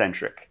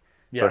concentric.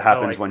 So it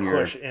happens when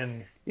you're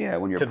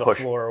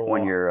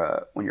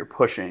when you're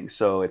pushing.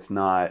 So it's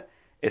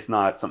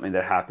not something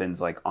that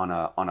happens like on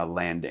a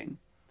landing.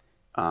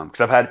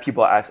 Because I've had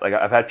people ask, like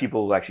I've had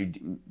people actually,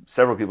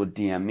 several people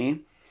DM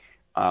me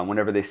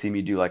whenever they see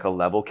me do like a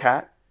level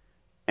cat.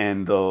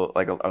 And they'll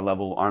like a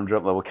level arm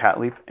jump, level cat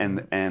leap,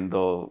 and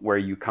they'll, where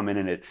you come in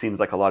and it seems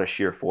like a lot of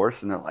sheer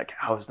force, and they're like,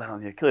 "How is that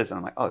on the Achilles?" And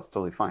I'm like, "Oh, it's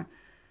totally fine."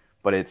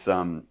 But it's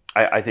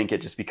I think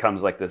it just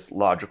becomes like this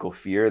logical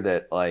fear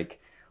that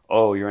like,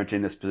 oh, you're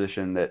entering this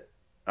position that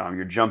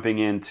you're jumping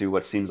into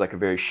what seems like a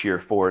very sheer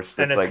force,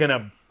 that's, and it's like,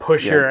 gonna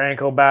push your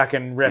ankle back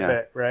and rip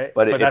it, right?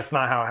 But that's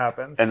not how it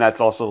happens. And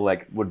that's also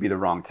like would be the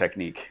wrong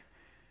technique.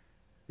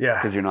 Yeah.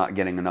 because you're not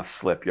getting enough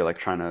slip. You're like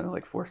trying to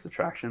like force the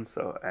traction.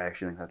 So I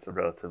actually think that's a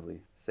relatively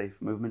safe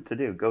movement to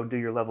do. Go do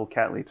your level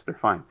cat leaps. They're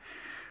fine.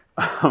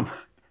 Um,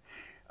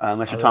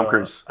 unless you're Tom Although,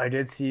 Cruise. I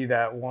did see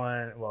that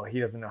one. Well, he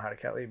doesn't know how to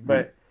cat leap,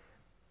 but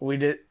we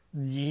did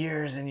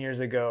years and years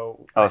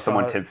ago. Oh, I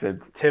someone saw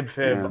tib fib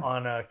yeah.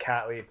 on a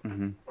cat leap.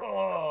 Mm-hmm.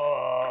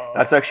 Oh.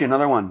 That's actually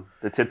another one.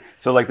 The tib.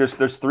 So like,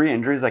 there's 3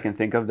 injuries I can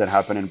think of that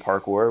happen in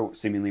parkour,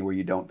 seemingly where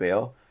you don't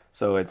bail.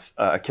 So it's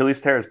Achilles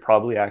tear is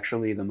probably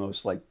actually the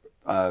most like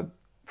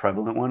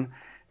prevalent one,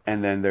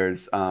 and then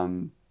there's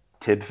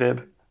tib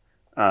fib,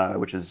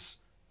 which is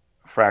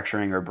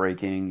fracturing or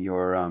breaking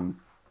your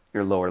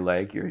lower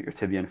leg, your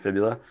tibia and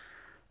fibula.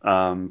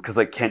 Because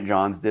like Kent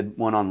Johns did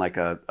one on like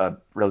a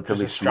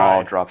relatively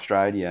small drop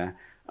stride, yeah.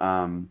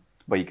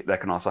 But that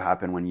can also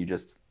happen when you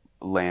just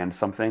land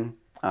something.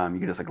 You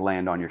can just like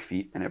land on your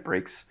feet and it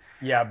breaks.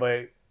 Yeah,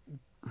 but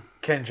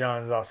Kent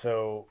Johns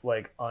also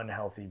like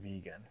unhealthy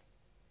vegan.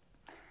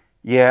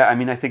 Yeah, I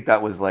mean, I think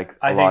that was like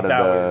a lot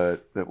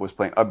of that was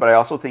playing. But I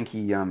also think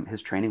he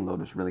his training load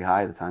was really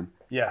high at the time.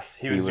 Yes,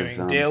 he was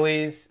doing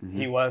dailies. Mm-hmm.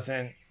 He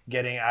wasn't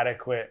getting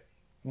adequate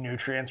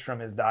nutrients from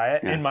his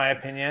diet, in my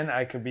opinion.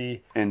 I could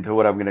be. And to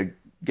what I'm going to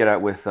get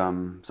at with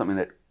something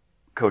that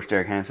Coach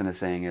Derek Hansen is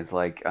saying is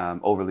like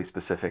overly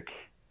specific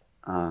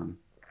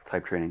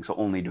type training. So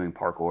only doing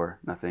parkour,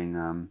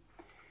 nothing,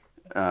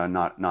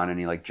 not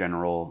any like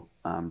general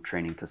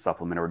training to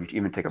supplement or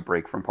even take a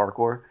break from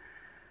parkour.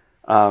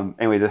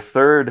 Anyway, the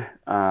third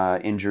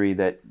injury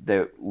that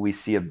we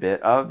see a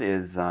bit of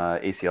is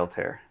ACL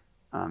tear.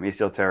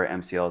 ACL tear or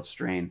MCL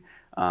strain.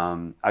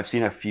 I've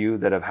seen a few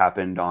that have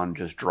happened on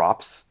just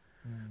drops.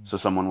 So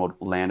someone will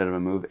land out of a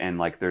move and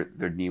like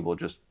their knee will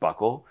just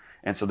buckle.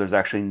 And so there's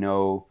actually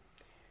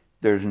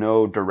there's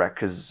no direct,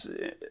 because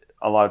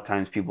a lot of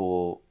times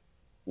people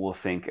will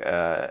think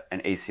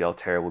an ACL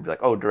tear will be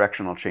like, oh,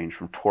 directional change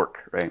from torque,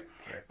 right?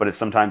 But it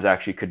sometimes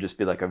actually could just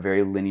be like a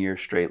very linear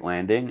straight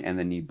landing and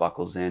the knee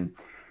buckles in.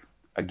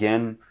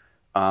 Again,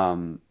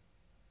 I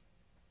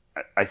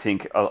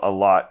think a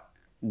lot.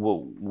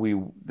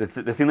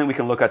 The thing that we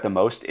can look at the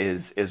most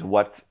is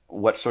what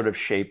sort of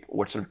shape,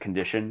 what sort of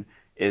condition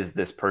is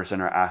this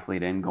person or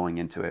athlete in going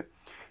into it.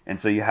 And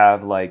so you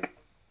have like,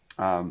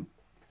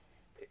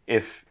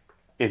 if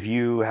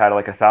you had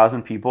like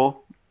 1,000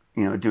 people,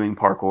 doing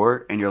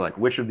parkour, and you're like,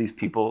 which of these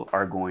people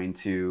are going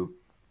to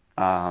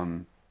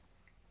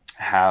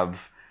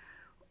have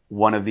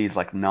one of these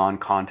like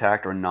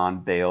non-contact or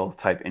non-bail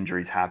type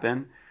injuries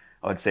happen,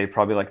 I would say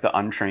probably like the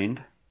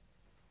untrained.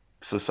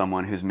 So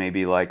someone who's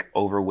maybe like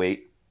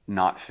overweight,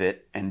 not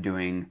fit, and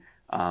doing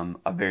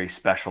a very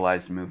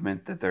specialized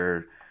movement that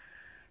they're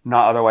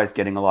not otherwise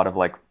getting a lot of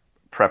like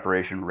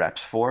preparation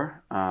reps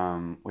for,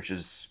 which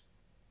is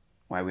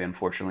why we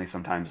unfortunately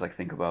sometimes like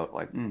think about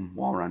like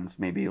wall runs.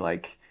 Maybe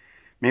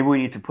we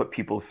need to put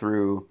people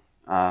through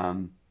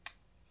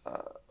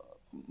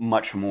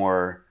much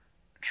more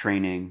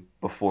training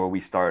before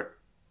we start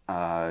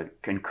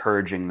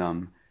encouraging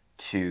them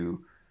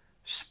to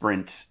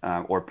sprint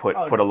or put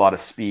a lot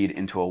of speed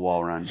into a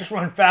wall run. Just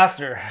run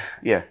faster.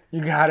 Yeah,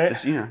 you got it.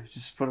 Just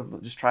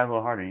try a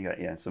little harder. You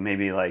got So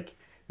maybe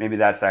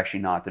that's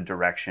actually not the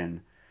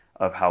direction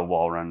of how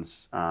wall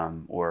runs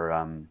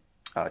or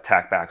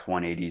tack backs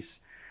 180s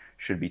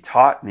should be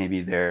taught.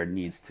 Maybe there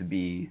needs to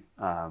be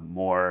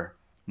more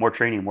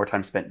training, more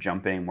time spent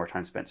jumping, more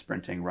time spent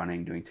sprinting,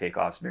 running, doing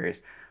takeoffs,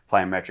 various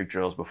plyometric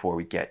drills before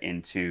we get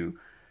into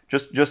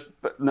just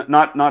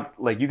not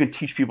like you can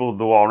teach people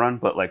the wall run,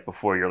 but like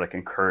before you're like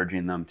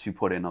encouraging them to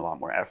put in a lot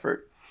more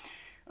effort.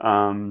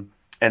 And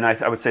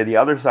I would say the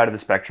other side of the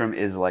spectrum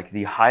is like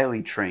the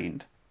highly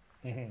trained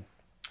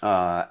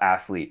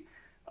athlete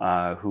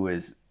who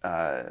is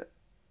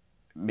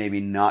maybe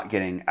not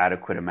getting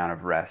adequate amount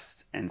of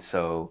rest, and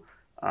so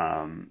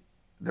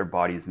their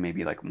bodies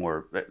maybe like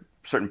more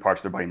certain parts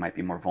of their body might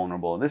be more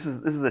vulnerable. This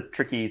is a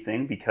tricky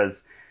thing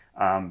because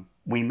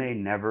we may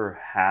never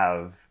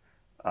have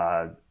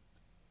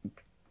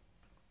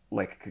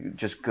like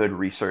just good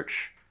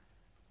research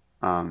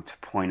to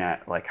point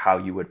at like how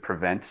you would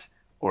prevent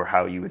or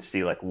how you would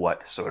see like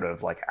what sort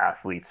of like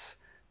athletes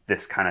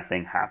this kind of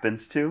thing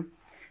happens to.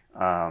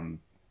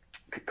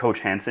 Coach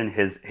Hansen,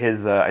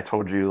 his I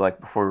told you like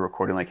before we were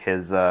recording, like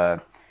his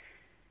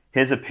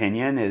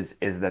opinion is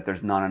that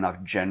there's not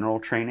enough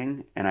general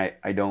training, and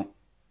I don't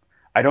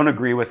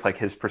agree with like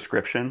his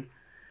prescription,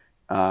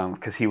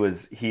 because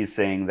he's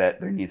saying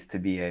that there needs to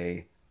be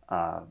a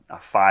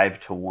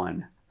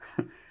 5-to-1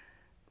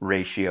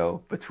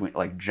 ratio between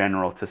like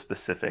general to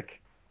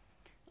specific.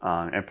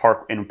 And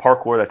in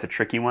parkour, that's a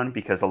tricky one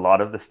because a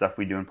lot of the stuff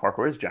we do in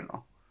parkour is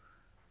general.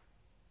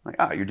 Like,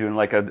 you're doing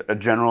like a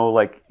general,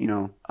 like, we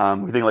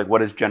think like,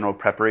 what is general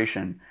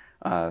preparation?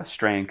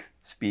 Strength,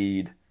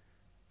 speed,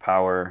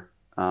 power,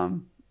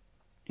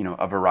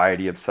 a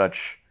variety of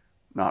such.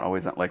 Not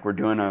always like we're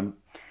doing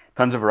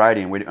tons of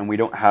variety, and we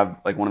don't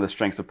have like one of the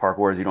strengths of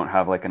parkour is you don't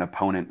have like an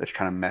opponent that's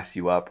trying to mess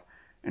you up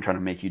and trying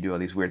to make you do all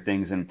these weird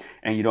things, and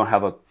you don't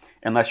have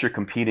unless you're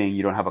competing,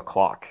 you don't have a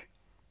clock.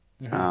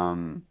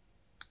 Mm-hmm.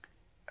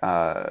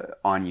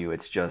 on you.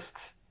 It's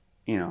just,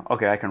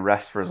 okay, I can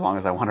rest for as long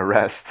as I want to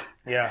rest.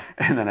 Yeah.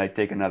 And then I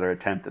take another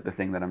attempt at the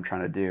thing that I'm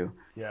trying to do.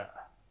 Yeah.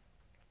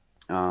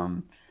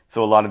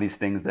 So a lot of these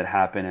things that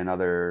happen in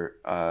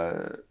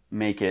other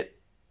make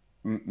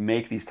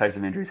these types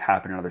of injuries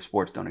happen in other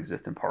sports don't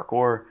exist in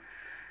parkour.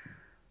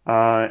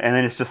 And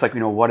then it's just like,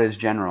 what is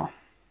general?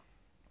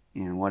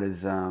 What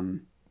is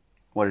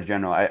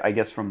general? I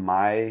guess from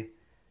my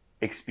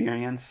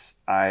experience,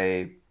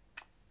 I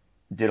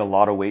did a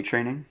lot of weight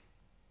training,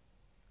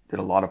 did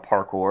a lot of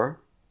parkour,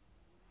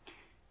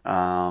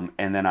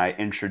 and then I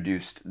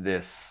introduced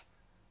this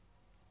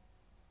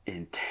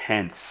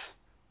intense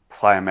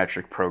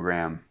plyometric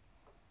program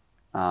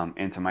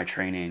into my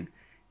training,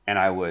 and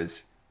I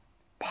was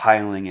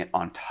piling it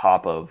on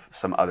top of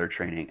some other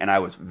training, and I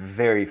was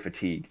very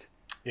fatigued.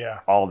 Yeah.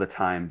 All the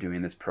time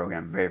doing this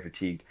program, very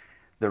fatigued.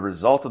 The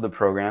result of the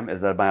program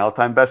is that my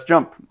all-time best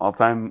jump,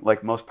 all-time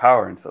most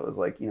power, and so it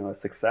was a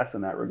success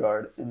in that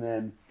regard. And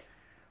then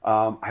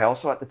I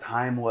also at the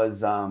time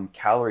was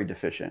calorie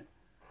deficient.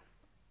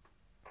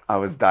 I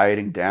was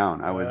dieting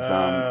down. I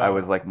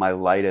was like my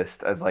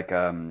lightest as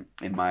in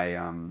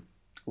my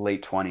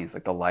late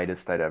 20s, the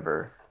lightest I'd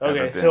ever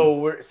been.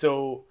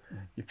 So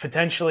you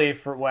potentially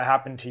for what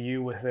happened to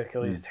you with the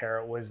Achilles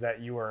tear was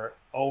that you were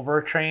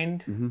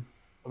overtrained,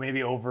 or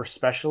maybe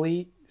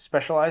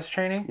specialized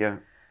training. Yeah.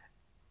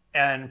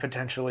 And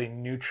potentially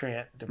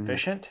nutrient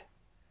deficient,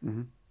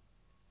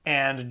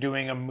 and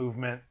doing a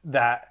movement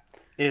that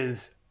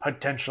is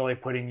potentially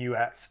putting you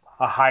at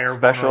a higher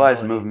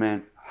specialized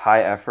movement,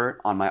 high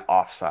effort on my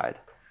offside.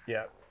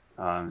 Yeah.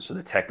 So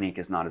the technique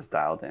is not as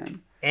dialed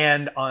in.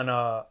 And on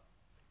a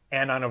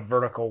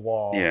vertical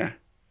wall. Yeah.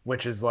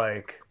 Which is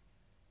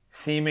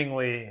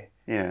seemingly,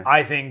 yeah,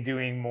 I think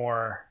doing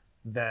more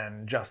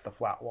than just the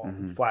flat wall,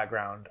 flat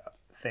ground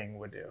thing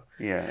would do.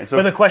 Yeah. And so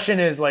but the question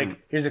is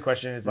here's the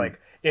question is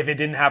if it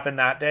didn't happen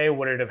that day,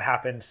 would it have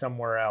happened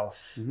somewhere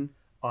else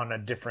on a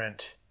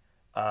different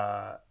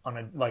on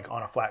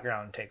a flat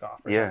ground takeoff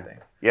or something?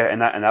 Yeah,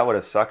 and that would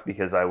have sucked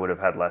because I would have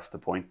had less to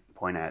point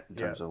at in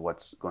terms of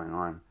what's going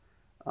on.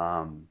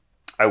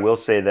 I will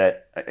say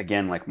that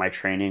again, my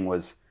training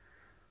was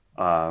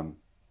a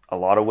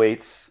lot of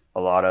weights, a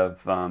lot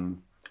of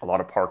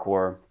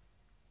parkour,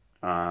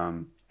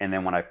 and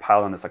then when I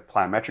piled on this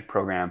plyometric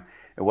program,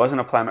 it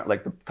wasn't a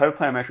plyometric the type of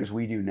plyometrics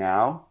we do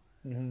now,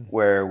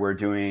 where we're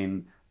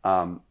doing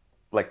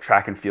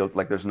track and fields.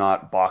 There's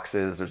not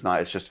boxes,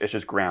 it's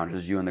just ground,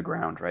 just you and the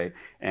ground, right?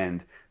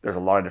 And there's a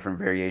lot of different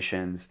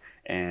variations,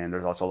 and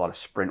there's also a lot of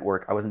sprint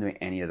work. I wasn't doing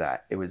any of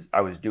that.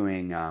 I was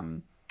doing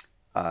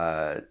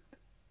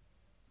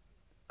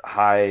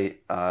high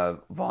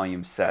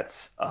volume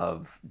sets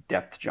of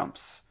depth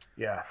jumps.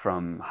 Yeah.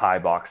 From high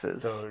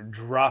boxes. So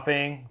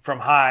dropping from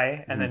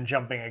high and then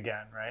jumping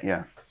again, right?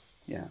 Yeah.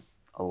 Yeah.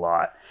 A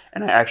lot.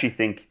 And I actually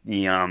think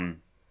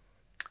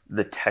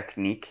the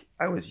technique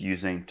I was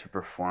using to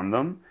perform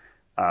them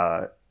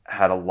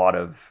had a lot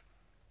of,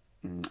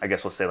 I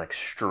guess we'll say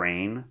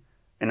strain,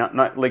 and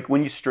not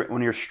when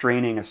you're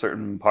straining a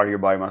certain part of your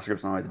body muscle group,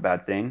 it's not always a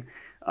bad thing,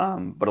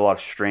 but a lot of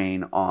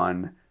strain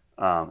on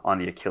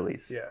the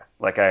Achilles. Yeah.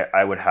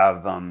 I would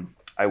have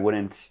I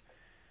wouldn't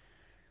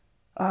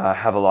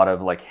have a lot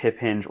of hip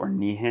hinge or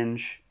knee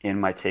hinge in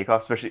my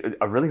takeoff. Especially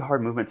a really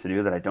hard movement to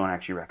do that I don't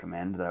actually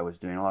recommend that I was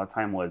doing a lot of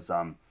time was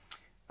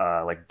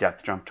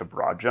depth jump to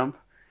broad jump.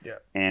 Yeah.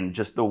 And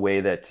just the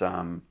way that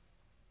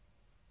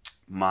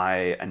my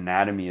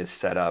anatomy is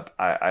set up,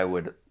 I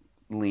would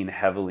lean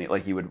heavily,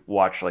 you would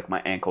watch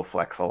my ankle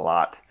flex a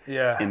lot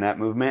in that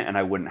movement, and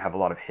I wouldn't have a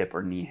lot of hip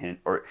or knee hinge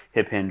or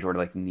hip hinge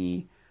or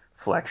knee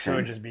flexion. So it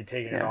would just be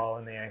taking it all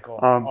in the ankle,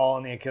 all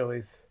in the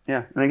Achilles.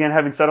 Yeah. And again,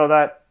 having said all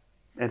that,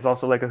 it's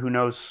also a who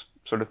knows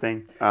sort of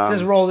thing.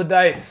 Just roll the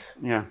dice.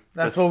 Yeah.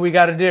 That's what we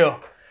got to do.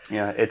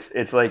 Yeah. It's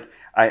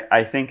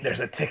I think there's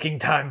a ticking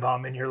time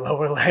bomb in your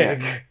lower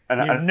leg. Yeah.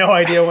 And you have no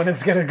idea when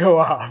it's going to go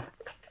off.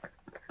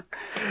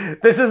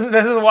 This is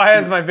why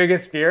it's my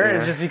biggest fear.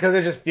 Is just because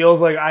it just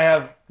feels like I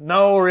have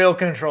no real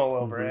control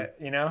over it,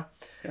 Yeah.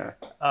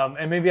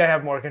 And maybe I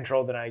have more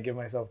control than I give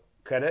myself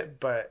credit,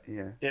 but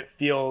it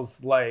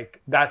feels like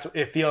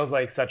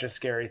such a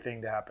scary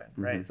thing to happen,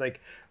 right? It's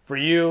for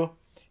you,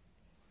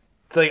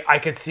 it's I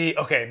could see,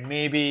 okay,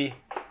 maybe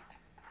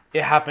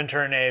it happened to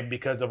Renee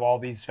because of all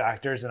these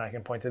factors, and I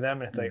can point to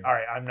them, and it's all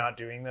right, I'm not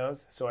doing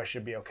those, so I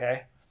should be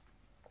okay.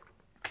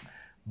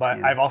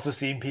 But I've also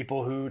seen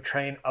people who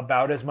train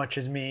about as much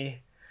as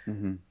me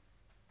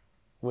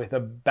with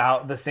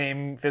about the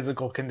same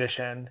physical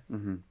condition,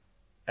 and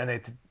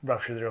they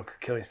rupture their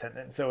Achilles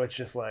tendon. So it's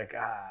just I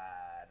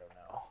don't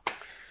know.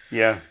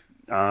 Yeah.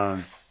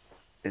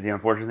 The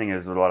unfortunate thing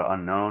is there's a lot of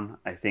unknown.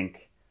 I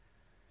think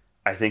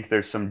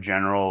there's some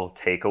general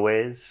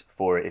takeaways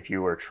for if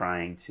you're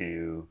trying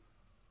to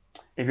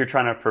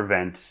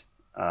prevent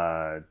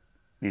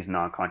these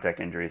non-contact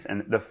injuries.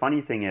 And the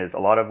funny thing is, a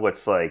lot of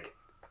what's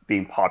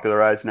being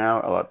popularized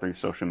now, a lot through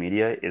social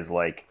media, is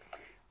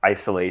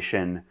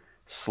isolation,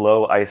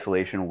 slow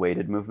isolation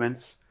weighted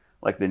movements,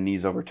 like the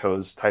knees over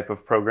toes type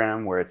of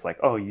program where it's like,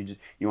 oh, you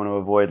want to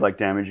avoid like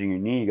damaging your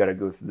knee, you got to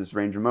go through this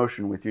range of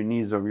motion with your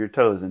knees over your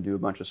toes and do a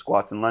bunch of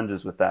squats and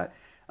lunges with that.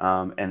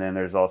 And then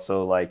there's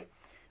also like,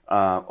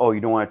 oh, you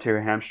don't want to tear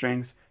your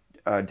hamstrings.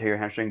 Tear your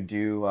hamstring.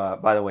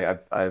 By the way,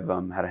 I've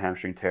had a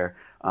hamstring tear,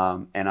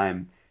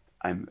 and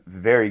I'm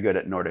very good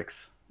at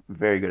Nordics.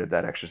 Very good at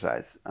that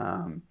exercise,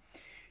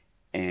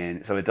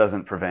 and so it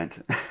doesn't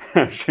prevent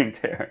hamstring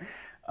tear.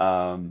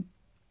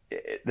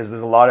 There's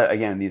a lot of,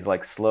 again, these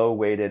like slow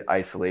weighted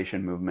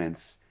isolation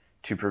movements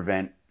to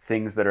prevent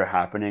things that are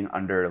happening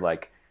under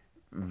like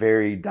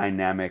very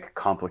dynamic,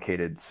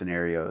 complicated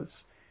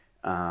scenarios,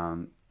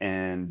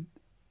 and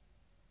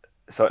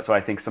so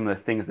I think some of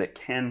the things that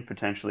can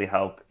potentially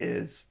help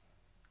is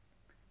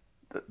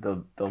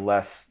the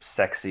less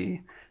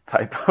sexy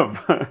type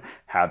of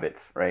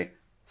habits, right?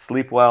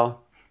 Sleep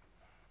well,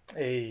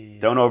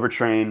 don't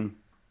overtrain,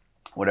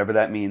 whatever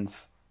that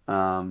means.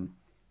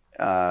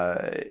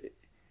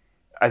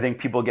 I think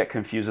people get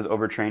confused with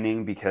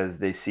overtraining because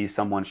they see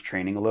someone's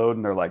training load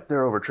and they're like,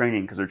 they're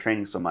overtraining because they're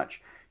training so much.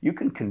 You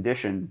can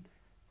condition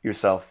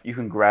yourself. You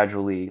can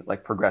gradually,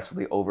 like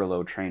progressively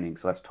overload training.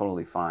 So that's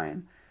totally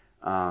fine.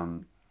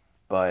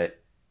 But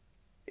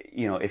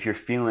you know, if you're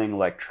feeling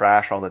like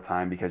trash all the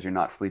time because you're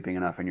not sleeping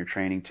enough and you're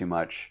training too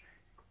much,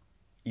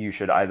 you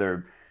should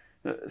either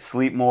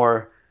sleep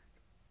more,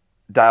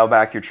 dial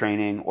back your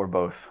training, or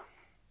both.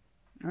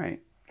 All right.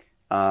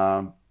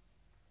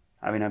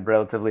 Having a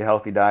relatively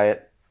healthy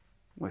diet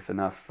with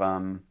enough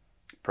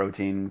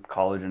protein,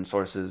 collagen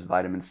sources,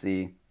 vitamin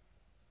C.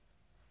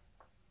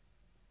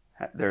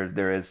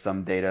 There is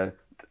some data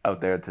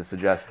out there to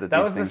suggest that that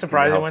these was the things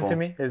surprising can be one to helpful.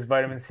 me is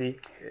vitamin C.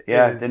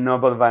 Yeah, didn't know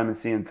about the vitamin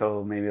C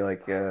until maybe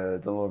like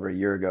a little over a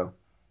year ago.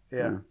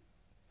 Yeah.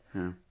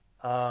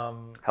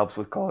 Helps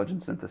with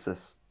collagen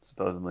synthesis,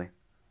 supposedly.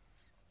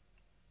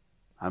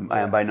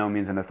 I am by no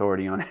means an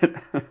authority on it.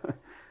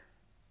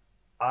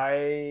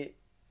 I've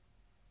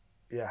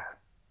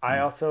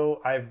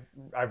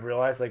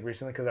realized like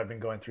recently, because I've been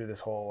going through this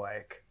whole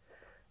like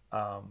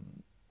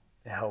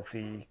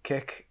healthy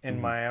kick in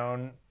my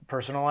own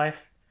personal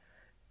life,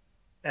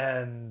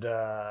 and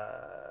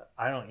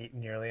I don't eat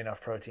nearly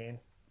enough protein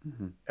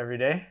every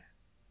day,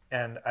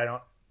 and I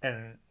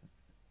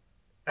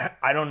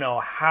don't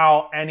know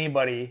how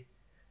anybody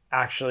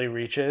actually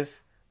reaches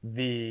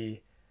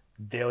the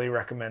daily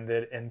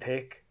recommended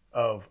intake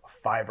of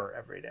fiber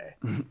every day.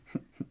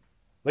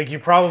 Like, you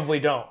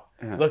probably don't.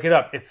 Yeah. Look it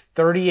up. It's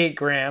 38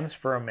 grams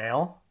for a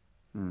male.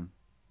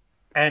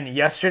 And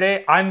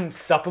yesterday, I'm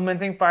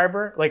supplementing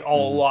fiber, like a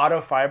lot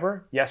of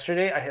fiber.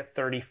 Yesterday, I hit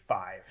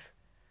 35.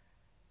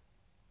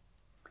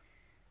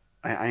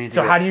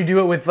 How do you do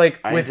it with like?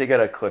 I need to get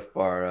a Cliff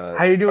Bar.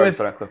 How do you do it?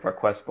 Sorry, Cliff Bar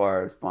Quest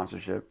Bar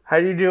sponsorship. How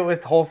do you do it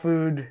with whole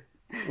food,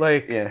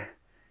 like Yeah.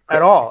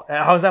 at all?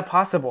 How is that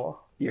possible?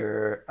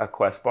 A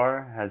Quest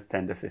Bar has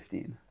 10 to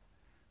 15.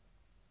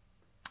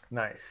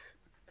 Nice.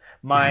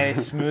 My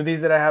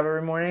smoothies that I have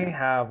every morning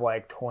have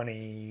like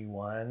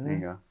 21. There you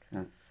go.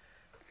 Yeah.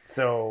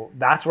 So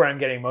that's where I'm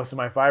getting most of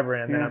my fiber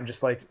in. And then I'm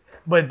just like,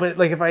 but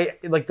like if I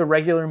like the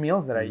regular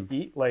meals that I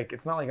eat, like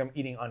it's not like I'm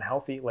eating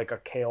unhealthy, like a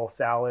kale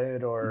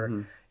salad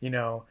or, you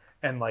know,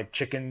 and like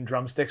chicken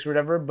drumsticks or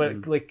whatever.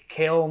 But like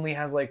kale only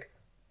has like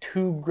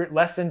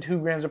less than 2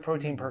 grams of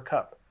protein per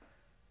cup.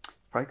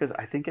 Probably because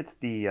I think it's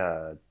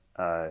the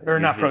or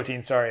not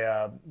protein, sorry,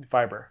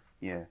 fiber.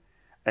 Yeah,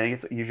 I think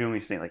it's usually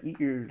when you say like eat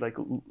your like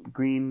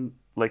green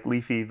like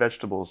leafy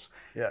vegetables.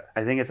 Yeah,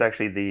 I think it's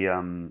actually the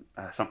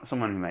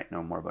someone who might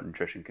know more about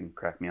nutrition can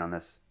correct me on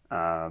this,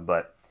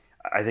 but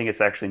I think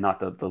it's actually not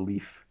the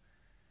leaf.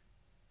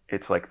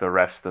 It's like the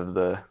rest of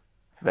the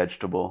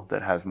vegetable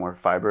that has more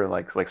fiber,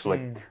 like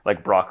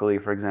broccoli,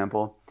 for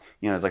example.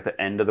 You know, it's like the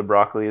end of the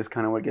broccoli is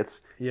kind of what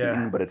gets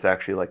eaten, but it's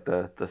actually like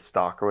the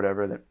stalk or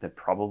whatever that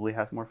probably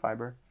has more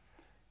fiber.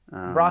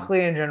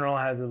 Broccoli in general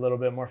has a little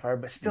bit more fiber,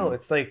 but still,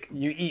 it's like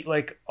you eat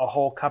like a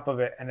whole cup of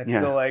it, and it's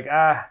still like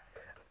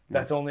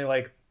that's only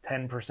like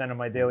 10% of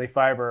my daily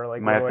fiber.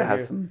 Like, you might have to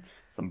have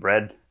some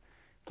bread,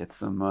 get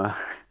some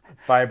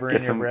fiber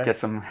in your bread, get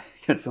some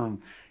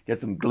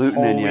gluten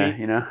whole in wheat,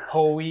 you know,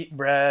 whole wheat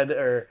bread,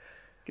 or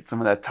get some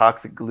of that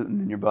toxic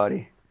gluten in your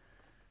body.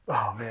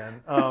 Oh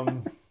man.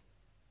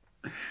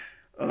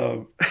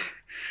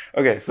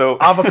 Okay, so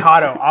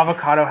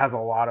avocado has a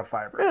lot of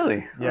fiber.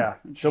 Really? Yeah.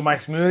 So my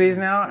smoothies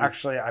now,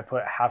 actually, I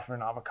put half of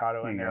an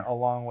avocado in there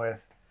along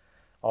with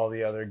all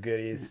the other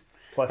goodies.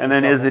 Plus, and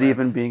then is it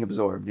even being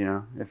absorbed? You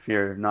know, if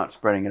you're not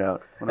spreading it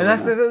out. And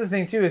that's the other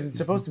thing too, is it's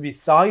supposed to be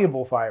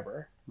soluble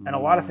fiber, and a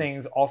lot of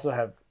things also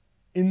have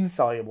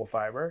insoluble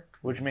fiber,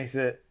 which makes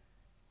it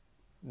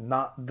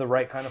not the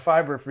right kind of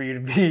fiber for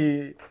you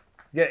to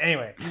get.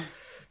 Anyway,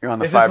 you're on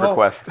the fiber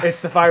quest.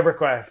 It's the fiber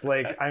quest.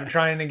 Like, I'm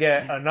trying to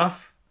get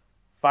enough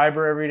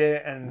fiber every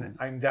day, and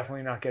I'm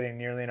definitely not getting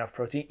nearly enough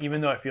protein, even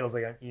though it feels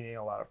like I'm eating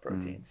a lot of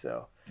protein.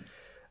 So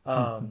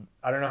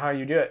I don't know how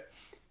you do it.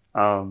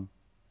 To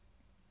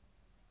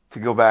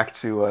go back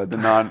to the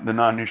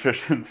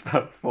non-nutrition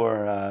stuff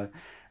for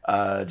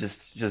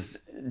Just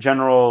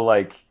general,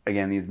 like,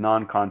 again, these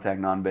non-contact,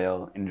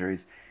 non-bail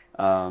injuries.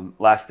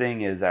 Last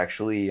thing is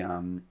actually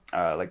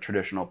like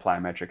traditional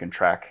plyometric and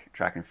track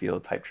and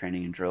field type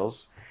training and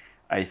drills.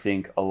 I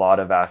think a lot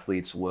of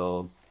athletes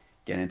will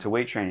get into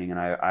weight training, and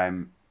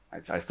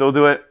I still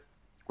do it.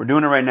 We're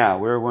doing it right now.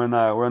 We're in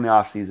the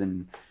off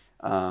season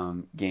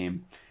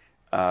game.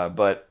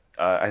 But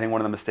I think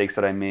one of the mistakes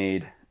that I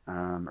made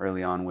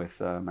early on with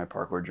my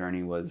parkour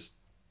journey was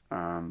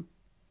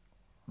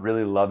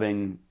really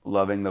loving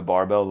the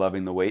barbell,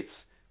 loving the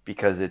weights,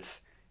 because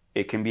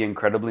it can be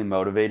incredibly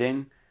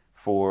motivating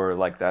for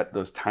like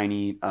those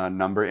tiny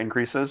number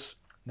increases.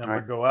 Number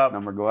right? go up.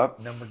 Number go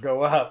up. Number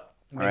go up.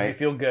 Make me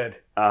feel good.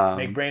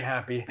 Make brain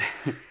happy.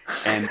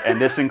 and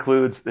this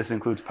includes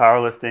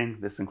powerlifting.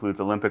 This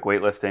includes Olympic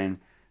weightlifting,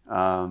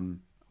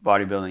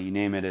 bodybuilding. You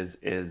name it. Is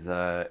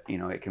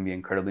it can be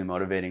incredibly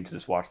motivating to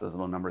just watch those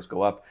little numbers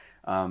go up.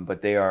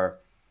 But they are.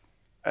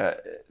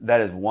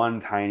 That is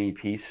one tiny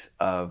piece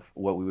of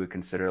what we would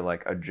consider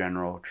like a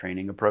general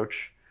training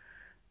approach.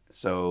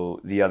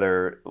 So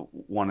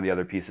one of the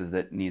other pieces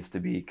that needs to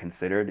be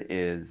considered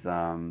is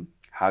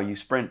how you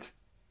sprint.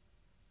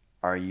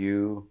 Are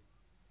you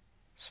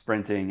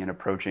sprinting and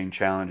approaching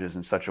challenges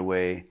in such a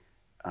way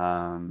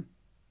that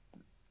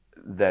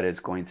is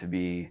going to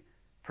be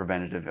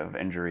preventative of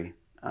injury?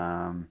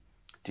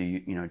 Do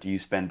you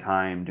spend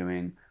time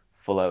doing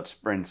full out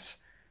sprints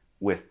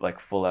with like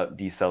full out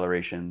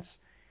decelerations?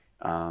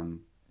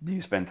 Do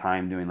you spend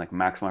time doing like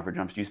maximum effort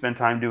jumps? Do you spend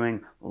time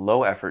doing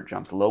low effort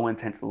jumps, low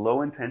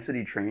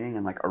intensity training,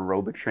 and like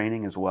aerobic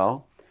training as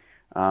well?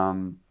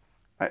 I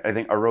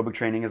think aerobic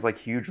training is like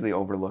hugely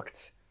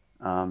overlooked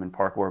in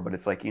parkour, but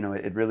it's like,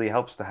 it really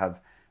helps to have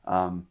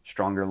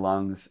stronger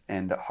lungs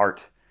and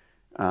heart.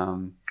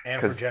 And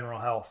for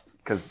general health.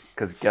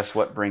 Because guess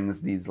what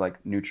brings these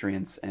like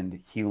nutrients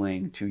and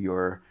healing to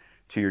your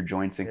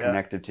joints and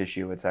connective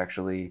tissue? It's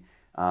actually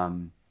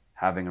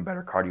having a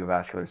better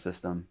cardiovascular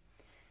system.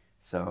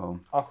 So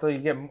also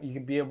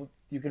you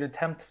could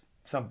attempt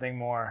something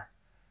more,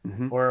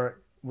 or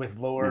with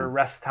lower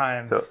rest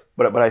times. So,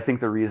 but I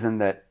think the reason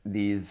that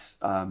these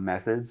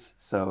methods,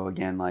 so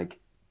again, like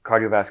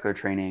cardiovascular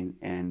training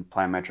and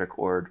plyometric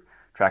or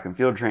track and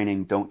field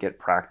training, don't get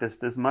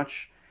practiced as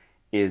much,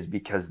 is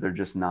because they're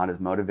just not as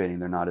motivating.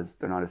 They're not as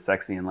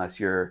sexy unless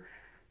you're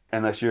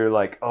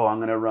like, oh, I'm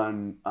gonna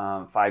run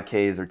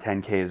 5Ks or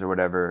 10Ks or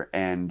whatever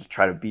and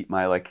try to beat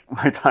my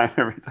time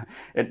every time.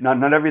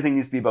 Not everything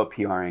needs to be about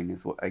PRing.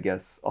 Is what I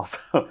guess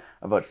also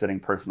about setting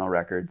personal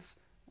records.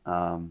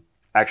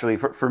 Actually,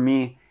 for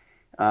me,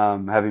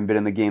 having been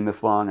in the game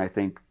this long, I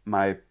think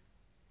my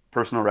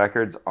personal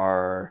records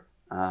are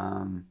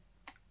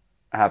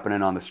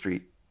happening on the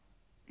street.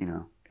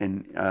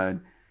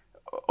 In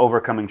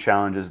overcoming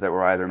challenges that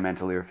were either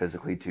mentally or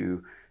physically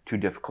too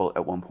difficult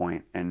at one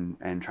point,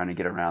 and trying to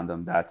get around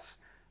them. That's,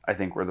 I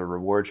think, where the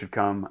reward should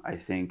come. I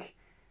think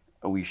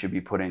we should be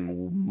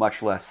putting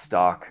much less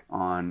stock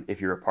on,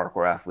 if you're a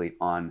parkour athlete,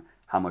 on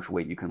how much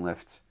weight you can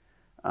lift.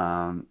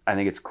 I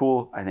think it's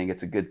cool. I think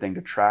it's a good thing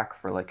to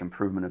track for like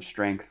improvement of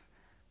strength,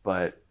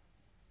 but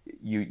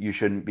you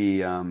shouldn't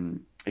be,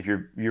 if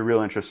your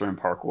real interests are in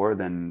parkour,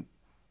 then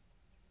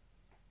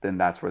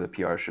that's where the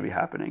PR should be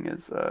happening,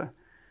 is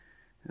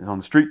on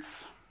the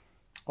streets.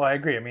 Well, I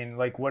agree. I mean,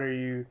 like, what are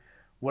you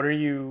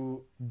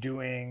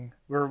doing,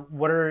 or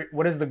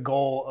what is the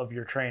goal of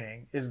your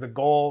training? Is the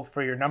goal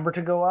for your number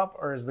to go up,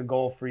 or is the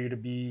goal for you to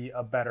be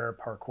a better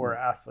parkour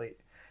athlete?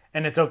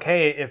 And it's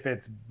okay if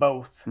it's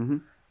both.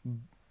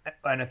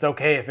 And it's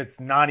okay if it's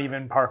not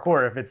even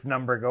parkour, if it's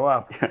number go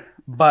up.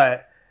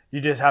 But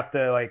you just have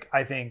to, like,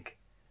 I think,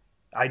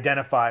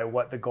 identify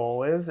what the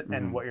goal is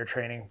and what you're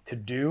training to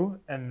do,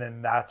 and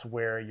then that's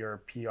where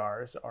your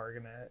PRs are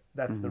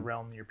that's the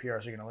realm your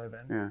PRs are gonna live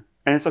in. Yeah.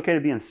 And it's okay to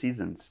be in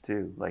seasons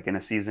too. Like, in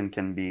a season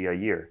can be a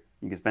year.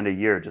 You can spend a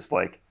year just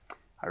like,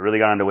 I really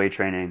got into weight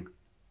training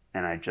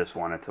and I just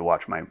wanted to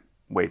watch my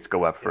weights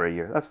go up for a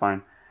year. That's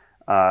fine.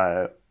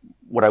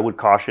 What I would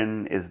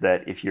caution is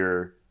that if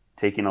you're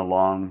taking a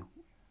long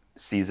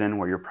season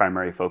where your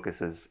primary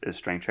focus is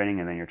strength training,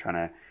 and then you're trying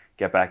to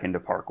get back into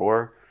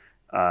parkour,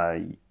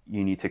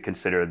 you need to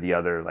consider the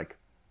other like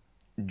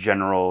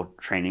general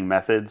training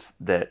methods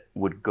that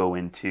would go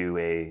into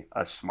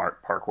a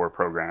smart parkour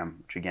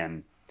program, which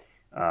again,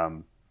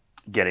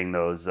 getting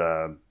those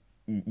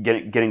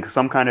getting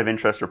some kind of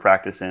interest or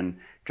practice in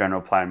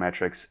general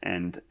plyometrics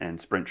and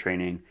sprint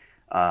training,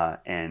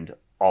 and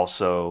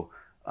also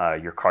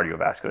your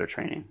cardiovascular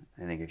training.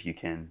 I think if you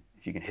can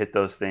hit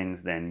those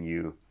things, then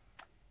you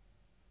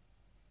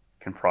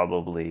can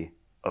probably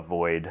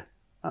avoid,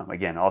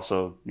 again,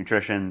 also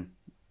nutrition,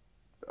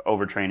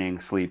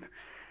 overtraining, sleep.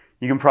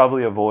 You can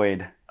probably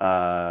avoid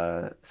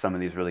some of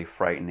these really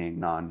frightening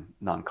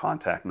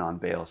non-contact,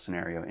 non-bail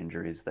scenario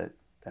injuries that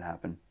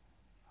happen.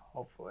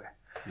 Hopefully.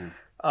 Yeah.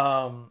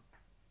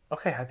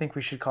 Okay, I think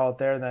we should call it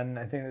there then.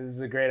 I think this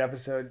is a great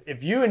episode.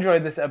 If you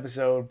enjoyed this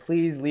episode,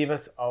 please leave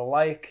us a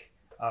like,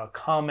 a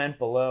comment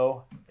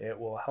below. It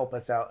will help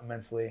us out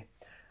immensely.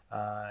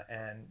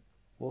 And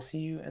we'll see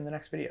you in the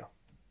next video.